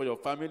blessing for your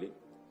family,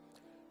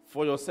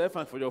 for yourself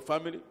and for your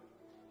family.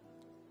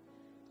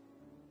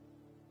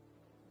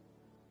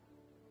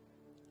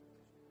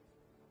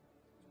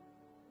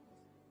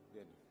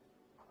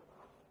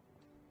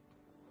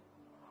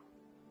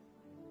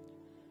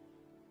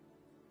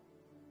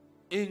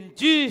 In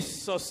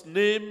Jesus'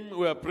 name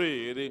we are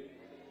praying.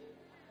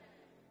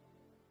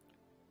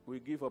 We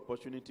give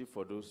opportunity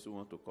for those who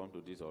want to come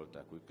to this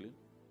altar quickly.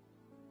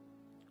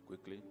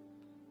 Quickly.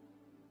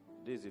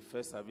 This is the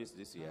first service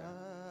this year.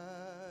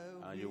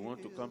 And you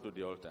want to come to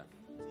the altar.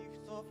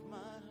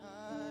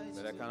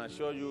 But I can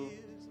assure you,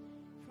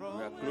 we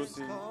are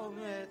closing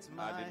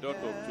at the dot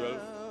of 12.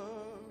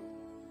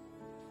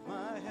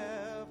 My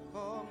help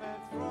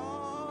cometh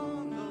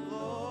from the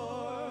Lord.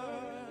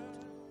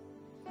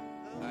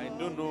 I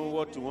don't know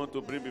what you want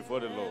to bring before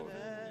the Lord.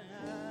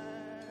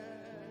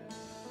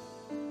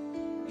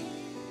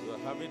 You are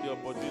having the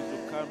opportunity to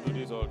come to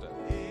this altar.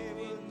 He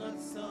will not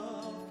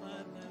suffer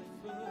my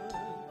foot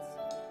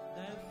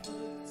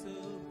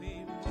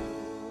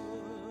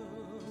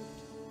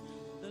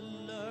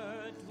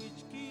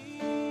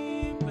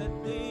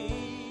keepeth thee.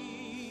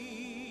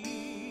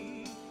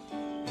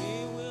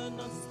 He will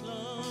not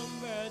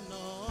slumber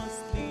nor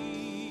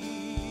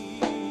sleep.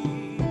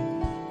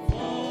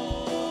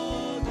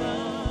 For the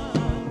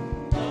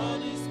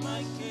Lord is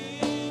my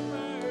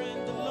keeper,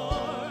 and the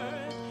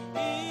Lord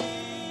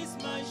is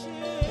my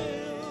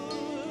shield.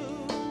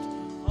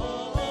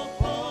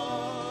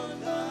 Upon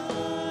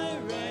thy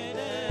right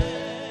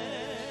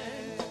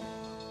hand,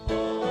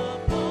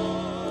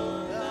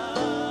 upon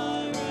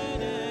thy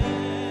right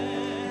hand.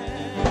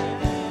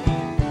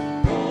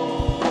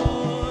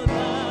 Oh,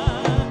 the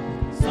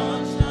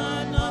sun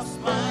shall not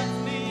smite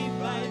me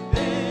by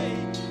day,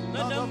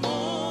 nor the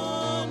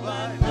moon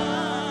by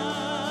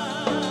night.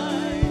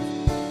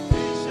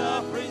 He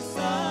shall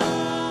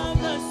preserve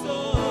thy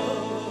soul,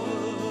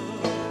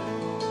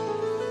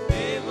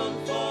 even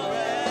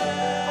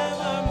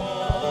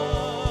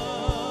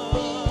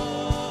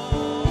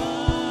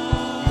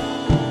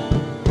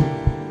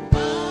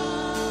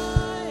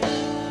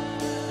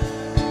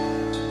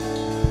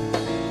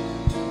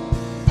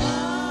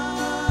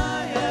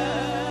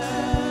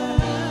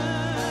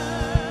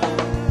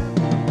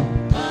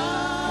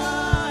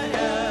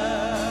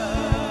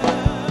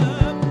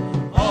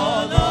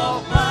all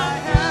of my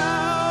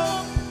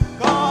help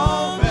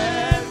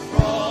cometh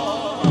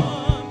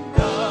from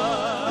the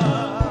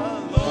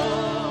Lord.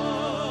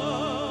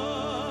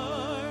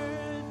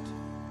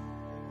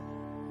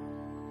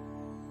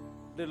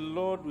 The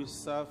Lord we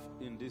serve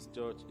in this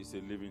church is a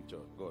living church,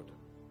 God.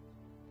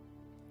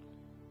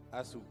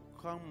 As you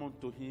come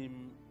unto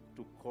Him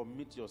to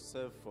commit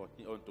yourself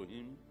unto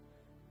Him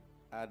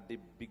at the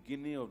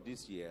beginning of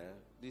this year,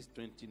 this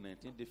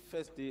 2019, the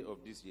first day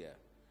of this year,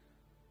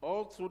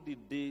 all through the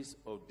days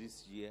of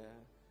this year,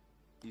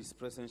 His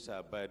presence shall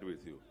abide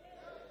with you.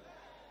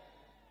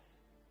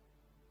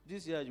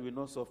 This year you will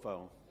not suffer.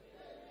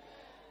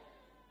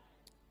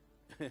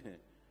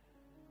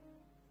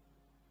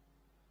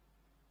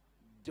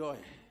 Joy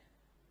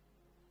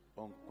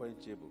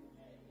unquenchable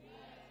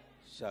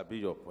shall be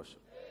your portion.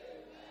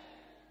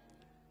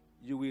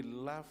 You will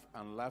laugh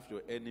and laugh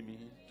your enemy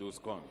to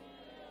scorn.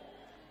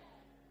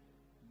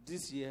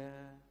 This year,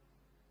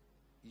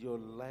 your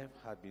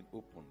life has been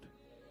opened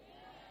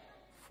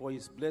for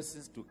His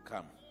blessings to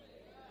come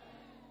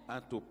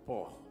and to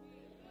pour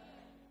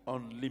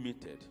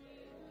unlimited,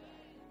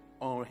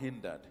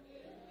 unhindered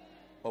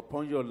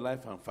upon your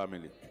life and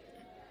family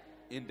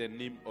in the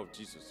name of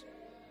Jesus.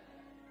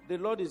 The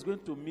Lord is going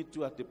to meet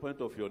you at the point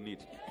of your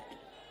need.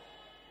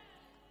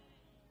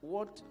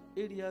 What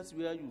areas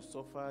where you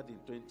suffered in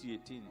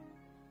 2018,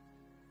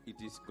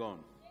 it is gone.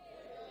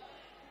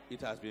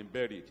 It has been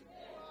buried.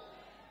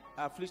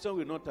 Affliction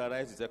will not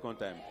arise the second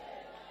time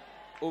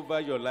over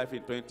your life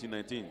in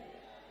 2019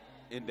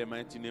 in the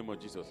mighty name of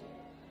Jesus.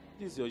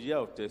 This is your year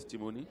of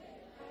testimony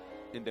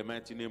in the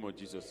mighty name of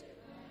Jesus.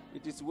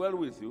 It is well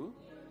with you,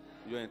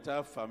 your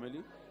entire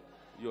family,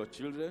 your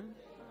children,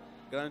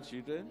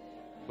 grandchildren,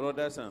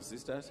 brothers and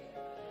sisters,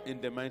 in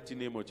the mighty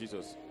name of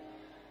Jesus.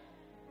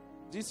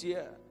 This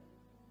year,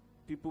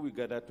 people will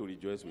gather to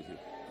rejoice with you.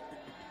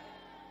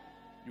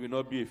 You will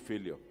not be a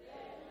failure.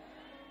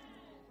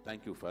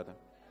 Thank you, Father.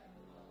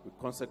 We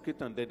consecrate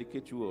and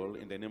dedicate you all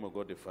in the name of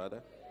God the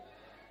Father,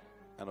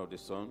 and of the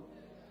Son,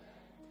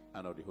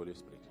 and of the Holy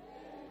Spirit.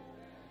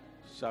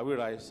 Shall we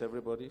rise,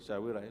 everybody?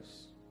 Shall we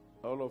rise?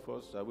 All of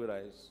us, shall we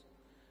rise?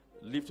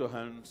 Lift your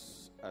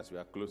hands as we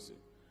are closing.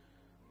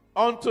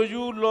 Unto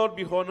you, Lord,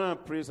 be honor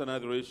and praise and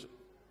adoration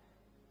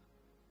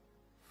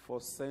for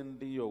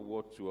sending your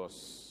word to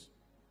us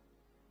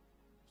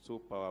so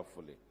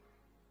powerfully.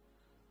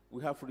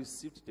 We have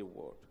received the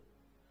word.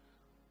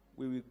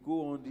 We will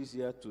go on this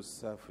year to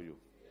serve you.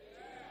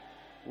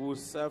 We will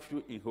serve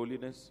you in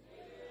holiness.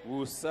 We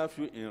will serve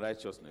you in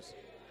righteousness.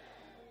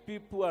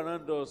 People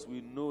around us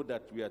will know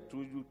that we are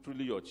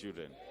truly your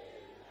children.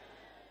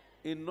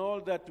 In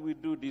all that we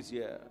do this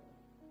year,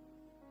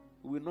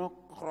 we will not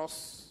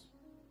cross,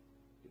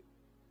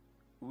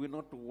 we will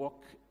not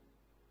walk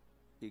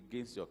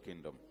against your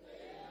kingdom.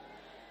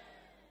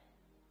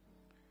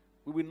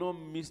 We will not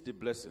miss the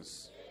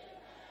blessings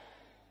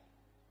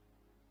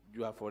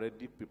you have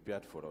already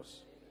prepared for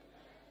us.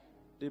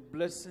 The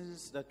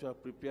blessings that you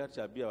have prepared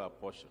shall be our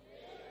portion.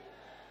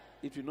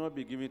 It will not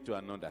be given to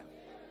another.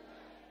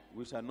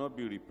 We shall not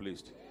be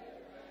replaced.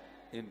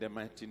 In the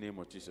mighty name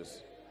of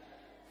Jesus.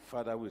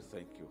 Father, we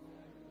thank you.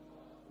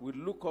 We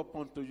look up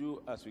unto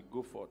you as we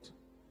go forth.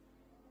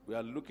 We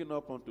are looking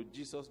up unto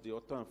Jesus, the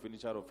author and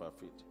finisher of our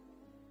faith.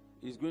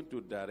 He's going to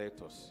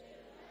direct us.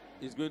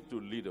 He's going to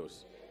lead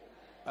us.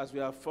 As we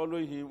are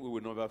following him, we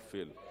will never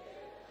fail.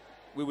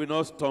 We will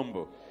not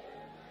stumble.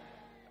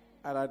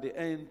 And at the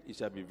end, it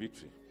shall be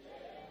victory.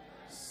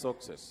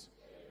 Success.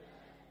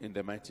 In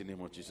the mighty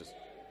name of Jesus.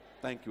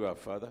 Thank you, our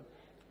Father.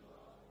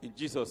 In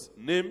Jesus'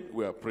 name,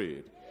 we are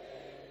prayed.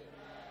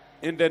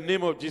 In the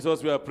name of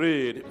Jesus, we are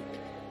prayed.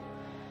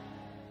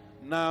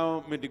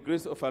 Now, may the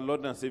grace of our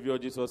Lord and Savior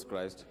Jesus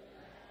Christ,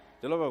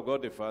 the love of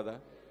God the Father,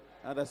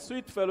 and the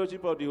sweet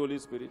fellowship of the Holy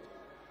Spirit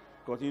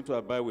continue to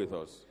abide with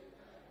us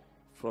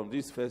from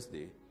this first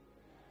day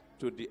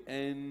to the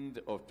end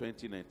of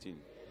 2019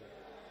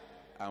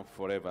 and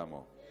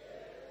forevermore.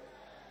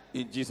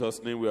 In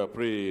Jesus' name we are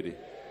prayed.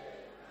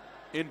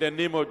 In the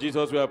name of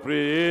Jesus we are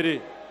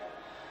prayed.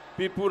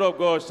 People of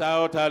God,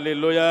 shout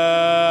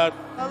hallelujah.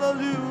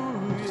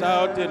 Hallelujah.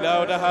 Shout a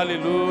louder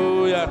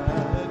hallelujah.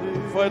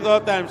 For the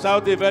third time,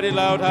 shout a very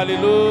loud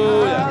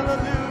hallelujah.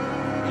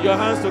 Hallelujah. Your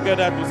hands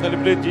together to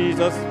celebrate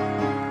Jesus.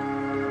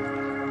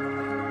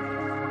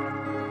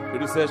 The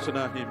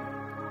recessional hymn.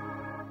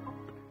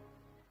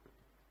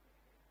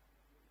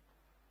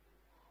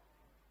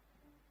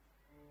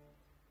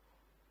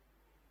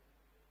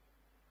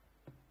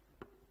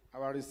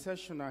 Our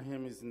recessional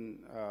hymn is in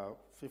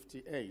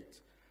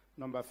 58,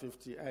 number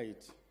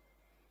 58.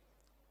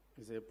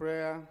 It's a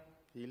prayer.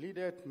 He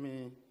leadeth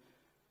me,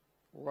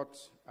 what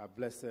a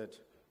blessed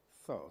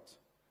thought.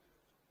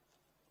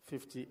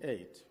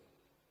 58.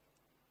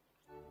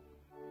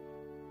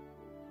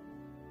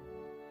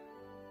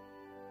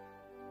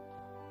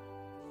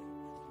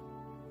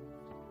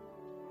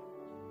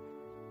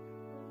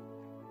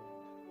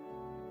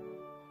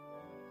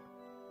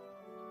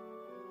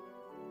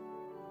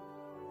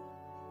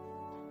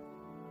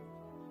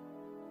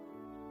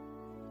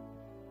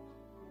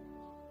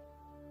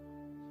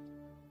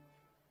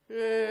 He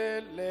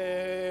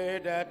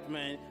leadeth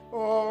me,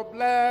 O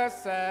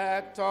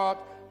blessed thought,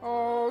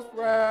 O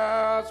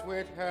swears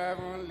with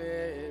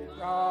heavenly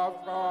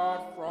love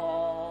God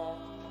from.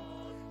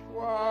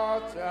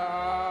 What shall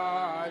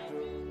I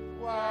do?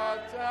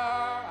 What shall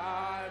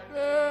I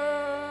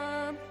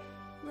do?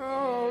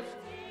 No,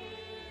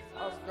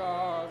 Jesus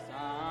goes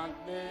and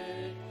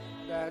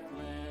leadeth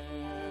me.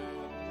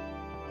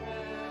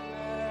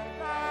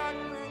 Leadeth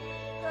me,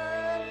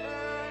 leadeth me,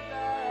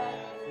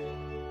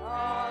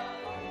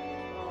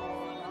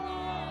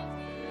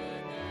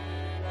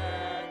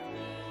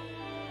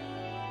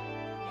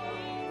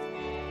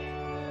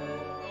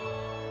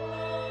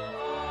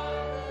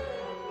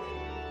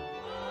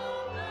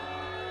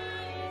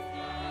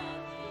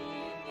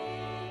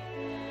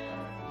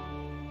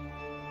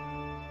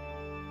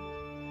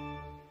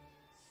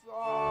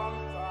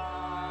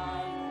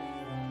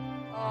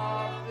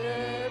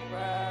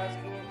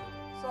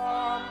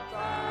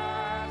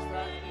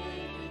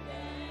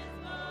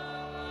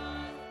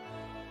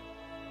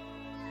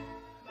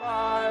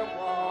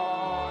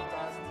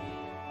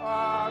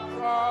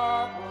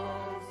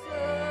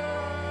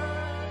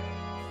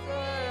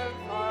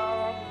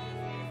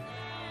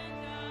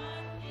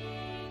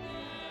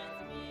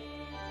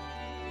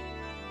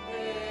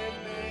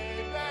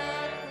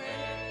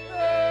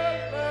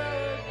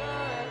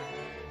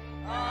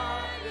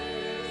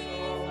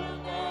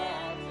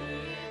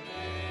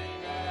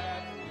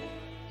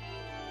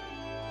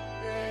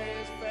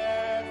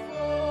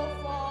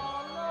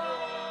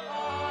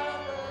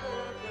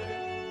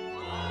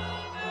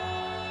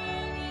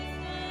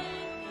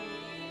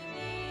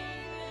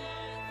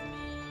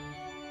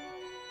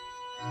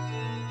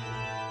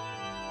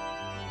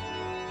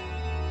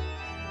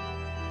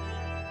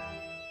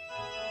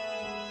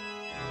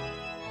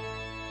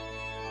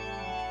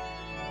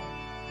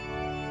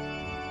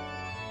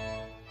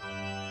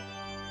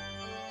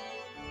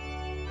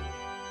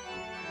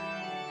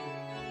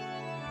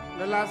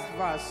 the last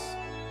verse.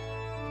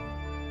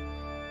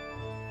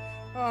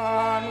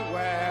 And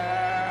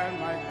when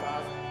my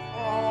task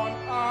on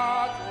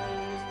earth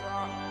is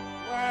done,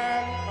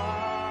 when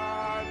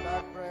by the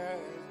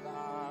praise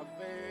the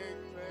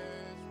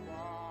victory's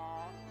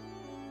won,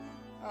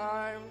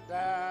 I'm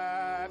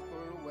that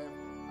full when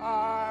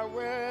I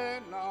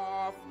will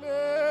not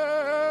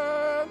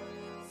flee,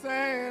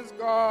 since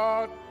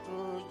God to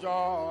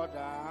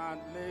Jordan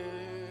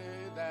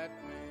leadeth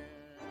me.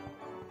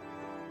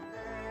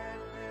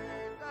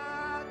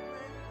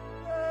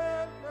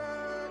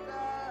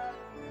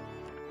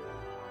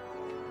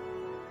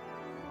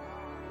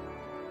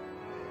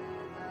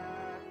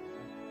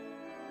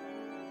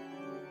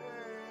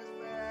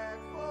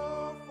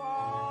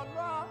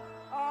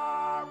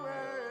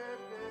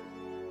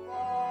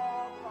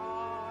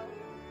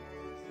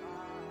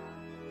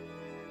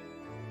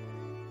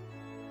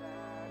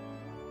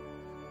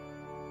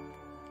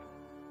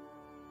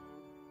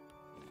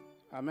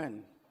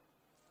 Amen.